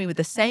come to me with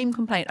the same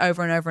complaint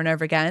over and over and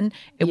over again,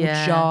 it will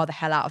jar the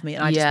hell out of me.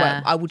 And I just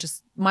won't. I will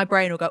just, my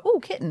brain will go, oh,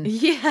 kitten.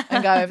 Yeah.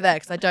 And go over there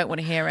because I don't want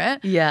to hear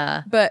it.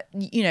 Yeah. But,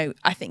 you know,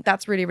 I think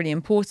that's really, really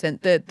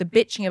important. The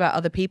bitching about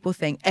other people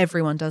thing,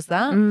 everyone does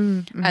that.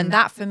 And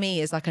that for me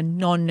is like a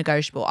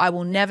non-negotiable. I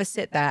will never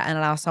sit there and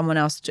allow someone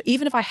else to,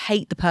 even if I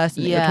hate the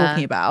person that you're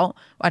talking about,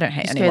 I don't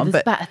hate anyone,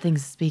 there's but better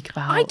things to speak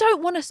about. I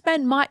don't want to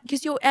spend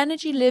because your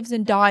energy lives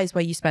and dies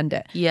where you spend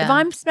it. Yeah. If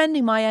I'm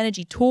spending my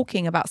energy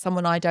talking about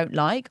someone I don't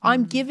like,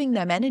 I'm giving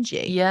them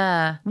energy.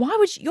 Yeah. Why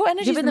would your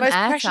energy is the Giving them most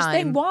precious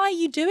thing? airtime. Why are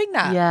you doing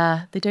that?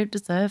 Yeah. They don't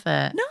deserve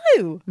it.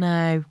 No.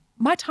 No.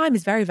 My time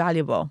is very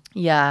valuable.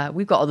 Yeah.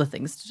 We've got other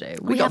things to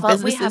do. We have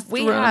businesses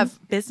we to run.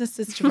 have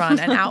businesses to run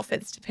and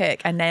outfits to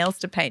pick and nails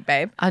to paint,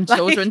 babe. And Like-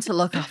 children to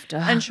look after.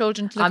 And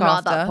children to look I'm not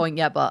after. at that point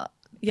yet, but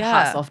Yeah.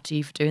 hats off to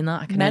you for doing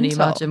that. I can only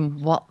Mental.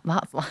 imagine what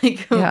that's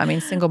like. Yeah, I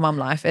mean, single mum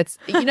life. It's,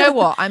 you know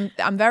what? I'm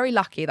very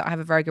lucky that I have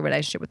a very good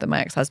relationship with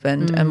my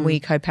ex-husband and we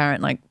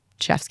co-parent like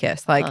chef's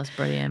kiss. Like, That's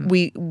brilliant.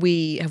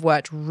 We have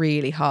worked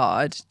really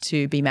hard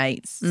to be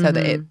mates so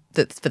that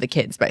that's for the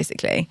kids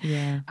basically.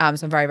 Yeah.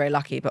 So I'm very, very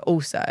lucky. But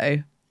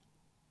also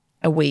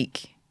a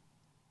week,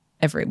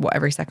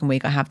 every second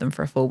week I have them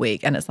for a full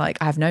week, and it's like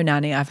I have no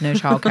nanny, I have no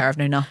childcare, I have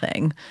no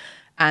nothing.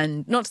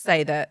 And not to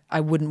say that I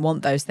wouldn't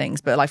want those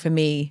things, but like for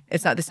me,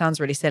 it's like, this sounds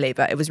really silly,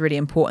 but it was really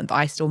important that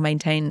I still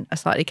maintain a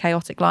slightly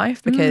chaotic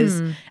life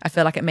because I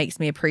feel like it makes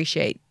me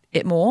appreciate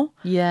it more.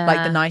 Yeah.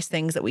 Like the nice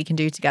things that we can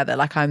do together.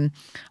 Like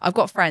I've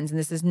got friends, and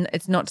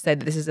it's not to say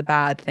that this is a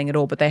bad thing at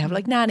all, but they have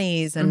like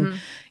nannies and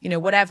you know,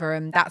 whatever,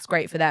 and that's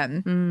great for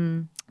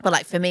them. But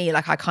like for me,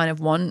 like I kind of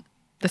want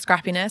the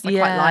scrappiness. I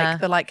quite like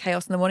the like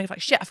chaos in the morning. It's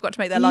like, shit, I forgot to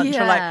make their lunch.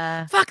 Or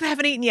like, fuck, they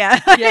haven't eaten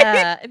yet.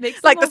 Yeah, it makes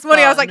it like more this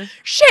morning I was fun. like,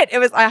 shit,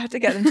 I had to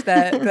get them to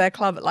their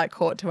club at like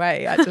 8:45.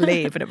 I had to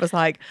leave, and it was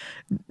like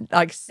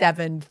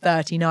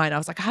 7:39. I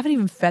was like, I haven't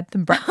even fed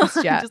them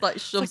breakfast yet. Just like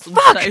shove some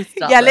Fuck.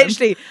 toast at Yeah, them.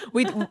 literally.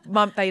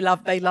 Mum, they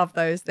love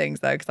those things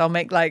though, because I'll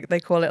make like,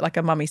 they call it like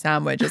a mummy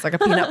sandwich. It's like a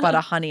peanut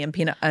butter, honey, and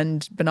peanut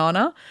and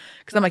banana.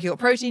 Because I'm like, you got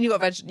protein, you got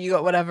veg, you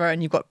got whatever,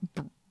 and you've got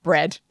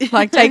bread.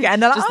 Like, take it,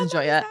 and they're like, Just oh,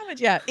 enjoy mummy it.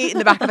 sandwich. Yeah, eat in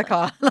the back of the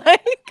car.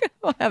 Like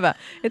whatever.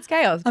 It's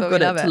chaos, but I've we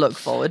got love it to look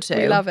forward to.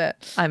 We love it.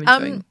 I'm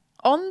enjoying.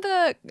 On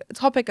the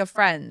topic of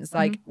friends,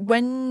 like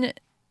when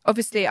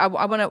obviously I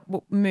want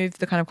to move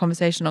the kind of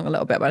conversation along a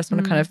little bit, but I just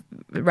want to kind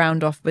of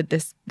round off with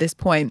this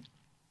point.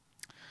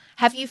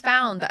 Have you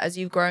found that as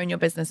you've grown your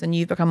business and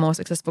you've become more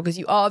successful, because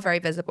you are very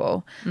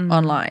visible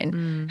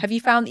online, have you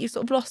found that you've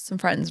sort of lost some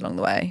friends along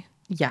the way?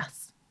 Yes.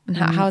 And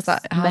how's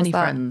that? How's Many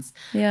that? friends.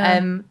 Yeah.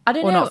 I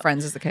don't or know. not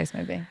friends, as the case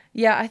may be.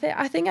 Yeah,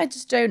 I think I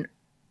just don't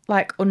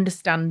like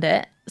understand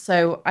it.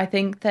 So I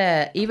think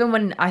that even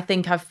when I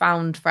think I've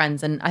found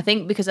friends, and I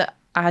think because I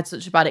had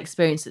such a bad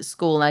experience at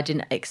school and I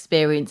didn't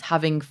experience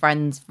having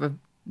friends for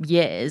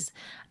years,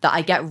 that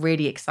I get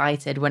really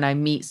excited when I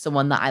meet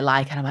someone that I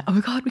like, and I'm like, oh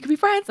my God, we can be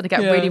friends. And I get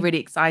really, really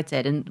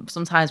excited. And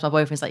sometimes my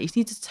boyfriend's like, you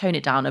need to tone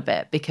it down a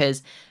bit,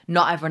 because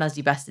not everyone has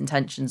your best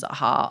intentions at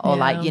heart, or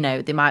like, you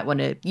know, they might want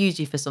to use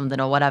you for something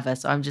or whatever.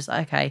 So I'm just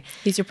like, okay.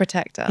 He's your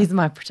protector. He's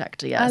my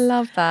protector, yes. I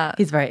love that.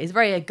 He's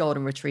very a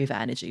golden retriever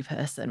energy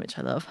person, which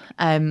I love.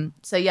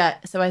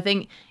 So I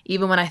think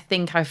even when I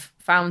think I've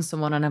found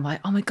someone and I'm like,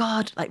 oh my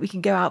God, like we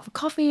can go out for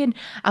coffee and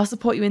I'll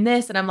support you in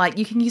this, and I'm like,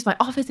 you can use my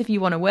office if you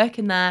want to work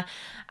in there.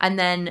 And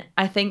then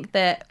I think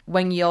that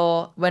when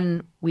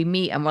we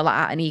meet and we're like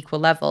at an equal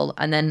level,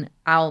 and then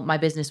my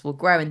business will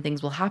grow and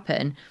things will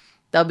happen,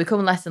 they'll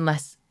become less and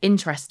less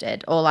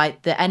interested, or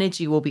like the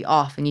energy will be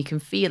off and you can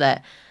feel it.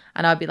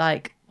 And I'll be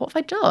like, what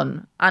have I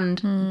done? And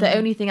the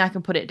only thing I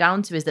can put it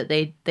down to is that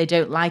they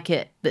don't like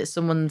it that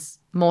someone's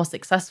more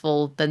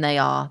successful than they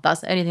are.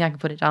 That's the only thing I can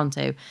put it down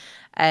to.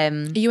 Are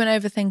you an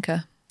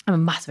overthinker? I'm a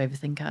massive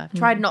overthinker. I've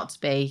tried not to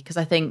be, because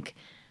I think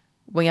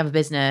when you have a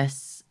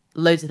business,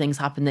 loads of things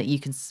happen that you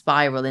can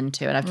spiral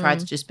into. And I've tried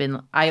to just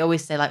I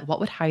always say, like, what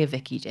would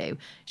Vicky do?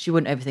 She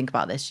wouldn't overthink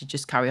about this. She'd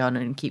just carry on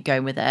and keep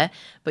going with it.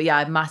 But yeah,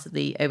 I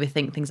massively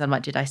overthink things. I'm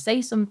like, did I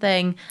say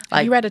something? Like,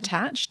 Have you read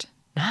Attached?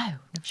 No.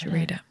 You should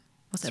read it.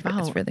 What's it about?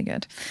 It's really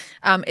good.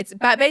 It's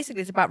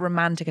about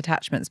romantic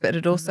attachments, but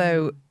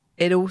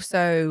it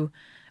also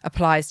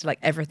applies to like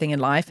everything in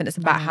life, and it's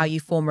about how you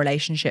form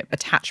relationship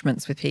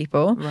attachments with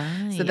people.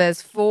 Right. So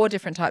there's 4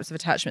 different types of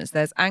attachments.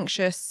 There's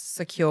anxious,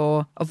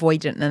 secure,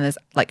 avoidant, and then there's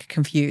like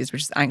confused,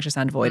 which is anxious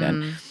and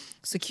avoidant.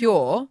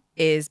 Secure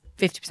is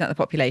 50% of the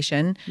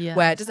population,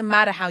 where it doesn't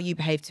matter how you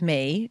behave to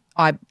me,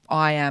 I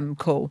am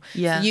cool.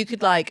 Yeah. So you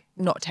could like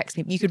not text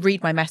me, you could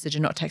read my message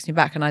and not text me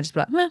back, and I just be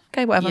like,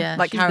 okay, whatever. Yeah,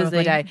 like she's carry on with my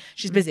busy. day.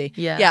 She's busy.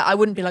 Yeah. Yeah, I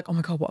wouldn't be like, oh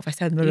my God, what have I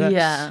said? Blah, blah.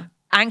 Yeah.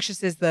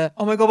 Anxious is the,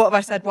 oh my God, what have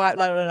I said? Why?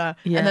 Blah, blah, blah.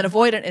 Yeah. And then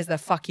avoidant is the,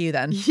 fuck you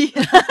then.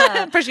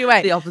 Yeah. Push you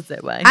away. The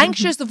opposite way.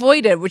 Anxious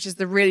avoidant, which is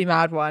the really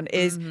mad one,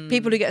 is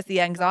people who get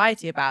the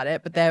anxiety about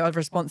it, but their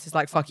response is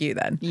like, fuck you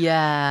then.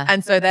 Yeah.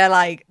 And so they're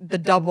like the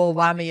double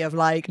whammy of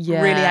like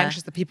Yeah. really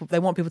anxious that people, they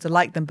want people to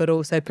like them, but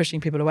also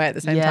pushing people away at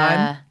the same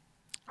time.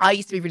 I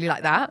used to be really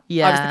like that. I was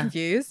Yeah. the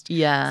confused.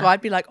 Yeah. So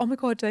I'd be like, oh my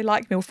God, do they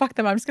like me? Well, fuck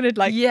them. I'm just going to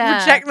like Yeah.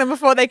 reject them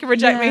before they can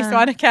reject me, so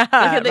I don't care. Like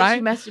I literally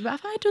right? messaged me,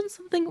 have I done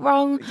something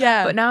wrong?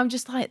 Yeah. But now I'm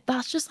just like,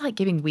 that's just like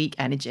giving weak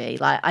energy.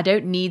 Like I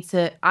don't need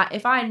to,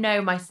 if I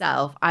know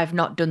myself, I've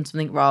not done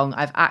something wrong,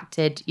 I've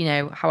acted, you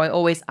know, how I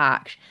always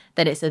act,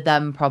 then it's a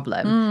them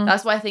problem.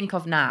 That's what I think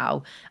of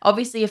now.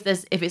 Obviously, if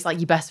it's like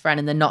your best friend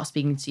and they're not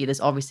speaking to you,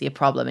 there's obviously a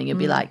problem, and you'll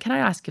be like, can I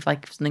ask if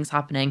like something's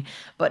happening?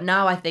 But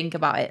now I think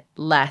about it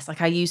less. Like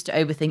I used to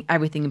overthink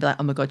everything and be like,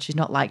 oh my God, she's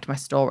not liked my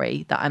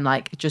story that I'm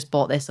like just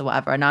bought this or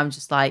whatever, and now I'm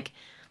just like,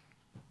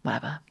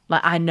 whatever.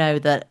 Like I know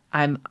that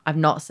I've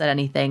not said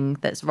anything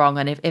that's wrong,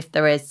 and if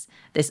there is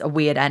a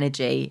weird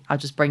energy, I'll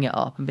just bring it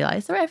up and be like,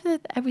 is there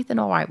everything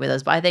all right with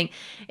us? But I think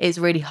it's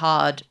really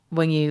hard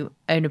when you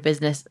own a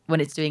business when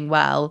it's doing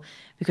well,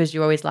 because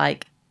you're always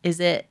like, is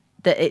it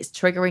that it's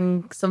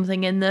triggering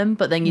something in them?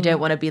 But then you don't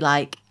want to be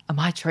like,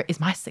 is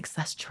my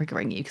success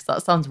triggering you? Because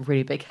that sounds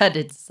really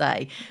big-headed to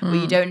say, but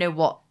you don't know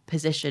what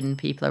position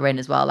people are in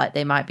as well. Like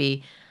they might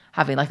be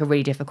having like a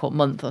really difficult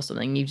month or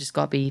something. You've just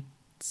got to be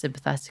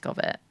sympathetic of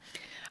it.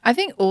 I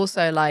think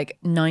also like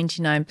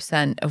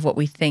 99% of what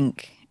we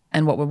think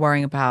and what we're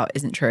worrying about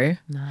isn't true.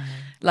 No.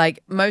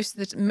 Like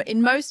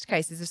in most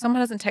cases, if someone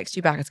doesn't text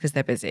you back, it's because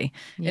they're busy.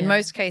 Yeah. In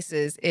most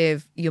cases,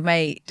 if your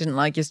mate didn't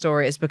like your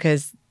story, it's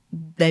because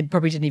they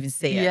probably didn't even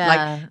see it.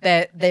 Yeah.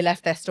 Like they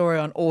left their story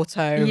on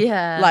auto.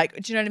 Yeah. Like,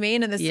 do you know what I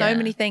mean? And there's Yeah. so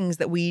many things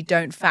that we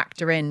don't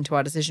factor into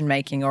our decision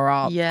making or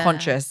our Yeah.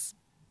 conscious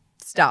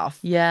stuff.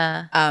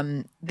 Yeah.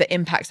 That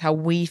impacts how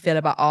we feel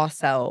about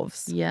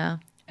ourselves. Yeah.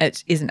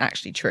 It isn't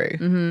actually true.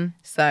 Mm-hmm.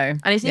 So,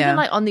 And it's even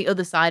like on the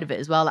other side of it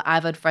as well. Like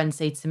I've had friends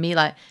say to me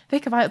like,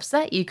 Vic, have I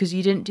upset you because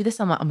you didn't do this?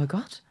 I'm like, oh my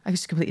God, I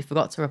just completely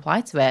forgot to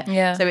reply to it.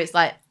 Yeah. So it's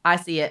like, I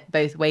see it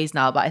both ways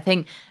now. But I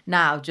think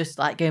now just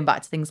like going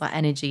back to things like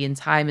energy and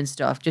time and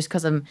stuff, just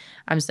because I'm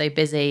so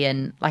busy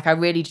and like I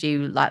really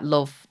do like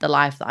love the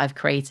life that I've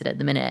created at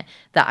the minute,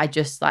 that I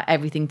just like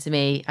everything to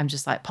me, I'm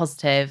just like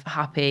positive,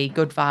 happy,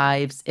 good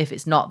vibes. If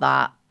it's not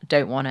that,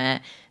 don't want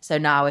it. So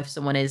now if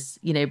someone is,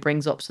 you know,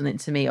 brings up something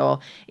to me, or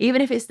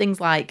even if it's things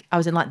like I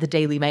was in like the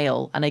Daily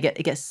Mail and it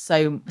gets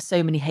so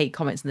many hate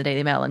comments in the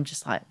Daily Mail, I'm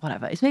just like,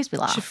 whatever, it makes me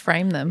laugh. should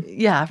frame them.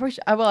 Yeah,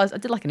 I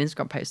did like an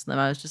Instagram post on them.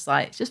 I was just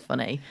like, it's just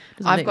funny.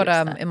 I've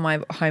got in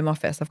my home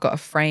office, I've got a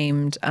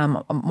framed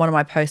one of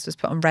my posts was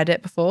put on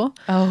Reddit before.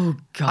 Oh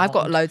God, I've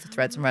got loads of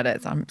threads on Reddit.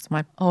 It's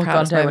my God,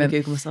 proudest I don't want moment. to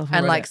Google myself on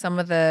and Reddit. like some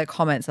of the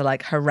comments are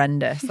like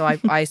horrendous. So I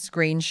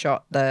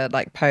screenshot the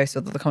like post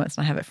or the comments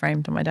and I have it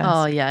framed on my desk.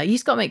 Oh yeah, you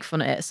just got to make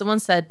fun of it. Someone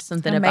said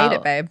something I about made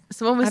it, babe.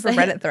 Someone was I have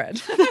saying, a Reddit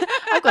thread.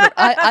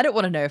 I don't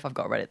want to know if I've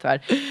got a Reddit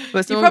thread,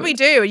 but You probably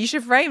do, and you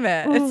should frame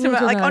it. Oh, It's I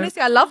don't like know.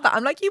 honestly, I love that.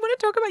 I'm like, you want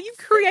to talk about you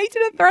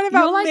created a thread about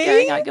you're like me?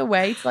 going out your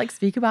way to like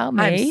speak about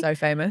me. I'm so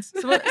famous.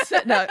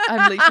 No,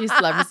 I'm literally a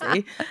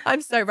celebrity.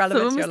 I'm so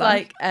relevant Someone to your was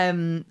life.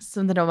 like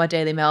something on my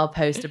Daily Mail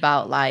post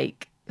about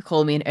like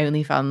call me an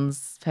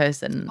OnlyFans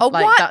person. Oh,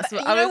 like, what? That's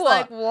what You I know was what?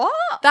 like,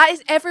 what? That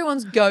is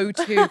everyone's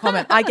go-to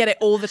comment. I get it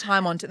all the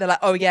time on. They're like,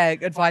 "Oh yeah,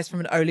 advice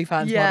from an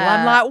OnlyFans model."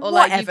 I'm like, Or, "Whatever,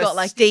 like, you've got,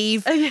 like-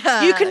 Steve.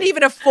 Yeah. You couldn't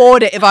even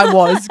afford it if I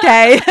was,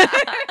 okay?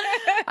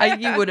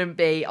 You wouldn't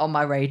be on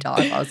my radar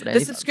if I was an The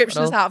OnlyFans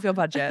subscription is model. out of your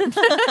budget."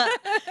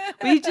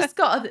 We just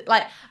got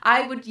like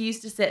I would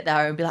used to sit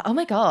there and be like, oh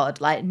my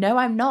God, like no,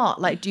 I'm not.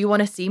 Like, do you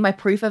want to see my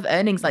proof of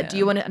earnings? Like, do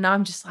you want to? And now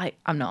I'm just like,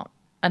 I'm not.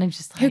 And I'm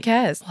just like, Who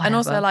cares? And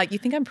also, whatever. like, you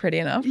think I'm pretty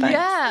enough? Thanks.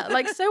 Yeah,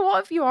 like so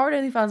what if you are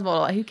an OnlyFans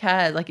model? Like, who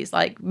cares? Like, it's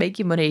like make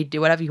your money,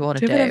 do whatever you want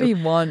to Do whatever you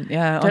want.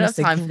 Yeah, Don't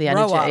honestly, have time for the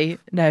grow energy. up.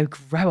 No,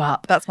 grow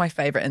up. That's my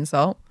favorite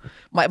insult.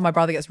 My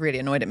brother gets really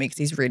annoyed at me because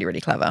he's really,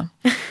 really clever.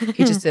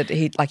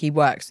 He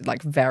works with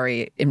like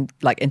very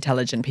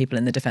intelligent people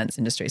in the defense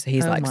industry. So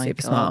he's Oh like my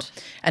super God. smart.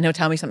 And he'll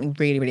tell me something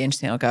really, really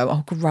interesting. I'll go,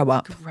 "Oh, grow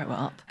up." Grow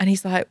up. And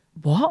he's like,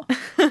 "What?"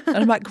 And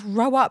I'm like,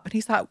 "Grow up." And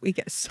he's like, we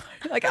get so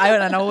like I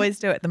always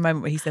do it at the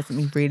moment where he says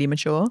something really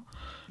mature.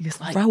 You're just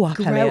like, Grow up,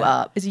 grow Elliot.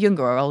 up. Is he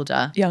younger or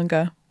older?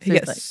 Younger. He So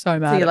gets it's like- so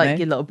mad so you're at like me.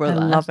 your little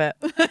brother. I love it.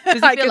 Does he I feel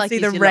can like see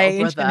he's the your little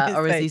rage in brother, his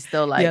or is he face.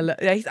 still like?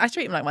 Yeah, I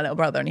treat him like my little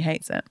brother and he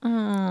hates it.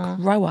 Oh.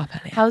 Grow up,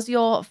 Elliot. How's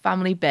your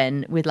family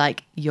been with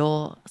like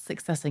your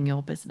success in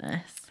your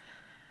business?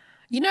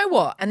 You know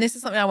what? And this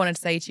is something I wanted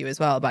to say to you as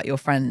well about your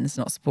friends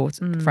not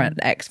supporting,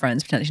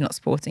 ex-friends potentially not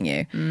supporting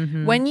you.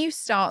 When you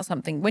start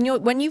something, when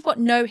you've got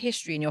no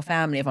history in your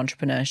family of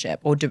entrepreneurship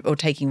or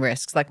taking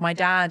risks, like my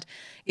dad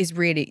is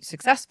really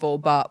successful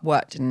but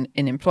worked in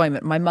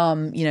employment. My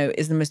mum, you know,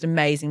 is the most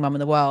amazing mum in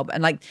the world.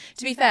 And like,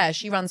 to be fair,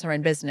 she runs her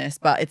own business,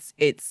 but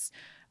it's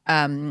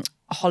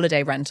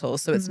holiday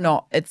rentals. So it's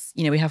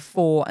you know, we have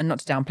 4, and not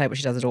to downplay what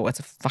she does at all, it's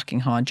a fucking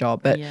hard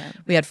job, but Yeah.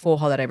 we had 4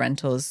 holiday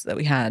rentals that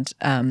we had,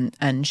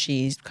 and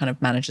she kind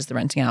of manages the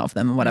renting out of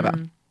them and whatever.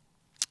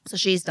 So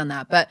she's done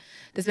that. But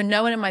there's been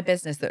no one in my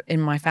business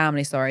in my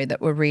family, that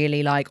were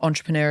really like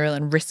entrepreneurial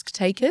and risk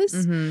takers.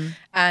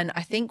 And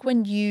I think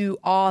when you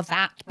are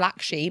that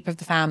black sheep of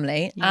the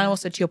family, and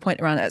also to your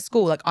point around at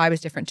school, like I was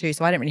different too.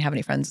 So I didn't really have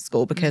any friends at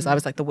school because I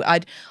was like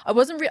I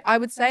wasn't I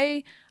would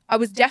say I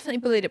was definitely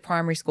bullied at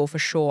primary school for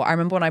sure. I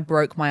remember when I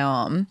broke my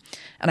arm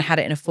and I had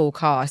it in a full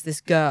cast,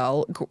 this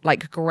girl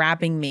like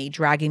grabbing me,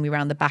 dragging me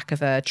around the back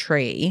of a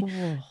tree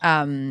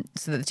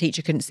so that the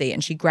teacher couldn't see it.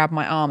 And she grabbed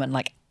my arm and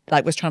like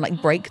was trying to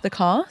like break the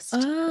cast.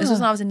 This was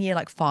when I was in year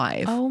like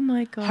 5. Oh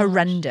my god.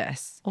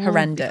 Horrendous. I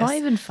can't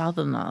even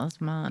fathom that.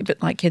 That's mad.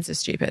 But like kids are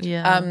stupid.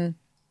 Yeah.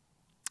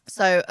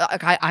 So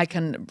I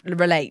can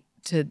relate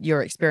to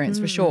your experience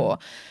for sure.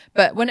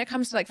 But when it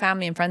comes to like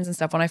family and friends and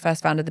stuff, when I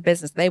first founded the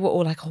business, they were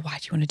all like, oh, why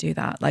do you want to do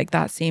that? Like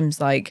that seems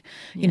like,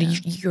 you know,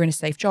 you're in a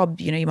safe job,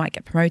 you know, you might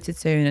get promoted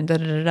soon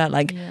and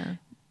like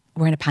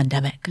we're in a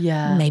pandemic.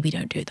 Yeah. Maybe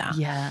don't do that.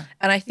 Yeah.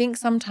 And I think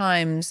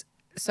sometimes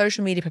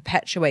social media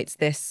perpetuates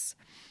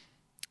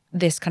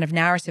this kind of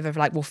narrative of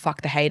like, well,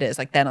 fuck the haters,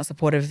 like they're not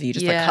supportive of you,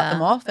 just like cut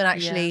them off. And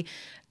actually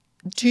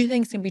two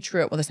things can be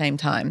true at the same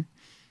time.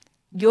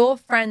 Your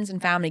friends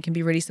and family can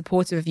be really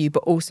supportive of you, but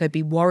also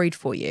be worried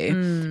for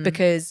you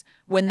because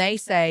when they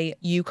say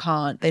you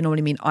can't, they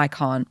normally mean I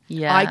can't.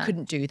 Yeah. I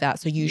couldn't do that,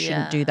 so you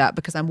shouldn't do that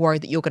because I'm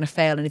worried that you're going to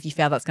fail. And if you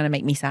fail, that's going to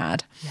make me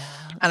sad. Yeah,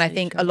 and I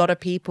think a lot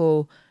of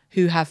people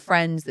who have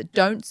friends that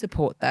don't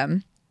support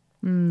them,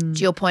 to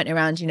your point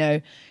around, you know,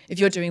 if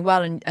you're doing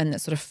well and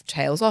that sort of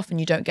tails off and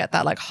you don't get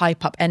that like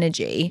hype up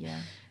energy,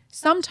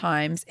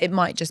 sometimes it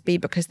might just be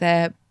because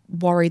they're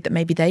worried that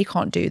maybe they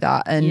can't do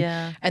that.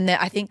 And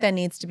I think there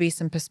needs to be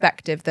some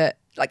perspective that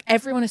like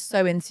everyone is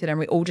so insular and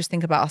we all just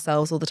think about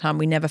ourselves all the time.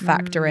 We never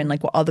factor in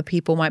like what other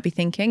people might be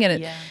thinking.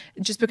 And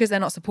just because they're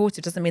not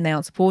supportive doesn't mean they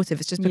aren't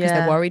supportive. It's just because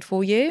they're worried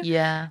for you.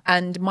 Yeah.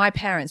 And my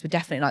parents were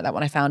definitely like that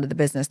when I founded the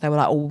business. They were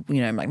like, oh,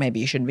 you know, like maybe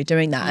you shouldn't be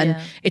doing that. And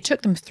it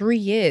took them 3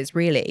 years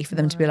really for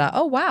them to be like,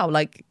 oh wow,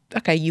 like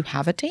okay, you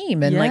have a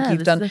team and like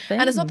you've done.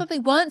 And it's not that they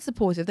weren't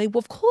supportive.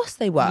 Of course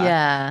they were.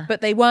 Yeah.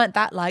 But they weren't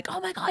that like, oh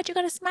my God, you're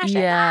gonna smash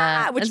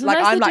it. Which like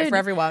I'm like for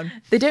everyone.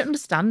 They don't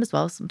understand as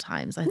well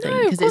sometimes, I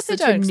think. Because it's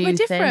such a new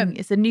thing.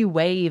 It's a new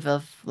wave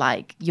of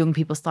like young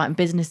people starting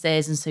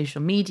businesses and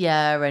social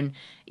media, and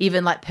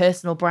even like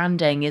personal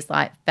branding is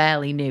like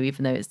fairly new,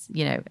 even though it's,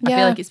 you know, I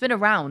feel like it's been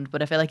around,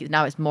 but I feel like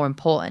now it's more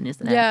important,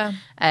 isn't it? Yeah.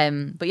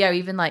 But yeah,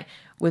 even like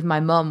with my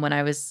mum when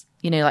I was,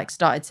 you know, like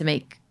started to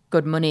make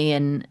good money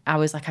and I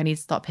was like, I need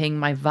to stop paying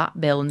my VAT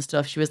bill and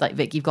stuff. She was like,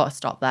 Vic, you've got to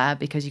stop there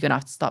because you're going to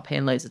have to stop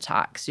paying loads of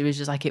tax. She was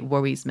just like, it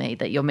worries me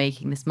that you're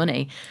making this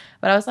money.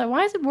 But I was like,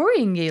 why is it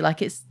worrying you?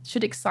 Like it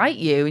should excite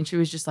you. And she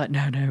was just like,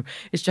 no,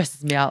 it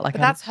stresses me out. Like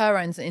that's her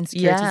own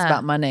insecurities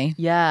about money.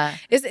 Yeah.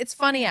 It's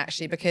funny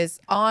actually because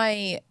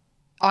I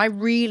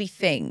really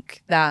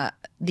think that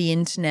the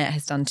internet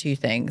has done 2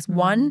 things.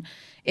 One,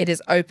 it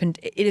has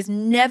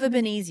never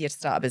been easier to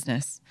start a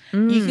business.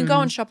 You can go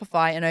on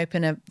Shopify and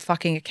open a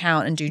fucking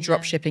account and do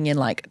drop shipping in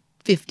like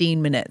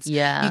 15 minutes.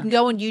 Yeah. You can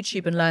go on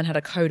YouTube and learn how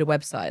to code a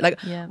website. Like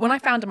when I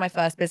founded my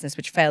first business,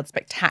 which failed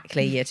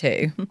spectacularly year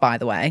 2, by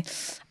the way,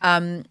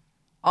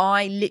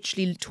 I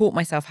literally taught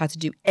myself how to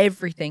do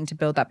everything to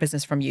build that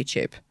business from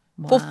YouTube.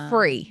 For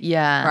free.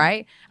 Yeah.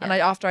 Right? Yeah. And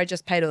after I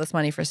just paid all this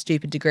money for a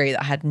stupid degree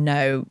that I had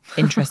no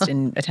interest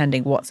in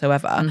attending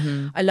whatsoever,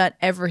 I learned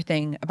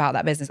everything about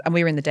that business. And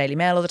we were in the Daily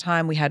Mail all the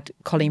time. We had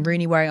Colleen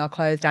Rooney wearing our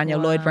clothes, Danielle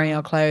Lloyd wearing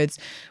our clothes.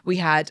 We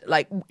had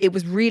like, it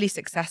was really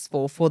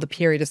successful for the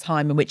period of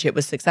time in which it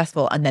was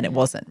successful and then it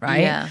wasn't,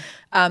 right? Yeah.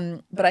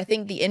 But I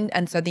think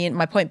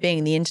my point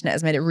being, the internet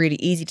has made it really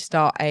easy to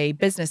start a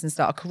business and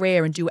start a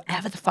career and do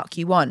whatever the fuck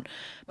you want.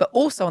 But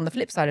also on the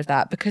flip side of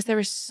that, because there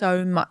is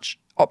so much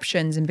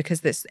options and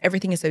because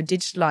everything is so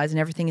digitalized and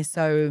everything is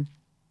so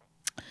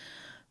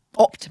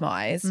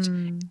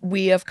optimized,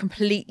 we have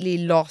completely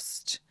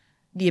lost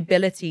the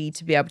ability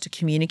to be able to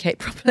communicate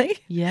properly.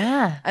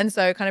 Yeah. And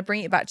so kind of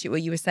bringing it back to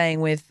what you were saying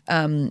with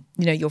you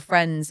know, your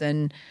friends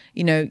and,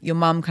 you know, your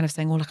mum kind of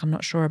saying, oh, like, I'm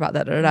not sure about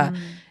that.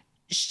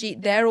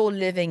 They're all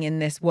living in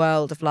this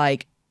world of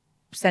like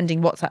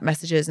sending WhatsApp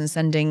messages and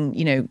sending,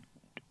 you know,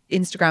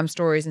 Instagram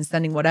stories and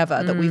sending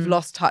whatever, that we've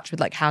lost touch with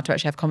like how to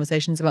actually have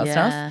conversations about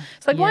stuff.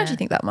 It's like, why do you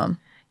think that, Mum?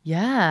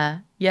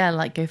 Yeah,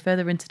 like go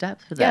further into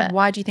depth with it.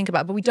 Why do you think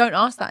about it? But we don't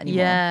ask that anymore.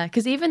 Yeah,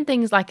 because even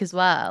things like as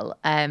well,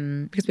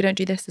 because we don't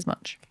do this as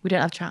much. We don't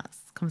have chats,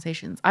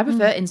 conversations. I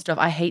prefer in stuff.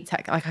 I hate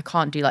text. Like I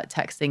can't do like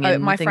texting.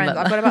 And my friends,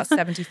 I've got about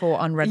 74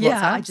 unread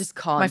WhatsApps. I just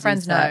can't. My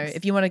friends know.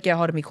 If you want to get a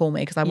hold of me, call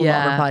me because I will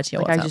not reply to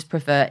your WhatsApp. I just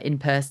prefer in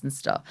person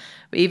stuff.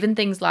 But even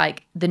things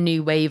like the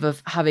new wave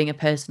of having a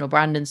personal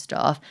brand and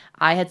stuff,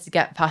 I had to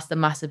get past the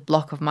massive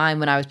block of mine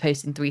when I was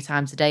posting 3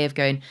 times a day of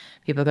going,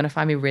 people are going to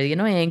find me really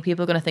annoying.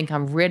 People are going to think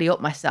I'm really up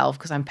myself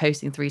because I'm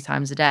posting 3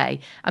 times a day.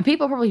 And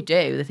people probably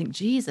do. They think,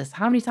 Jesus,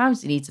 how many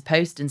times do you need to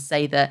post and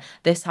say that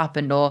this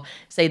happened or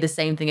say the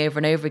same thing over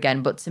and over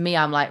again? But But to me,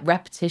 I'm like,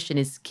 repetition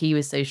is key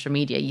with social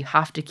media. You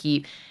have to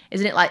keep,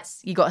 isn't it like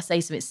you got to say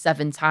something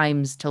 7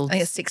 times till... I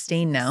think it's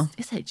 16 now.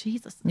 Is it?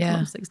 Jesus. Yeah.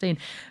 I'm 16.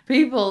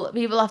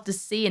 People have to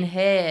see and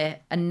hear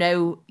and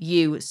know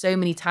you so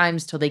many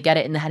times till they get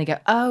it in their head and go,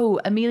 oh,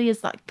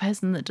 Amelia's that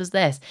person that does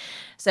this.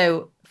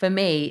 So for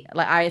me,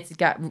 like I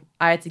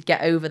had to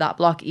get over that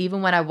block.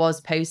 Even when I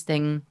was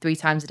posting 3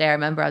 times a day, I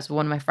remember I was with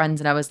one of my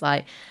friends and I was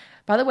like,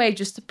 by the way,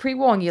 just to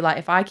pre-warn you, like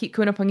if I keep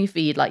coming up on your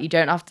feed, like you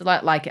don't have to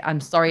like it.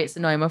 I'm sorry, it's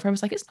annoying. My friend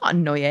was like, it's not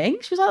annoying.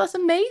 She was like, that's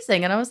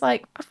amazing. And I was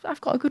like,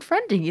 I've got a good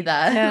friend in you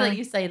there. Yeah. Like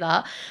you say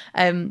that.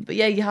 But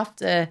yeah, you have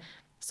to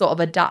sort of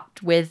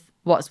adapt with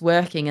what's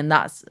working, and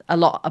that's a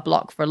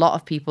block for a lot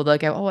of people. They'll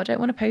go, oh, I don't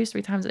want to post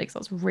 3 times a day because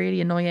that's really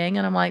annoying.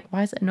 And I'm like,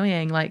 why is it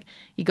annoying? Like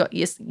you got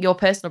your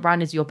personal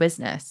brand is your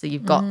business, so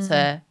you've got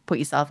to put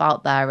yourself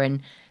out there.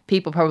 And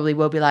people probably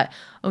will be like,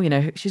 oh, you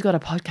know, she's got a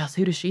podcast,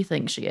 who does she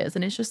think she is?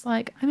 And it's just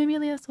like, I'm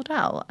Amelia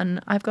Sordell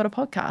and I've got a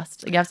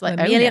podcast. You have to like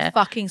Amelia own it.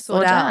 fucking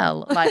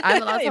Sordell. Like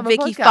I'm allowed to have a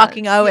Vicky podcast.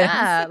 fucking Owens.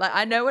 Yeah, like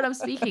I know what I'm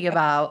speaking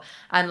about,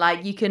 and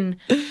like you can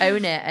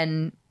own it,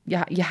 and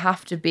you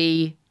have to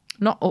be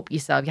not up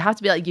yourself. You have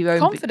to be like your own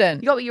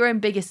confident. You got to be your own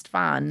biggest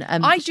fan.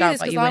 And I do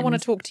this because I want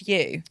to talk to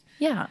you.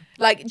 Yeah.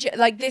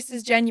 Like this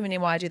is genuinely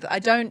why I do that.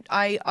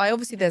 I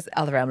obviously there's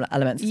other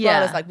elements as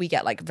well as like we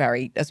get like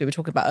as we were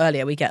talking about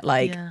earlier, we get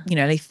like, you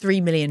know, like 3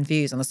 million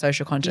views on the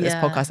social content of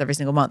this podcast every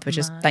single month, which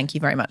is thank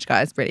you very much,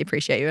 guys. Really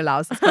appreciate you. It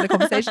allows this kind of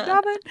conversation to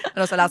happen. And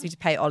also allows me to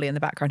pay Ollie in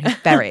the background, who's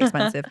very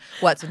expensive.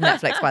 Works with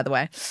Netflix, by the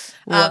way.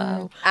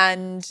 Wow.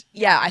 And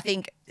yeah, I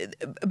think,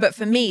 but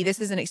for me,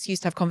 this is an excuse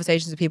to have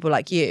conversations with people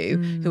like you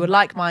who are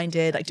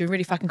like-minded, like doing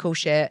really fucking cool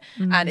shit.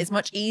 And it's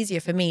much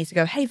easier for me to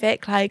go, hey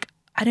Vic, like,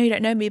 I know you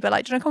don't know me, but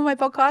like, do you want to come on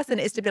my podcast? And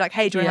it's to be like,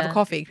 hey, do you want to have a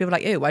coffee? People are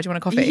like, ew, why do you want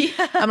a coffee?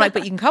 I'm like,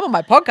 but you can come on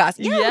my podcast.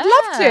 Yeah, I'd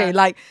love to.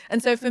 Like,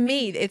 and so for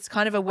me, it's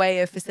kind of a way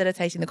of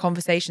facilitating the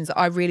conversations that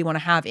I really want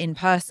to have in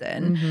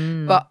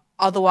person, but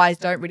otherwise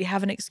don't really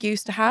have an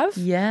excuse to have.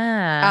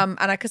 Yeah.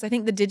 And because I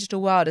think the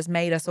digital world has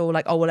made us all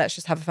like, oh, well, let's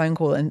just have a phone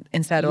call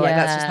instead, or like,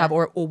 let's just have,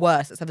 or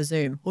worse, let's have a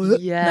Zoom.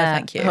 Yeah. No,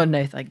 thank you. Oh,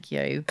 no, thank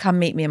you. Come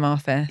meet me in my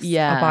office.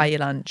 Yeah. I'll buy you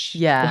lunch.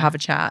 Yeah. We'll have a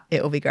chat.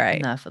 It'll be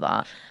great. No, for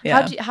that.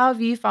 Yeah. How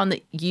have you found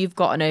that you've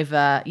gotten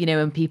over, you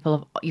know, when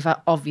you've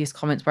had obvious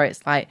comments where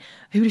it's like,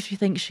 who does she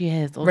think she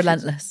is? Or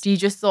Relentless. Do you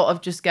just sort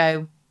of just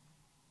go,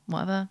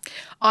 whatever?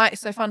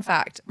 So fun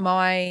fact,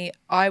 I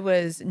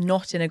was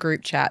not in a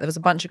group chat. There was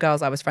a bunch of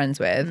girls I was friends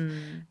with,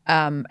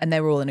 and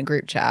they were all in a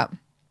group chat.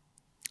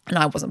 And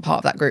I wasn't part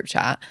of that group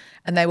chat.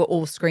 And they were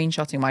all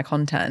screenshotting my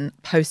content,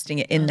 posting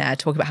it in there,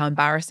 talking about how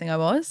embarrassing I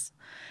was.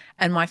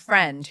 And my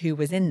friend who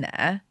was in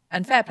there,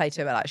 and fair play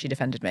to her, actually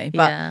defended me,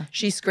 but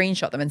she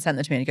screenshot them and sent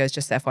them to me and goes,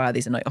 just FYI,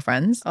 these are not your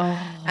friends.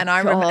 And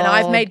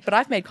I've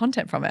made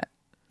content from it.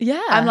 Yeah.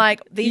 I'm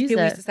like, these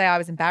people used to say I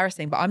was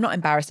embarrassing, but I'm not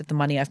embarrassed of the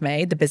money I've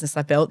made, the business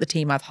I've built, the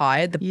team I've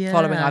hired, the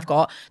following I've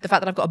got, the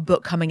fact that I've got a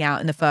book coming out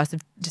in the 1st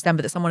of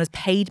December that someone has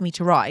paid me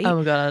to write. Oh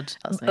my God.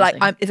 That's like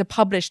amazing. it's a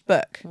published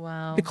book.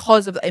 Wow.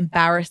 Because of the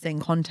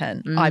embarrassing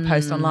content I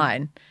post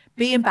online.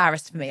 Be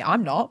embarrassed for me.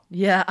 I'm not.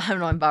 Yeah, I'm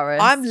not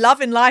embarrassed. I'm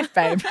loving life,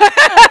 babe.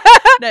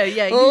 No,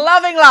 yeah.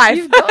 Loving life.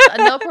 You've got,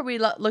 and they'll probably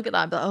look at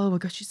that and be like, oh my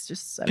God, she's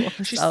just so up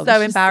She's herself.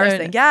 so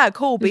embarrassing. Yeah,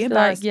 cool. Be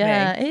embarrassed like,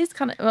 yeah, for me. it is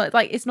kind of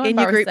like, it's not in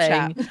your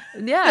embarrassing. group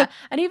chat. Yeah.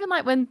 And even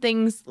like when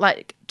things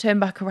like turn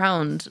back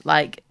around,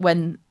 like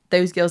when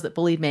those girls that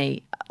bullied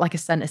me, like I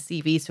sent a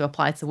CV to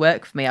apply to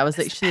work for me, I was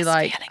literally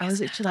like,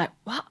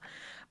 what?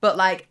 But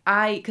like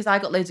because I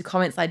got loads of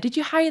comments like, did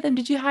you hire them?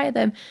 Did you hire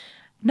them?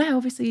 No,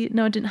 obviously,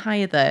 no, I didn't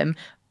hire them.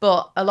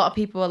 But a lot of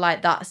people were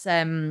like, that's,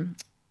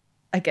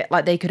 I get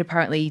like they could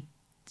apparently,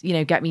 you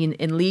know, get me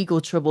in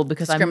legal trouble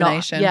because I'm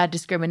not,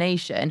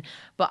 discrimination.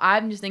 But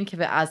I'm just thinking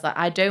of it as like,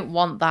 I don't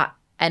want that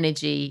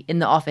energy in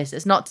the office.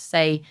 It's not to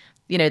say,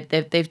 you know,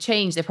 they've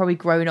changed. They've probably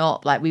grown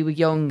up. Like we were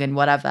young and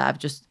whatever. I've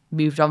just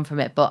moved on from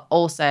it. But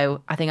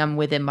also I think I'm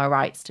within my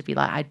rights to be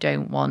like, I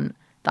don't want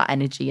that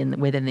energy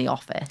within the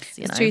office.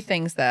 You know? 2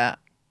 things there.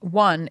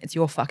 1, it's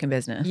your fucking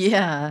business.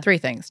 Yeah. 3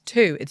 things.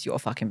 2, it's your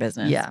fucking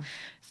business. Yeah.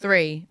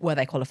 3, were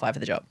they qualified for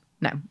the job?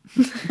 No.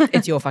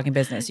 It's your fucking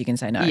business. You can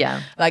say no.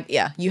 Yeah. Like,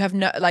 yeah, you have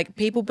no, like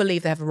people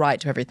believe they have a right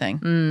to everything.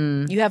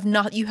 You have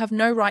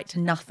no right to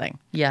nothing.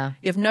 Yeah.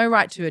 You have no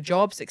right to a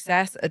job,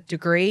 success, a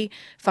degree,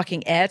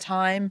 fucking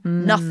airtime,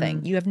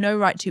 nothing. You have no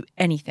right to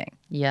anything.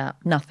 Yeah.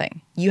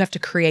 Nothing. You have to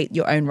create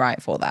your own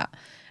right for that.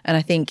 And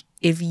I think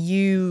if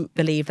you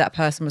believe that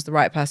person was the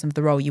right person for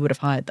the role, you would have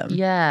hired them.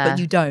 Yeah. But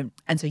you don't.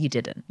 And so you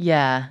didn't.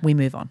 Yeah. We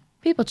move on.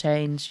 People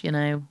change, you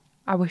know.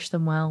 I wish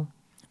them well.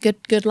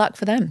 Good luck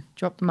for them.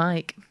 Drop the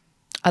mic.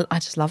 I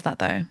just love that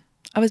though.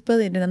 I was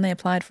bullied and then they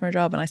applied for a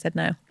job and I said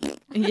no.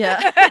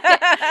 Yeah.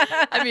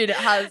 I mean, it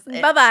has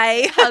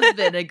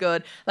been a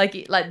good, like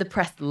the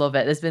press love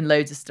it. There's been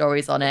loads of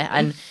stories on it.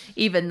 And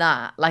even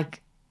that,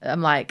 like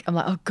I'm like,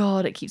 oh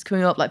God, it keeps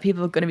coming up. Like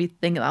people are going to be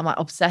thinking that I'm like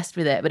obsessed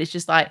with it, but it's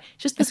just like,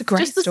 it's a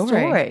great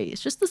story.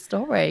 It's just the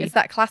story. It's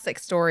that classic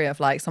story of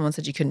like someone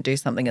said you couldn't do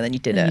something and then you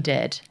did it. You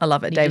did. I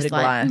love it. David and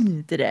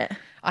Goliath. Did it.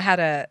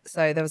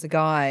 So there was a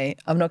guy,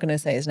 I'm not going to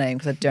say his name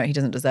because he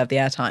doesn't deserve the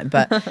airtime,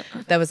 but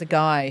there was a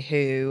guy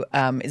who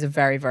is a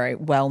very, very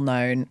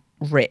well-known,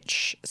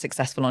 rich,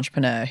 successful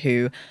entrepreneur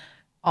who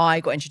I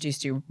got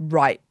introduced to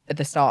right at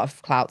the start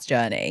of Clout's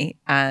journey.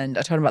 And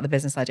I told him about the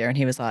business idea and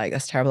he was like,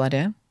 that's a terrible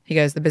idea. He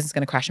goes, the business is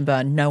going to crash and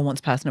burn. No one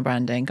wants personal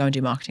branding. Go and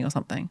do marketing or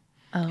something.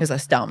 He was like,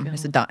 it's dumb.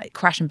 It's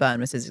crash and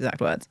burn was his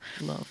exact words.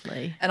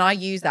 Lovely. And I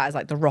use that as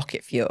like the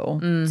rocket fuel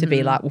to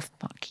be like, well,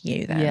 fuck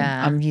you then.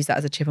 Yeah. I'm use that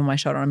as a chip on my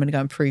shoulder. I'm going to go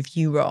and prove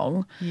you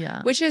wrong.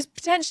 Yeah. Which is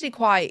potentially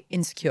quite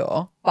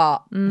insecure,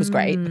 but was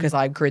great because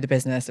I grew the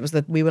business.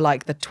 We were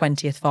like the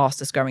 20th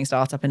fastest growing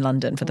startup in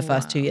London for the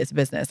first 2 years of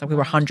business. Like we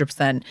were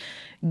 100%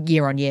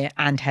 year on year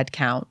and head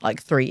count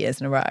like 3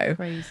 years in a row.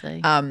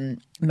 Crazy.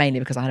 Mainly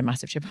because I had a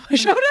massive chip on my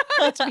shoulder.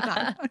 To be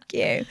like, fuck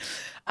you.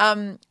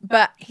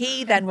 But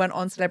he then went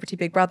on Celebrity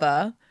Big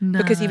Brother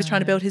because he was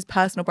trying to build his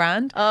personal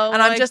brand. Oh,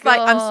 and I'm just God.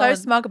 like, I'm so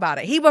smug about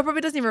it. He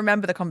probably doesn't even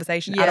remember the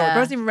conversation at all. He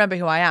doesn't even remember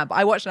who I am. But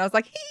I watched and I was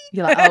like,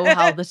 You're like, oh,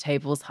 how the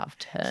tables have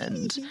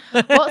turned.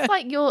 What's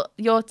like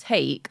your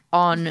take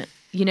on,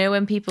 you know,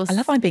 when people... I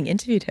love I'm being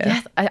interviewed here.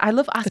 Yes, I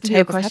love asking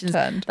you questions.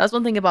 That's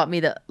one thing about me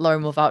that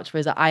Lauren will vouch for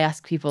is that I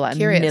ask people like a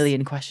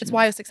million questions. It's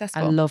why you're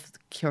successful. I love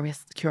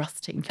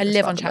curiosity. I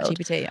live on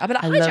ChatGPT. I'll be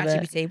like, hi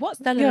ChatGPT, what's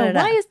that?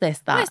 Why is this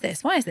that? Why is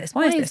this? Why is this?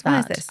 Why is this? Why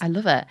is this? I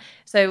love it.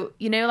 So,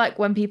 you know, like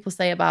when people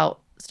say about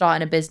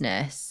starting a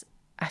business,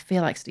 I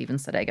feel like Stephen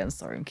said it again.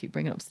 Sorry, I keep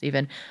bringing up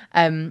Stephen.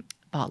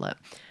 Bartlett.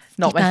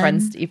 Not my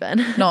friend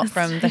Stephen. Not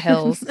from the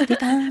hills.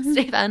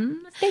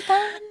 Stephen.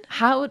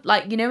 How,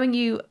 like, you know, when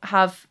you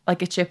have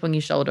like a chip on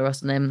your shoulder or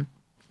something,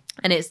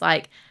 and it's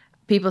like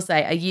people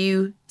say, are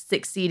you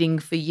succeeding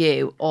for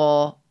you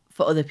or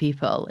for other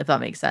people, if that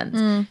makes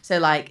sense? So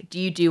like, do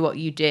you do what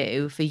you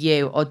do for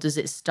you, or does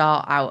it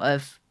start out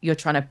of you're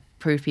trying to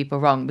prove people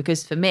wrong?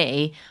 Because for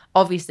me,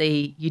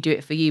 obviously you do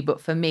it for you,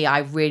 but for me, I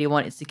really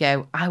wanted to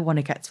go, I want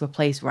to get to a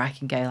place where I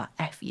can go like,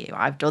 F you,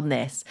 I've done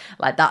this.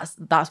 Like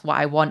that's what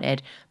I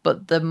wanted.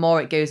 But the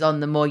more it goes on,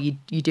 the more you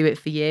do it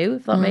for you,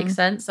 if that makes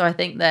sense. So I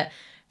think that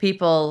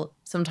people,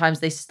 sometimes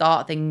they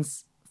start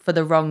things for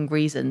the wrong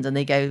reasons and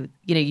they go,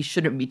 you know, you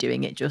shouldn't be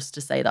doing it just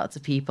to say that to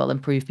people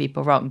and prove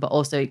people wrong. But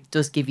also it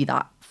does give you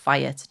that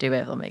fire to do it,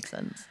 if that makes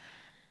sense.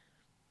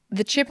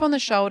 The chip on the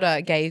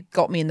shoulder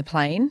got me in the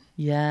plane.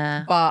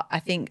 Yeah. But I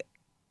think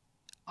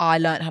I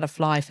learned how to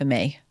fly for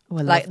me. Oh,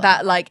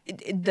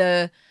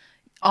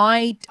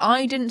 I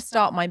didn't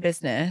start my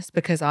business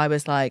because I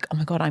was like, oh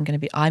my God, I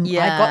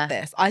got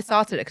this. I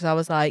started it because I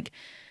was like,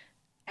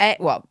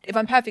 if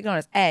I'm perfectly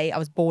honest, I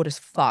was bored as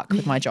fuck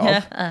with my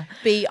job.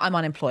 B, I'm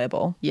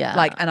unemployable. Yeah.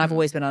 Like, and I've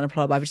always been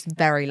unemployable. I'm just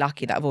very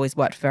lucky that I've always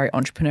worked for very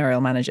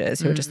entrepreneurial managers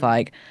who are just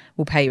like,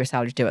 we'll pay you a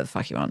salary to do what the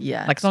fuck you want.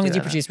 Yeah. Like, as long as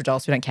you produce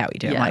results, we don't care what you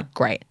do. I'm like,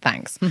 great,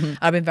 thanks.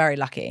 I've been very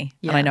lucky.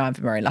 And I know I'm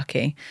very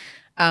lucky.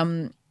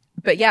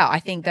 But yeah, I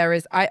think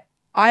I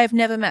have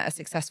never met a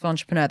successful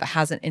entrepreneur that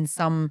hasn't in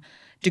some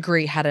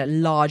degree had a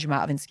large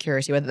amount of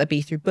insecurity, whether that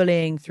be through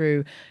bullying,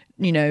 through,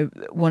 you know,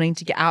 wanting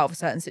to get out of a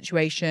certain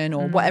situation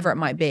or whatever it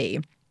might be.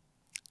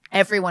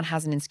 Everyone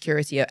has an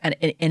insecurity and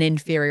an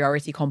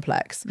inferiority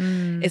complex.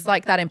 It's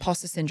like that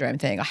imposter syndrome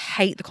thing. I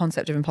hate the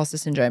concept of imposter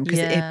syndrome because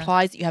it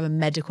implies that you have a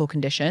medical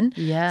condition.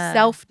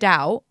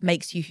 Self-doubt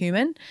makes you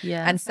human,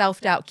 and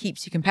self-doubt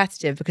keeps you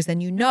competitive because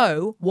then you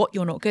know what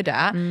you're not good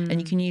at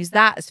and you can use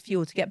that as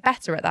fuel to get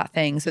better at that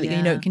thing so that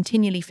you don't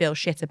continually feel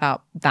shit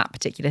about that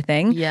particular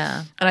thing.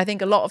 And I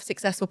think a lot of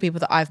successful people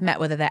that I've met,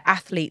 whether they're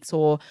athletes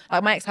or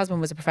like my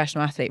ex-husband was a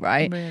professional athlete,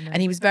 right? Really? And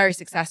he was very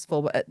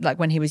successful, but like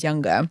when he was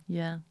younger.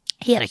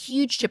 He had a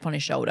huge chip on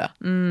his shoulder,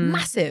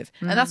 massive.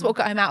 And that's what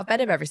got him out of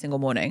bed every single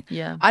morning.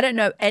 I don't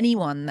know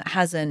anyone that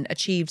hasn't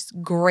achieved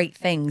great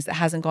things that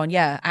hasn't gone,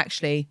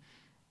 actually,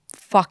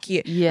 fuck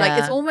you. Like,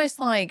 it's almost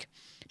like,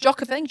 I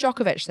think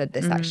Djokovic said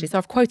this actually. So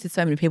I've quoted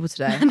so many people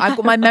today. I've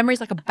got my memory's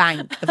like a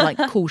bank of like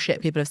cool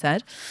shit people have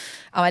said.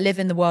 I live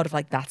in the world of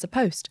like, that's a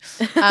post.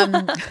 Have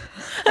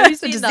you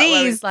seen that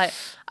where it's like,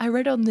 I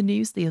read on the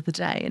news the other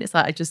day and it's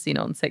like, I just seen it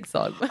on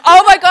TikTok.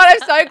 Oh my God, I'm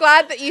so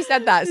glad that you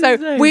said that.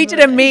 So we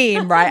did a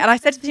meme, right? And I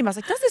said to the team, I was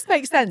like, does this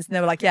make sense? And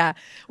they were like, yeah.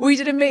 We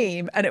did a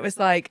meme and it was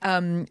like,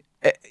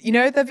 you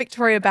know the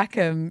Victoria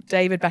Beckham,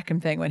 David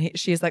Beckham thing when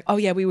she's like, oh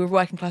yeah, we were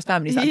working class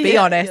families. Like, be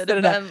honest.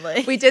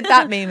 We did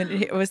that meme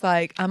and it was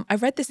like, I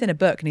read this in a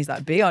book and he's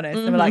like, be honest.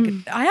 And we're like,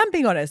 I am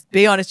being honest.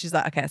 Be honest. She's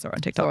like, okay, I saw it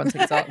on TikTok.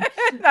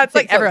 That's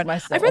like everyone.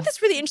 I read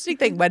this really interesting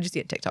thing. Where did you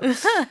see it? TikTok.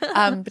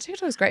 But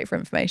TikTok is great for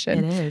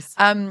information. It is.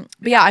 But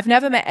yeah, I've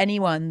never met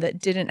anyone that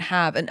didn't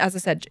have, and as I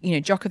said, you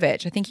know,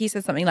 Djokovic, I think he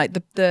said something like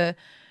the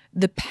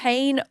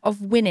pain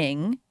of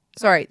winning.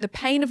 Sorry, the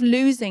pain of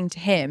losing to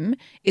him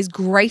is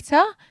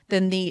greater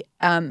than the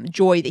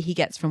joy that he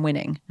gets from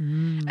winning.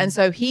 And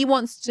so he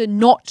wants to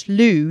not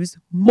lose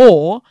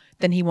more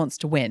than he wants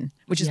to win,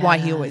 which is why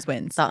he always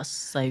wins. That's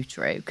so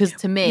true. Because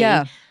to me,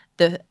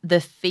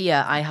 the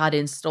fear I had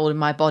installed in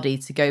my body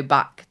to go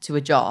back to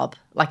a job,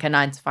 like a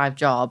 9-to-5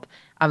 job,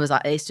 I was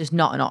like, it's just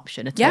not an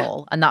option at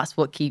all. And that's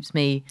what keeps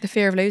me the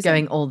fear of losing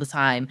going all the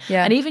time.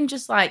 Yeah. And even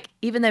just like,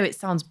 even though it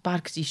sounds bad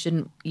because you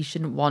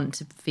shouldn't want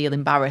to feel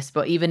embarrassed,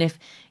 but even if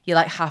you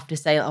like have to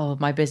say, oh,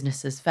 my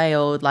business has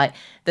failed, like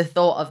the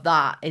thought of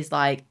that is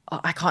like, oh,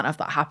 I can't have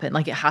that happen.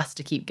 Like it has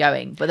to keep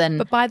going.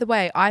 But by the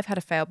way, I've had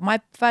a fail.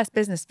 My first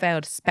business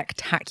failed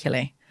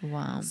spectacularly.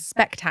 Wow.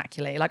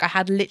 Spectacularly. Like I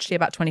had literally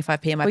about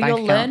 25p in my bank you'll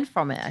account. learn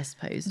from it, I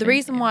suppose. The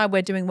reason why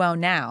we're doing well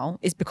now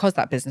is because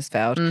that business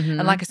failed. And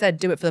like I said,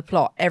 do it for the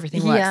plot.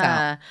 Everything works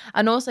out.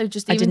 And also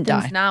just even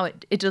things now,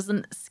 it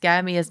doesn't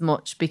scare me as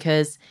much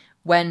because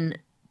when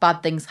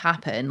bad things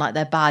happen, like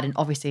they're bad, and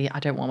obviously I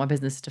don't want my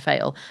business to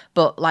fail,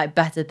 but like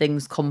better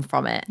things come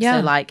from it. Yeah.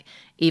 So like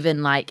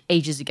even like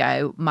ages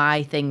ago,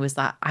 my thing was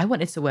that I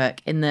wanted to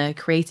work in the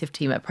creative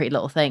team at Pretty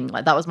Little Thing.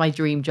 Like that was my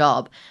dream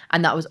job.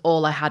 And that was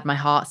all I had my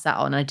heart set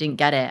on. And I didn't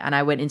get it. And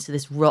I went into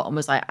this rut and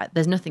was like,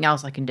 there's nothing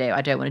else I can do.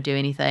 I don't want to do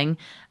anything.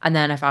 And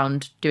then I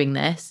found doing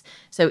this.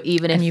 So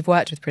even if... And you've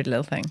worked with Pretty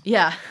Little Thing.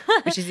 Yeah.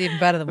 Which is even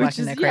better than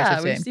working in their creative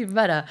team. Which is even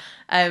better.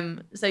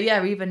 So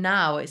yeah, even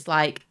now it's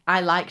like,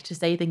 I like to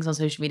say things on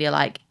social media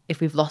like, if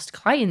we've lost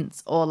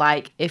clients or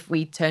like if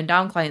we turn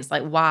down clients,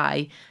 like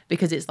why?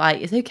 Because it's like,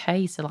 it's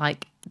okay to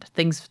like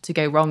things to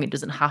go wrong. It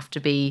doesn't have to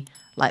be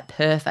like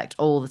perfect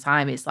all the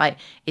time. It's like,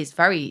 it's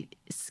very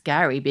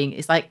scary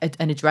it's like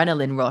an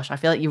adrenaline rush. I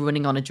feel like you're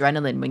running on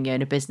adrenaline when you're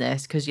in a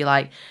business because you're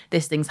like,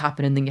 this thing's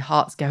happening and then your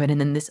heart's going and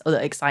then this other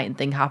exciting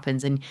thing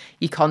happens and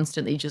you're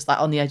constantly just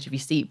like on the edge of your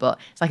seat. But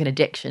it's like an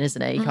addiction,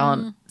 isn't it? You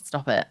can't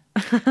stop it.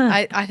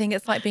 I think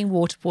it's like being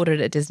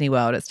waterboarded at Disney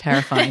World. It's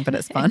terrifying, but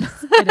it's fun.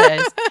 It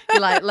is.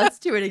 You're like, let's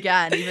do it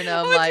again, even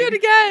though I'm like, do it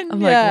again. I'm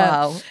like,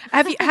 wow.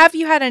 Have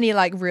you had any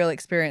like real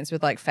experience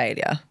with like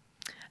failure?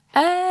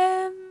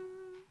 I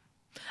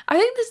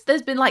think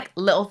there's been like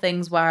little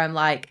things where I'm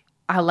like,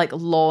 I'll like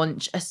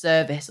launch a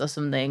service or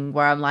something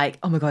where I'm like,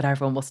 oh my God,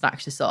 everyone will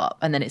snatch this up.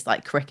 And then it's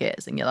like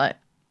crickets and you're like,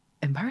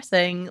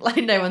 embarrassing. Like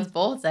no one's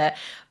bought it.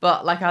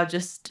 But like, I'll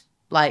just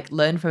like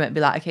learn from it and be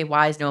like, okay,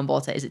 why has no one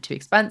bought it? Is it too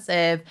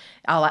expensive?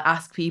 I'll like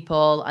ask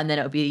people and then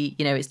it'll be,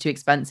 you know, it's too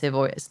expensive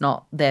or it's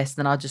not this.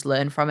 Then I'll just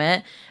learn from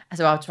it.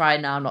 So I'll try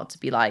now not to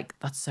be like,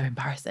 that's so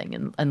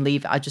embarrassing and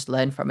leave it. I just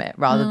learn from it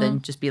rather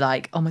than just be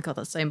like, oh my God,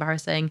 that's so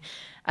embarrassing.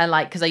 And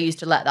like, because I used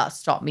to let that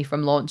stop me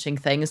from launching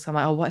things. So I'm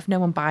like, oh, what if no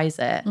one buys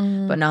it?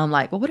 But now I'm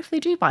like, well, what if they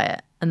do buy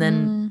it? And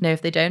then, no,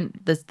 if they don't,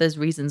 there's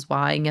reasons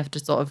why. And you have to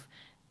sort of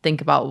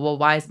think about, well,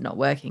 why is it not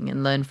working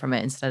and learn from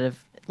it instead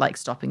of like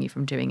stopping you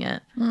from doing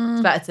it.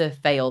 It's better to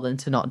fail than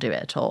to not do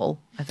it at all,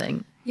 I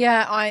think.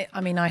 Yeah,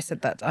 I mean, I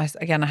said that. I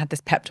had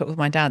this pep talk with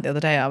my dad the other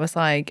day. I was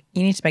like,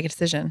 you need to make a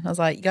decision. I was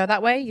like, you go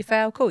that way, you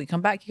fail, cool. You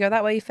come back, you go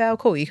that way, you fail,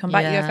 cool. You come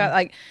back, you go fail.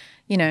 Like,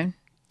 you know,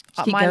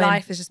 my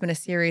life has just been a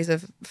series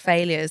of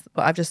failures,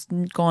 but I've just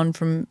gone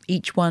from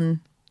each one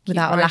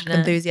without a lack of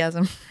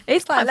enthusiasome.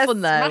 It's quite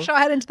fun though. Smash our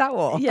head into that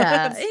wall.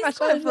 Yeah, it's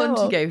quite fun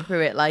to go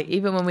through it. Like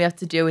even when we have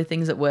to deal with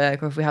things at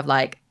work or if we have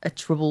like a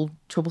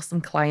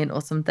troublesome client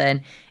or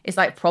something, it's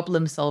like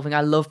problem solving. I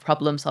love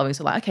problem solving.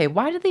 So like, okay,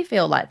 why do they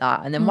feel like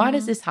that? And then why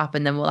does this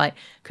happen? Then we'll like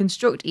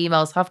construct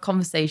emails, have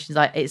conversations.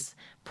 Like it's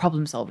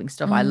problem solving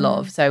stuff I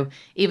love. So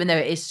even though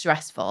it is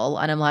stressful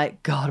and I'm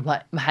like, God, I'm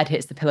like, my head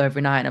hits the pillow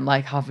every night and I'm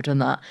like, how have I done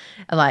that?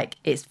 And like,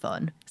 it's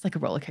fun. It's like a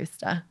roller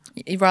coaster.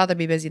 You'd rather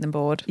be busy than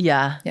bored.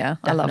 Yeah. Yeah,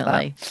 definitely. I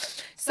love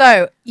that.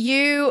 So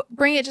you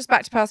bring it just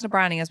back to personal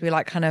branding as we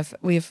like kind of,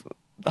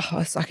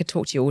 I could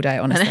talk to you all day,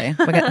 honestly.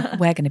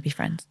 We're going to be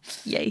friends.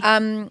 Yay.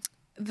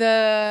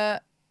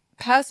 The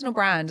personal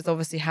brand has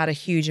obviously had a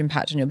huge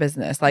impact on your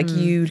business. Like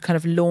you kind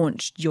of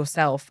launched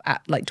yourself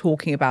at like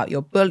talking about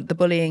your the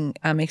bullying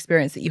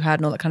experience that you had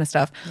and all that kind of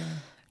stuff. Yeah.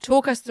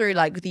 Talk us through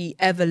like the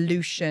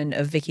evolution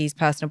of Vicky's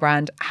personal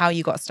brand, how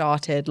you got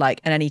started,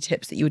 like, and any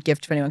tips that you would give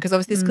to anyone. Because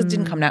obviously this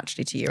didn't come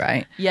naturally to you,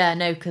 right? Yeah,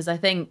 no, because I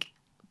think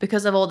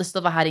because of all the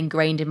stuff I had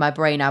ingrained in my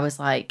brain, I was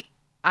like,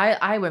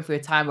 I went through a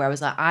time where I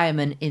was like, I am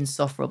an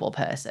insufferable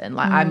person.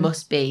 Like I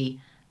must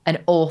be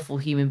an awful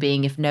human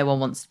being if no one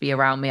wants to be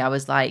around me. I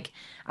was like,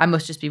 I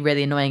must just be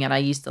really annoying. And I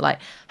used to like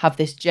have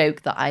this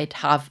joke that I'd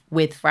have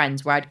with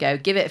friends where I'd go,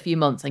 give it a few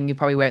months and you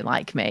probably won't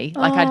like me.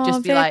 Like I'd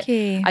just be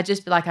Vicky. I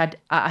just feel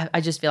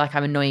like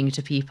I'm annoying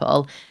to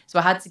people. So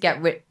I had to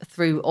get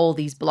through all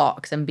these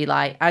blocks and be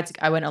like,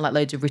 I went on like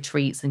loads of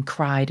retreats and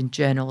cried and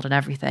journaled and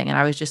everything. And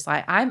I was just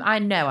like, I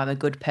know I'm a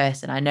good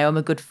person. I know I'm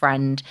a good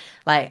friend.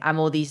 Like I'm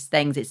all these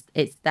things.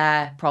 It's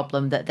their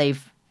problem that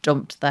they've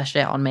dumped their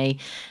shit on me.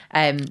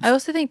 I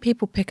also think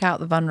people pick out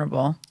the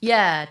vulnerable.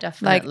 Yeah,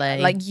 definitely.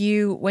 Like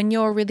you, when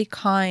you're a really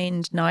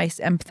kind, nice,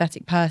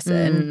 empathetic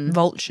person,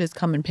 vultures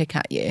come and pick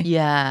at you.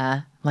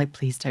 Yeah. Like,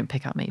 please don't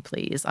pick at me,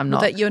 please. I'm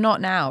not. That you're not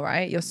now,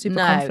 right? You're super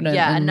confident.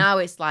 Yeah, and now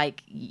it's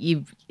like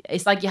you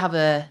have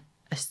a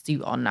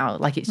suit on now.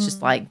 Like it's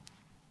just like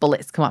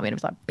bullets come at me and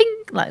it's like bing.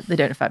 Like they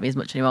don't affect me as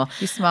much anymore.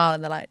 You smile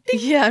and they're like, ding.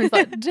 Yeah, I'm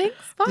like, ding,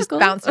 sparkle. Just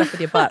bounce off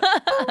with your butt.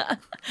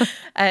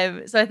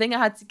 So I think I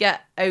had to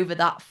get over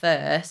that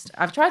first.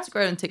 I've tried to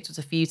grow on TikTok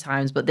a few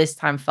times, but this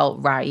time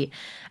felt right.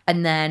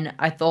 And then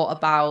I thought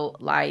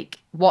about like,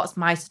 what's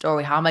my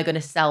story? How am I going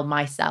to sell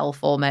myself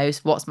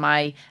almost? What's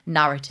my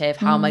narrative?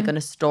 How am I going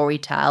to story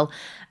tell?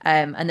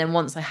 And then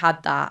once I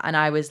had that, and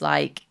I was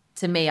like,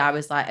 to me, I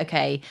was like,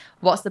 okay,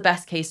 what's the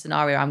best case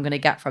scenario I'm going to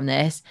get from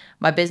this?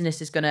 My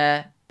business is going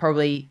to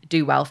probably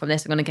do well from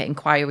this. I'm going to get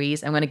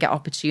inquiries. I'm going to get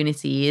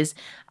opportunities.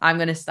 I'm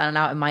going to stand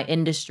out in my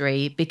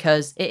industry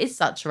because it is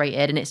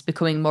saturated and it's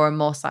becoming more and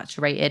more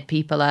saturated.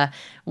 People are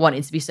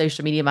wanting to be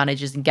social media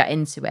managers and get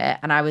into it.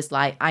 And I was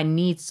like, I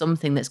need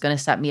something that's going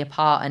to set me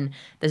apart. And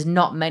there's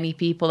not many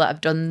people that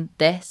have done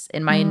this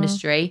in my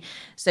industry.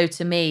 So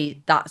to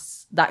me,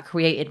 that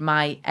created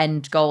my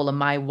end goal and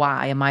my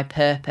why and my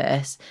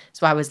purpose.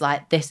 So I was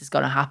like, this is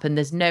going to happen.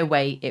 There's no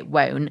way it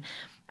won't.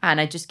 And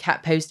I just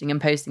kept posting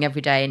and posting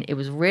every day. And it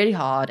was really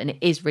hard, and it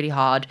is really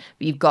hard.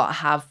 But you've got to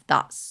have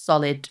that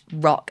solid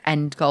rock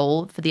end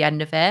goal for the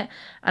end of it.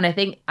 And I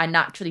think I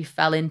naturally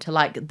fell into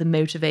like the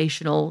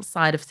motivational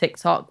side of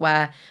TikTok,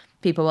 where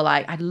people were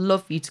like, I'd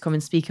love for you to come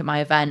and speak at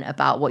my event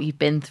about what you've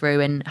been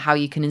through and how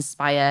you can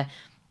inspire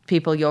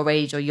people your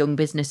age or young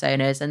business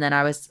owners. And then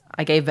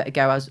I gave it a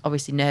go. I was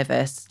obviously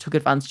nervous, took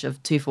advantage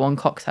of 2-for-1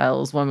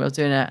 cocktails when we were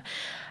doing it,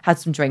 had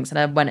some drinks, and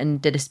I went and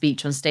did a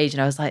speech on stage,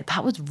 and I was like,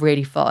 that was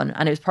really fun.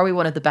 And it was probably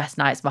one of the best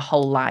nights of my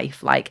whole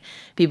life. Like,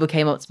 people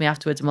came up to me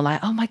afterwards and were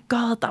like, oh my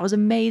God, that was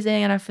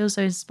amazing. And I feel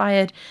so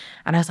inspired.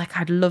 And I was like,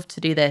 I'd love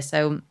to do this.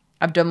 So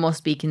I've done more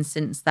speaking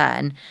since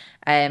then.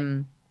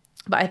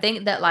 But I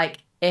think that like,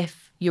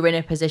 if you're in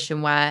a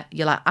position where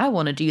you're like, I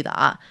want to do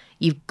that,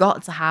 you've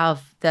got to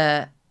have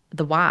the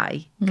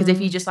why. Because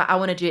if you just like, I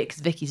want to do it because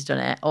Vicky's done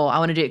it, or I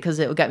want to do it because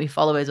it will get me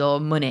followers or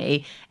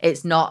money,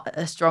 it's not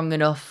a strong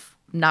enough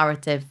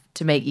narrative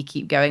to make you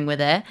keep going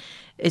with it.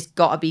 It's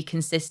got to be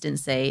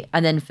consistency.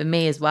 And then for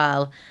me as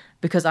well,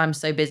 because I'm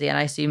so busy, and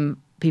I assume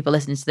people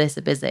listening to this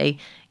are busy,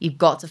 you've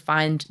got to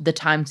find the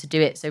time to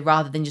do it. So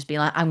rather than just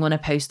being like, I'm going to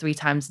post 3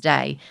 times a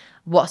day,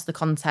 what's the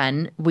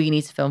content? Will you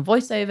need to film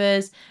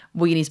voiceovers?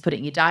 Will you need to put it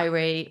in your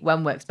diary?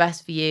 When works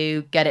best for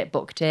you? Get it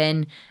booked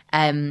in.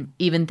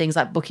 Even things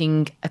like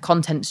booking a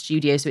content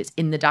studio so it's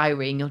in the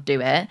diary and you'll do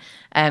it,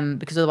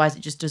 because otherwise it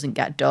just doesn't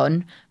get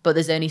done. But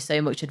there's only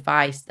so much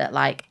advice that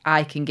like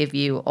I can give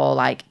you, or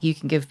like you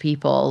can give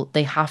people.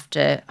 They have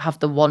to have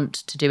the want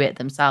to do it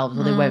themselves,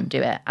 or they won't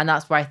do it. And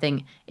that's where I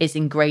think it's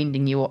ingrained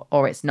in you,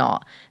 or it's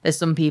not. There's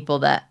some people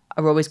that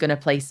are always going to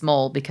play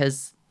small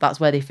because that's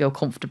where they feel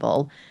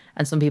comfortable.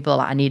 And some people are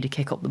like, I need to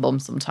kick up the bum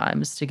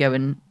sometimes to go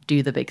and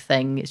do the big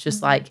thing. It's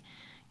just like,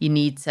 you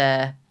need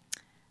to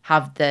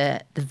have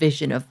the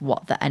vision of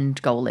what the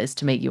end goal is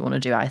to make you want to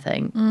do, I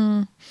think.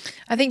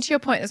 I think to your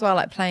point as well,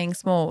 like playing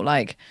small,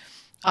 like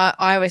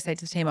I always say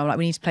to the team, I'm like,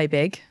 we need to play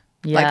big.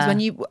 Yeah.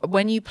 Like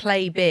when you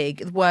play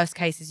big, the worst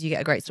case is you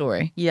get a great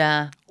story.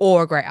 Yeah.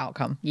 Or a great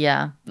outcome.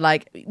 Yeah.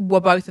 Like, well,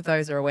 both of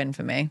those are a win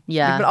for me.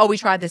 Yeah. But, we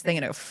tried this thing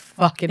and it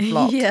fucking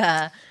flopped.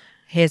 Yeah.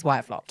 Here's why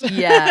it flopped.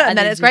 Yeah. And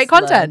then it's great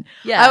content.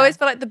 Yeah. I always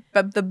feel like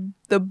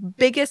the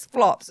biggest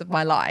flops of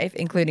my life,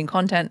 including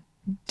content,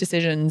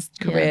 decisions,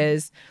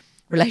 careers,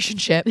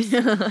 relationships,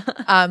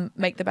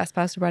 make the best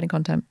personal branding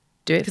content.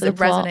 Do it for the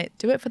plot.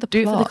 Do it for the plot.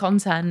 Do it for the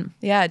content.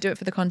 Yeah, do it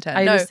for the content.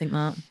 I always think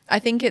that. I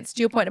think it's, to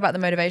your point about the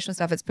motivational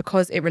stuff, it's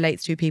because it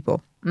relates to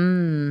people.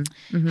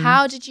 Mm-hmm.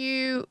 How do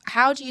you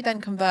then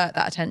convert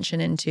that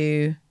attention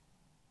into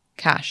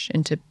cash,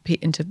 into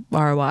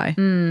ROI?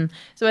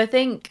 So I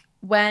think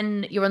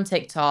when you're on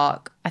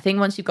TikTok, I think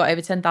once you've got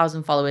over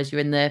 10,000 followers,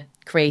 you're in the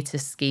creator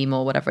scheme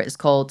or whatever it's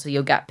called. So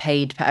you'll get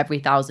paid per every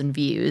 1,000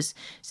 views.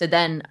 So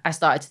then I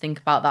started to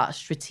think about that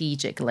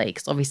strategically,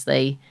 because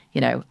obviously,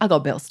 you know, I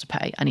got bills to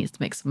pay. I need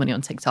to make some money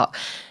on TikTok.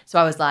 So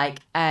I was like,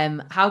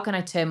 how can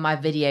I turn my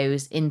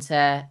videos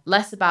into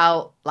less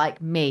about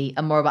like me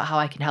and more about how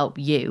I can help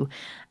you?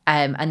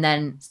 And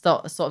then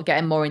sort of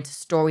getting more into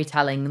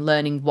storytelling,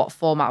 learning what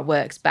format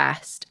works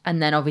best.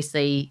 And then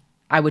obviously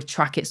I would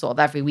track it sort of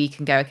every week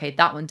and go, okay,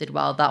 that one did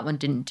well, that one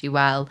didn't do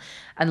well,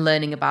 and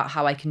learning about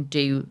how I can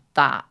do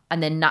that.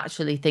 And then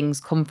naturally things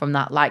come from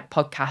that, like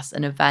podcasts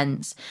and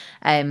events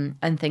and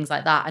things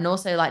like that. And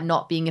also like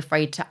not being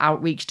afraid to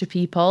outreach to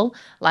people.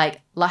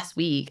 Like last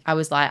week, I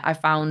was like, I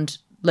found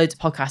loads of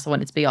podcasts I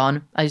wanted to be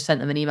on. I just sent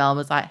them an email and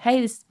was like,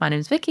 hey, my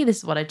name's Vicky, this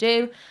is what I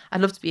do.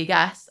 I'd love to be a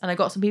guest. And I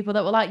got some people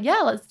that were like,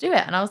 yeah, let's do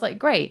it. And I was like,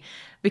 great.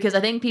 Because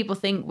I think people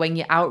think when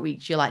you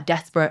outreach, you're like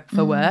desperate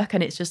for work.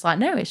 And it's just like,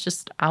 no, it's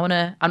just, I'm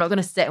not going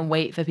to sit and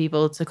wait for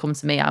people to come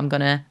to me. I'm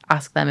going to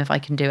ask them if I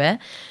can do it.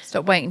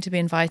 Stop waiting to be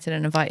invited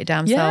and invite your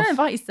damn Yeah, self.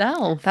 invite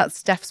yourself. That's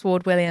Steph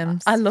Sword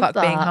Williams. I love Fuck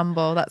that. being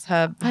humble. That's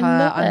her. I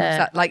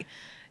love it. Like,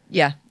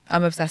 yeah.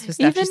 I'm obsessed with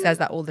Steph. She says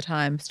that all the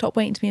time. Stop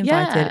waiting to be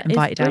invited.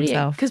 Invite your damn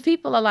self. Because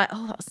people are like,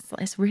 oh,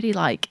 it's really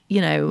like,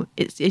 you know,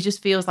 it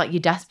just feels like you're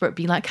desperate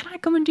being like, can I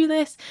come and do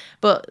this?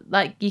 But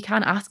like you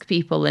can ask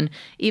people. And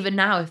even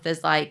now, if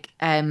there's like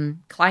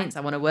clients I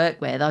want to work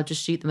with, I'll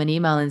just shoot them an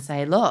email and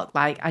say, look,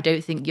 like, I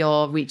don't think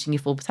you're reaching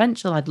your full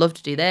potential. I'd love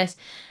to do this.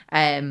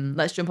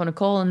 Let's jump on a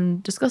call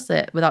and discuss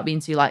it without being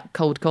too like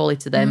cold cally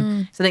to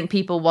them. So I think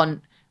people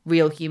want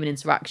real human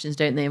interactions,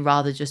 don't they? And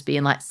rather just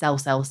being like sell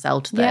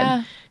to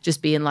them,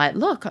 just being like,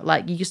 look,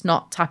 like you're just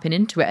not tapping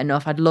into it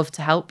enough. I'd love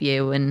to help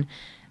you and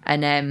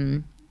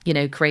you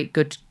know, create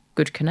good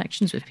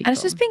connections with people. And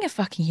it's just being a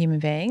fucking human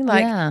being.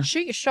 Like,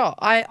 shoot your shot.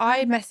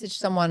 I messaged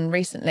someone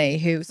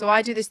recently so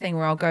I do this thing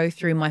where I'll go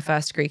through my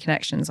first degree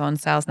connections on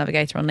Sales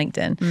Navigator on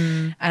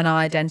LinkedIn and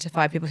I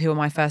identify people who are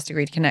my first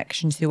degree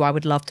connections who I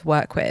would love to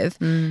work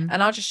with. And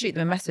I'll just shoot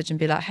them a message and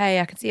be like, hey,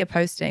 I can see you're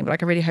posting, but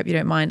like, I really hope you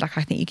don't mind. Like,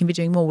 I think you can be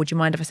doing more. Would you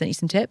mind if I sent you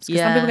some tips?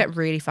 Because some people get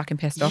really fucking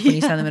pissed off when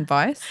you send them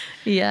advice.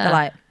 They're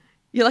like,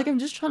 you're like, I'm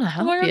just trying to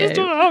help you. I'm just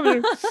trying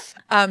to help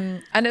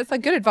you. And it's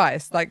like good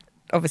advice. Like,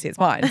 obviously it's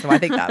mine, so I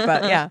think that,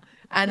 but yeah.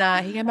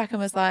 And he came back and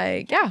was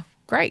like, yeah,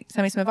 great,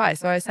 send me some advice.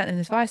 So I sent him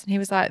this advice and he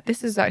was like,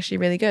 this is actually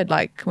really good.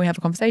 Like, can we have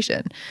a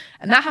conversation?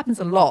 And that happens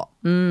a lot.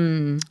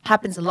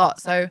 Happens a lot.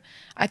 So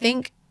I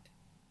think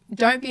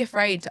don't be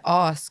afraid to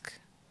ask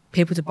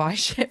people to buy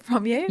shit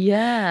from you.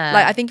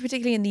 Like, I think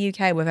particularly in the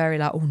UK, we're very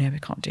like, oh no, we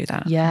can't do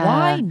that.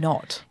 Why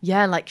not?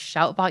 Like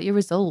shout about your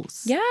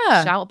results.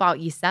 Shout about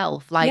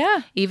yourself. Like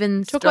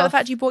even talk about the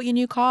fact you bought your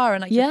new car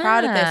and like you're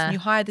proud of this and you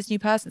hired this new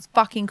person. It's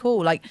fucking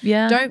cool. Like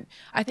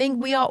I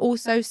think we are all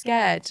so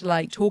scared to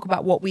like talk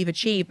about what we've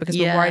achieved because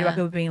we're worried about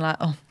people being like,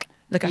 oh,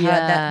 look at her,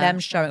 them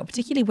showing off,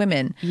 particularly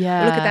women. Look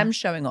at them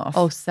showing off.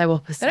 Oh, so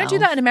up a They don't do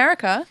that in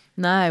America.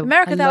 No.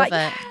 America, they're like,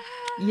 it.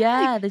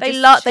 They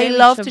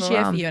love to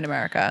cheer for you in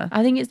America.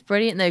 I think it's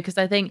brilliant though, because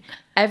I think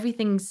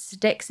everything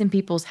sticks in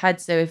people's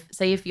heads. So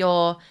if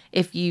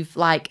you've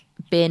like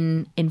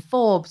been in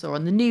Forbes or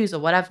on the news or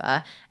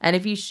whatever, and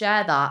if you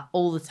share that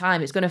all the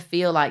time, it's going to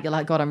feel like you're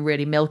like, God, I'm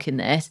really milking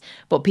this,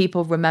 but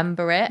people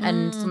remember it.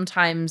 And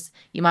sometimes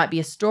you might be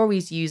a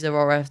stories user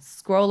or a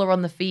scroller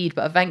on the feed,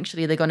 but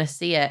eventually they're going to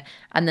see it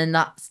and then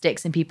that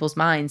sticks in people's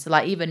minds. So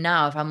like even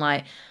now, if I'm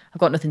like, I've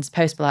got nothing to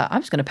post, but like,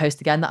 I'm just going to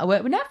post again that I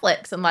work with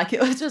Netflix. And like,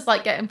 it was just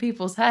like getting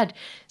people's head.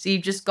 So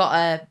you've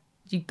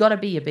got to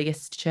be your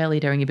biggest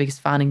cheerleader and your biggest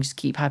fan and just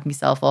keep hyping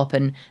yourself up.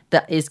 And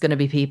that is going to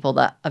be people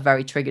that are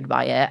very triggered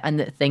by it and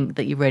that think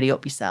that you're really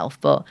up yourself.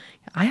 But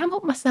I am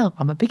up myself.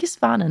 I'm a biggest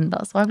fan and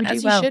that's why we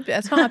do well. You should be.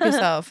 That's not up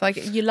yourself. Like,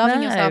 you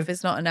loving yourself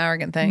is not an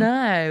arrogant thing.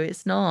 No,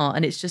 it's not.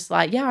 And it's just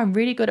like, yeah, I'm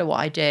really good at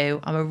what I do.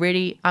 I'm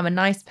a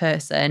nice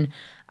person.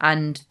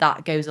 And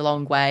that goes a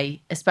long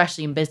way,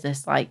 especially in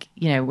business. Like,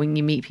 you know, when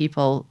you meet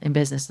people in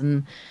business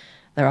and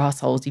they're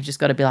assholes, you've just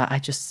got to be like, I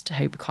just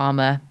hope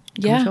karma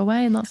comes your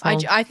way, and that's all.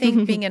 I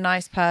think being a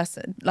nice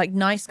person, like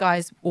nice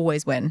guys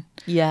always win.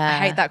 I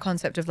hate that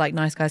concept of like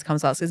nice guys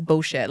comes last. It's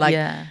bullshit. Like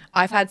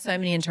I've had so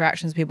many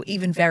interactions with people,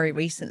 even very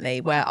recently,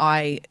 where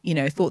I, you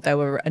know, thought they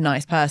were a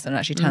nice person and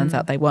actually turns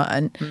out they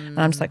weren't. And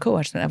I'm just like, cool,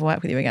 I just don't ever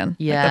work with you again.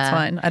 Like, that's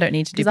fine. I don't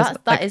need to do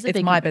business.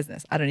 It's my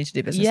business. I don't need to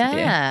do business with you.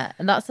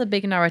 And that's a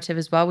big narrative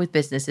as well with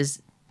business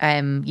is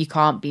you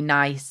can't be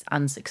nice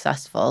and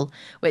successful,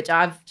 which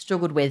I've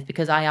struggled with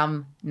because I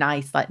am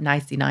nice, like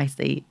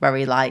nicey,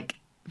 very like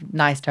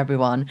nice to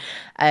everyone.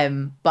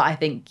 But I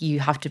think you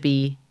can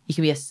be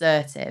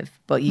assertive,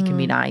 but you can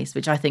be nice,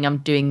 which I think I'm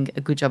doing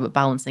a good job at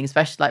balancing,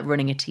 especially like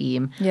running a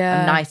team. I'm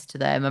nice to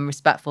them, I'm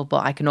respectful,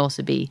 but I can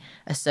also be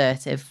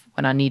assertive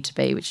when I need to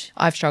be, which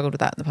I've struggled with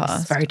that in the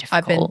past. It's very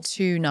difficult. I've been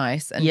too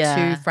nice and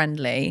too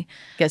friendly.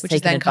 Gets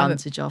taken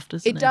advantage of,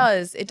 doesn't it?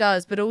 It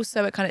does, but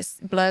also it kind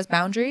of blurs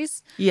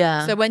boundaries.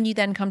 So when you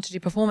then come to do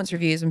performance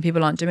reviews when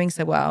people aren't doing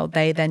so well,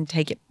 they then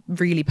take it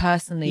really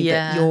personally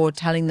that you're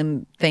telling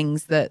them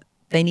things that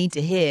they need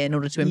to hear in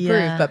order to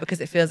improve, but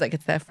because it feels like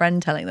it's their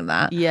friend telling them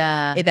that,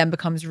 it then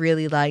becomes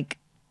really like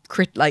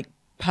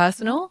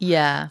personal.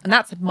 And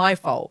that's my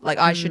fault. Like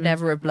I should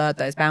never have blurred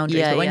those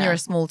boundaries. But when you're a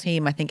small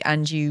team, I think,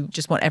 and you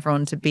just want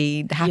everyone to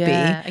be happy.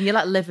 And you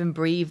like live and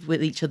breathe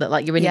with each other.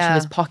 Like you're in each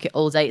other's pocket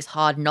all day. It's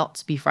hard not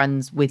to be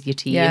friends with your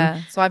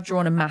team. So I've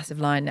drawn a massive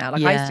line now.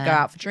 Like I used to go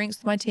out for drinks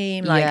with my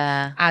team, like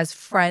as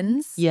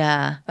friends.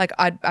 Like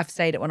I've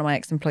stayed at one of my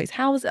ex-employees'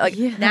 houses. Like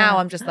now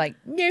I'm just like,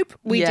 nope,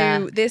 we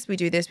do this, we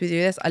do this, we do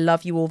this. I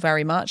love you all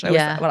very much. When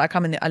I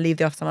come in, I leave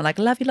the office, I'm like,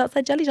 I love you lots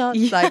like jelly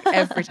tots. Like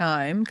every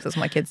time, because that's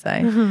what my kids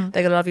say.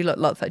 They go, love you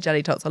lots like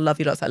jelly tots, I love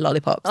you lots like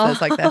lollipops.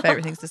 That's like their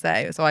favorite things to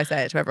say, so I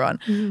say it to everyone.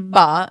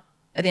 But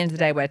at the end of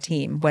the day, we're a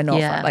team. We're not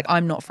like,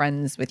 I'm not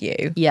friends with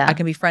you. I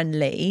can be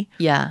friendly.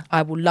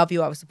 I will love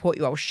you, I will support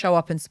you, I will show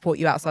up and support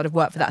you outside of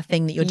work for that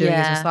thing that you're doing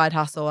as your side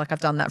hustle. Like I've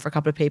done that for a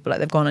couple of people. Like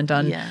they've gone and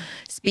done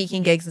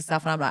speaking gigs and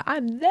stuff, and I'm like,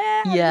 I'm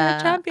there, I'm a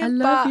champion,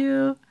 I love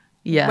you.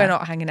 We're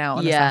not hanging out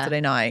on a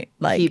Saturday night,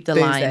 like keep the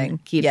boozing. line.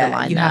 Keep the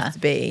line. You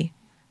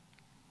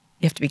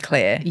have to be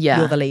clear.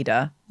 You're the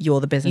leader. You're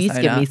the business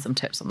owner. You give me some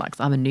tips on that because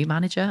I'm a new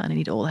manager and I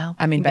need all the help.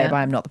 I mean, babe,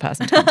 I'm not the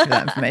person to come to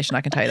that information.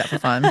 I can tell you that for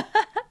fun.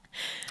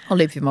 I'll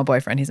loop you with my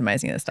boyfriend. He's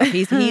amazing at this stuff.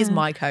 He's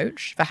my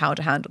coach for how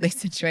to handle these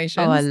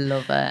situations. Oh, I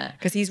love it.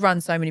 Because he's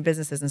run so many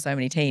businesses and so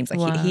many teams.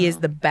 Like he is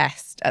the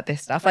best at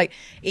this stuff. Like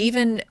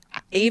even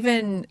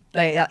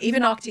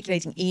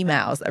articulating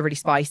emails that are really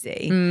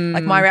spicy.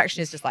 Like my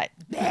reaction is just like,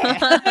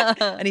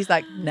 and he's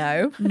like,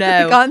 no, you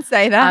can't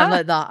say that. I'm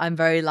like that. I'm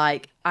very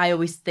like, I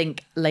always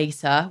think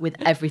later with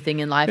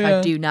everything in life.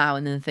 I do now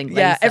and then think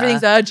later. Yeah,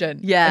 everything's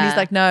urgent. Yeah. And he's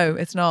like, no,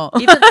 it's not.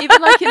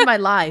 even like in my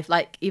life,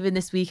 like even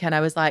this weekend, I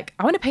was like,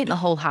 I want to paint the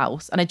whole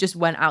house. And I just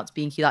went out to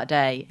B&Q that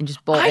day and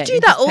just bought it. I do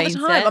that all the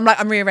time. I'm like,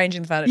 I'm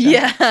rearranging the furniture.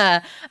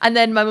 Yeah. And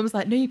then my mum's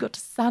like, no, you've got to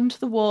sand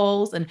the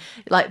walls and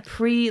like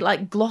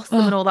gloss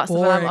them and all that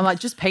stuff. And I'm like,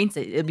 just paint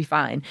it. It'll be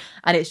fine.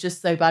 And it's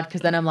just so bad because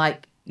then I'm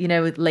like, you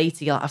know,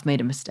 later you're like, I've made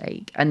a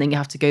mistake. And then you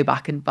have to go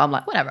back but I'm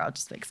like, whatever, I'll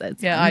just fix it.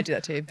 It's yeah, fine. I do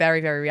that too. Very,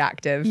 very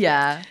reactive.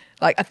 Yeah.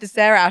 Like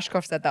Sarah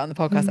Ashcroft said that on the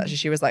podcast, actually.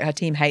 She was like, her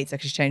team hates her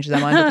because she changes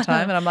their mind all the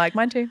time. And I'm like,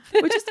 mine too.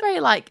 We're just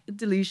very like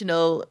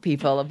delusional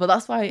people. But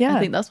that's why I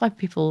think that's why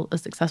people are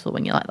successful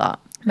when you're like that.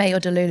 May your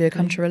Delulu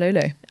come to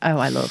Lulu. Oh,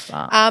 I love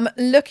that.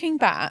 Looking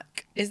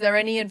back, is there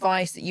any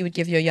advice that you would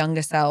give your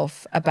younger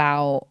self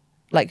about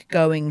like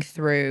going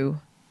through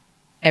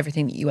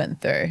everything that you went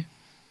through?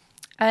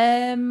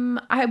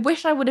 I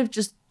wish I would have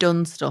just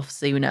done stuff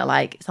sooner.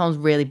 Like, it sounds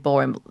really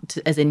boring,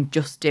 as in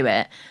just do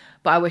it.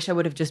 But I wish I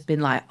would have just been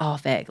like, oh,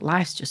 Vic,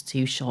 life's just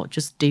too short.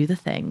 Just do the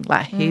thing.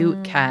 Like,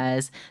 who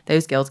cares?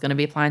 Those girls are going to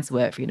be applying to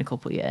work for you in a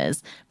couple of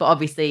years. But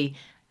obviously,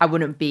 I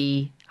wouldn't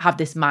have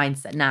this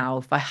mindset now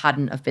if I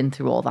hadn't have been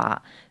through all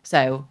that.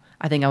 So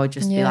I think I would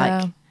just be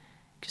like,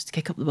 just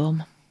kick up the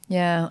bum.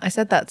 Yeah, I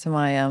said that to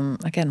my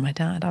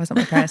dad. I was at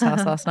my parents'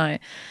 house last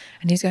night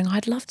and he's going,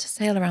 I'd love to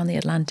sail around the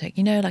Atlantic.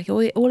 You know, like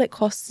all it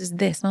costs is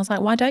this. And I was like,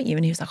 why don't you?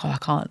 And he was like, oh, I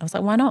can't. I was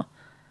like, why not?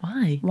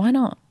 Why? Why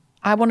not?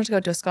 I wanted to go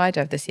do a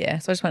skydive this year,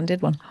 so I just went and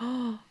did one.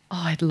 Oh,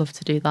 I'd love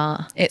to do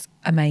that. It's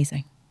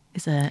amazing.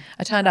 Is it?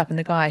 I turned up and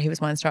the guy who was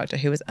my instructor,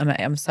 who was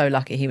amazing, I'm so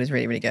lucky, he was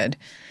really, really good.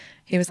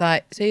 He was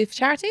like, so you for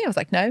charity? I was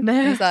like, no.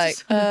 No. He's like,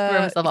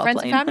 friends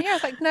and family? I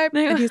was like, nope.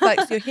 And he's like,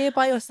 so you're here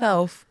by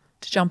yourself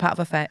to jump out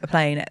of a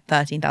plane at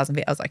 13,000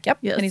 feet? I was like, yep.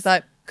 Yes. And he's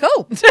like,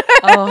 cool.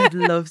 Oh, I'd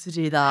love to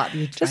do that.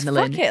 The adrenaline. Just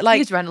fuck it.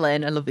 Like, the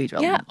adrenaline. I love the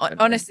adrenaline. Yeah,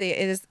 honestly,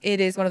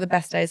 it is one of the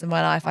best days of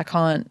my life.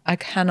 I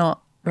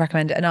cannot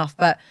recommend it enough.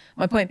 But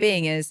my point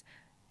being is,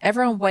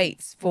 everyone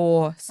waits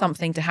for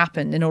something to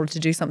happen in order to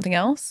do something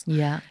else.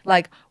 Yeah.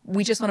 Like,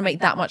 we just want to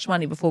make that much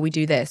money before we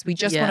do this. We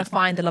just want to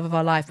find the love of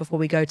our life before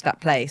we go to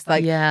that place.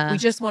 Like, we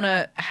just want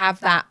to have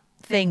that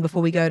thing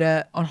before we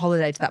go on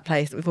holiday to that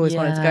place that we've always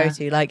wanted to go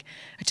to. Like,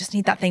 I just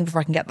need that thing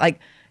before I can get, like,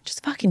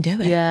 just fucking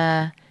do it.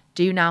 Yeah.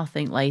 Do now,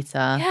 think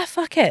later. Yeah,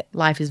 fuck it.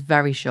 Life is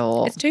very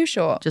short. It's too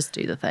short. Just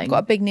do the thing. I've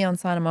got a big neon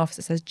sign in my office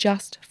that says,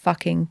 just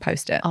fucking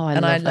post it. Oh, I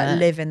love it.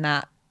 Live in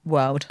that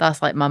world.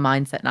 That's like my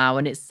mindset now.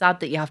 And it's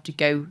sad that you have to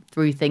go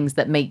through things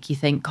that make you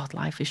think, God,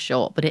 life is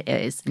short, but it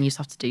is. And you just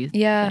have to do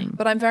the thing.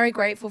 But I'm very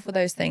grateful for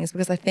those things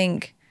because I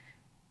think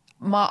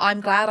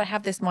I'm glad I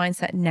have this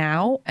mindset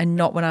now and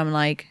not when I'm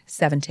like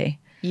 70.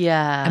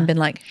 Yeah. And been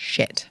like,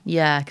 shit.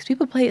 Yeah, because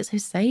people play it so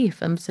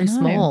safe and so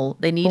small.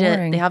 They need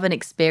it. They have an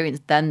experience,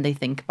 then they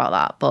think about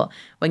that. But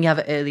when you have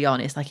it early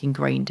on, it's like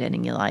ingrained in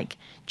and you're like,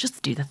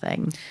 just do the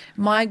thing.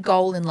 My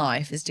goal in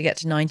life is to get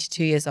to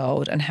 92 years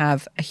old and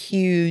have a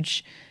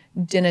huge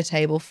dinner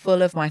table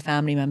full of my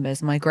family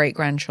members, my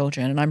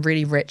great-grandchildren, and I'm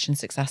really rich and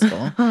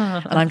successful.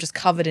 And I'm just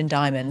covered in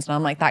diamonds. And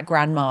I'm like that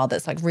grandma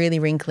that's like really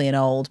wrinkly and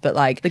old, but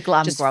like the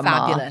glam just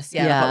grandma. Fabulous.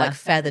 Yeah, I've got like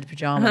feathered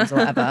pajamas or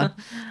whatever.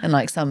 And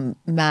like some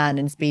man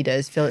in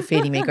Speedos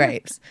feeding me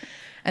grapes.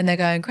 And they're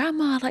going,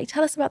 Grandma, like,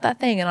 tell us about that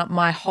thing. And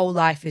my whole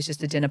life is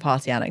just a dinner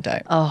party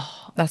anecdote.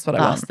 Oh, that's what I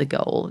want. That's the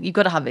goal. You've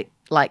got to have it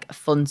like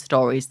fun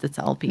stories to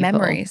tell people.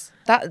 Memories.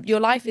 That your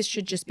life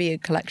should just be a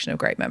collection of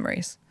great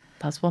memories.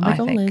 That's what my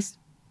goal is.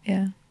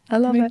 Yeah. I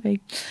love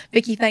it.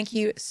 Vicky, thank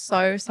you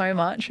so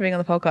much for being on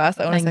the podcast.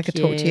 I honestly could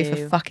talk to you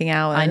for fucking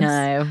hours. I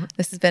know.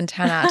 This has been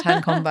 10 out of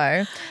 10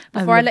 combo.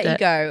 Before I let you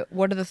go,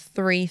 what are the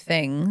 3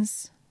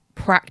 things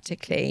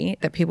practically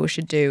that people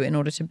should do in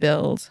order to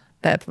build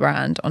their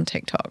brand on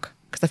TikTok?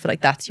 Because I feel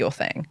like that's your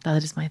thing.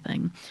 That is my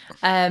thing.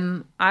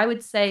 I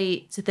would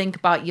say to think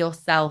about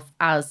yourself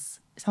as,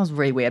 it sounds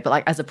really weird, but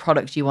like as a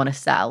product you want to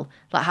sell.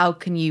 Like, how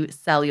can you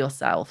sell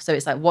yourself? So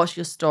it's like, what's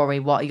your story?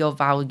 What are your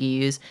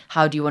values?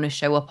 How do you want to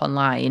show up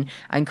online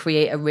and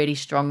create a really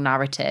strong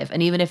narrative?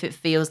 And even if it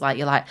feels like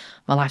you're like,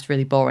 my life's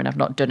really boring, I've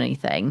not done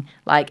anything,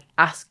 like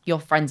ask your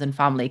friends and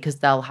family, because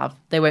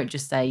they won't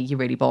just say you're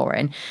really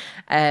boring.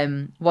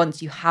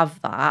 Once you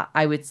have that,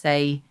 I would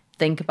say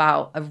think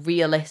about a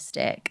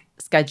realistic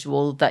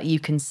schedule that you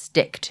can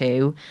stick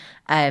to,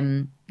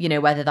 you know,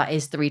 whether that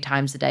is 3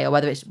 times a day or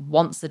whether it's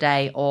once a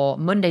day or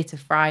Monday to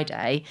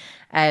Friday,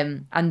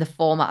 and the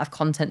format of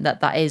content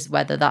that is,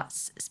 whether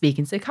that's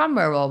speaking to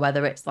camera or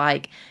whether it's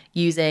like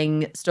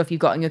using stuff you've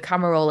got on your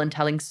camera roll and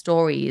telling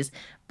stories.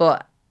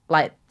 But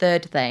like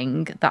third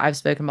thing that I've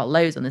spoken about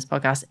loads on this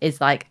podcast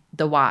is like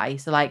the why.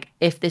 So like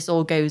if this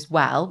all goes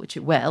well, which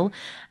it will,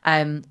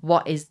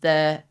 what is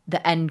the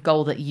end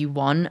goal that you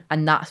want?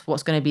 And that's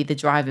what's going to be the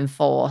driving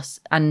force.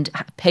 And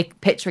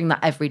picturing that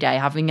every day,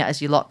 having it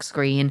as your lock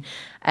screen,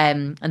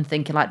 and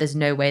thinking like there's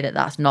no way that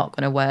that's not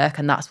going to work,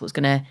 and that's what's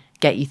going to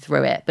get you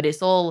through it. But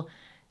it's all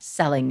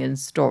selling and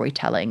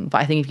storytelling.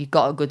 But I think if you've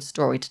got a good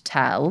story to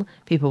tell,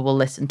 people will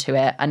listen to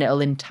it, and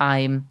it'll in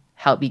time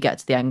help you get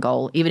to the end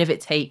goal, even if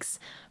it takes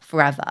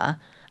forever.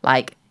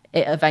 Like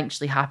it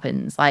eventually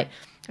happens. Like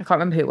I can't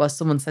remember who it was,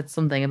 someone said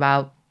something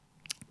about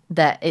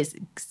that it's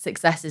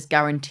success is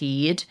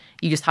guaranteed,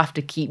 you just have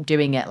to keep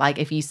doing it. Like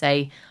if you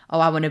say,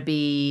 oh, I want to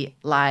be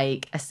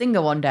like a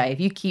singer one day, if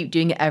you keep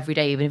doing it every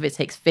day, even if it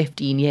takes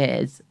 15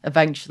 years,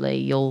 eventually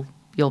you'll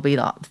be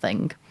that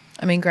thing.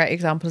 I mean, great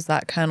examples of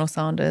that. Colonel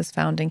Sanders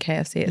founding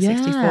KFC at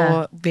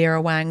 64,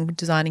 Vera Wang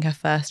designing her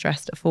first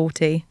dress at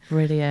 40,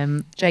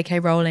 Brilliant. J.K.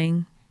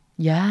 Rowling.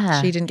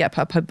 Yeah. She didn't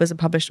was a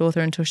published author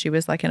until she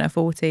was like in her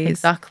 40s.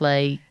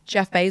 Exactly.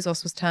 Jeff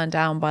Bezos was turned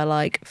down by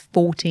like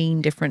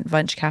 14 different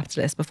venture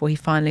capitalists before he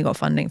finally got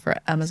funding for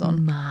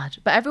Amazon. Mad.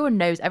 But everyone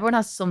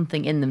has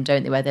something in them,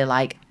 don't they, where they're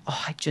like,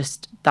 oh,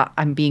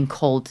 I'm being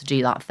called to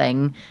do that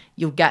thing.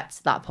 You'll get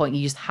to that point.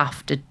 You just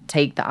have to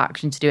take that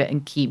action to do it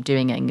and keep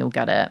doing it, and you'll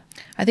get it.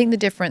 I think the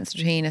difference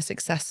between a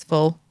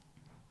successful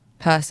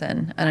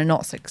person and a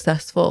not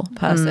successful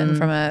person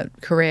from a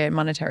career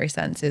monetary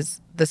sense is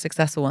the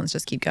successful ones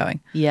just keep going.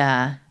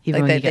 Yeah.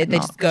 Even like they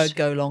just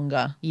go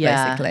longer,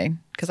 basically.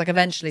 Because like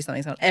eventually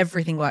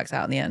everything works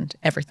out in the end.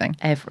 Everything.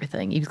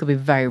 You've got to be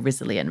very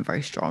resilient and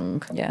very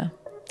strong. Yeah.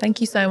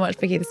 Thank you so much,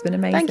 Vicky. This has been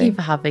amazing. Thank you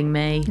for having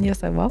me. You're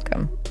so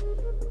welcome.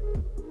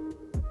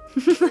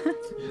 You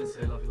didn't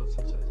say love you lots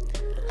of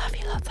times. Love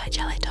you lots, like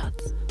jelly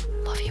tots.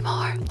 Love you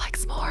more, like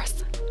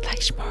s'mores. Like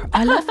s'mores.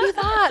 I love you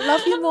that.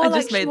 Love you more. I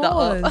like just made that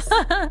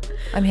up.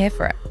 I'm here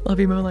for it. Love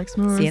you more, like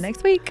s'mores. See you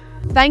next week.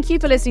 Thank you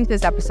for listening to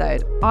this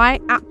episode. I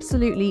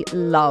absolutely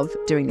love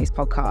doing these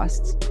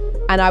podcasts,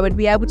 and I would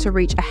be able to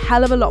reach a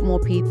hell of a lot more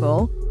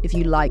people if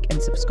you like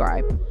and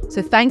subscribe.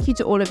 So thank you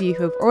to all of you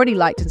who have already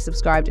liked and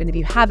subscribed, and if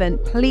you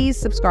haven't, please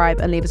subscribe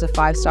and leave us a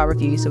 5-star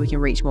review so we can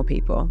reach more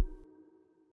people.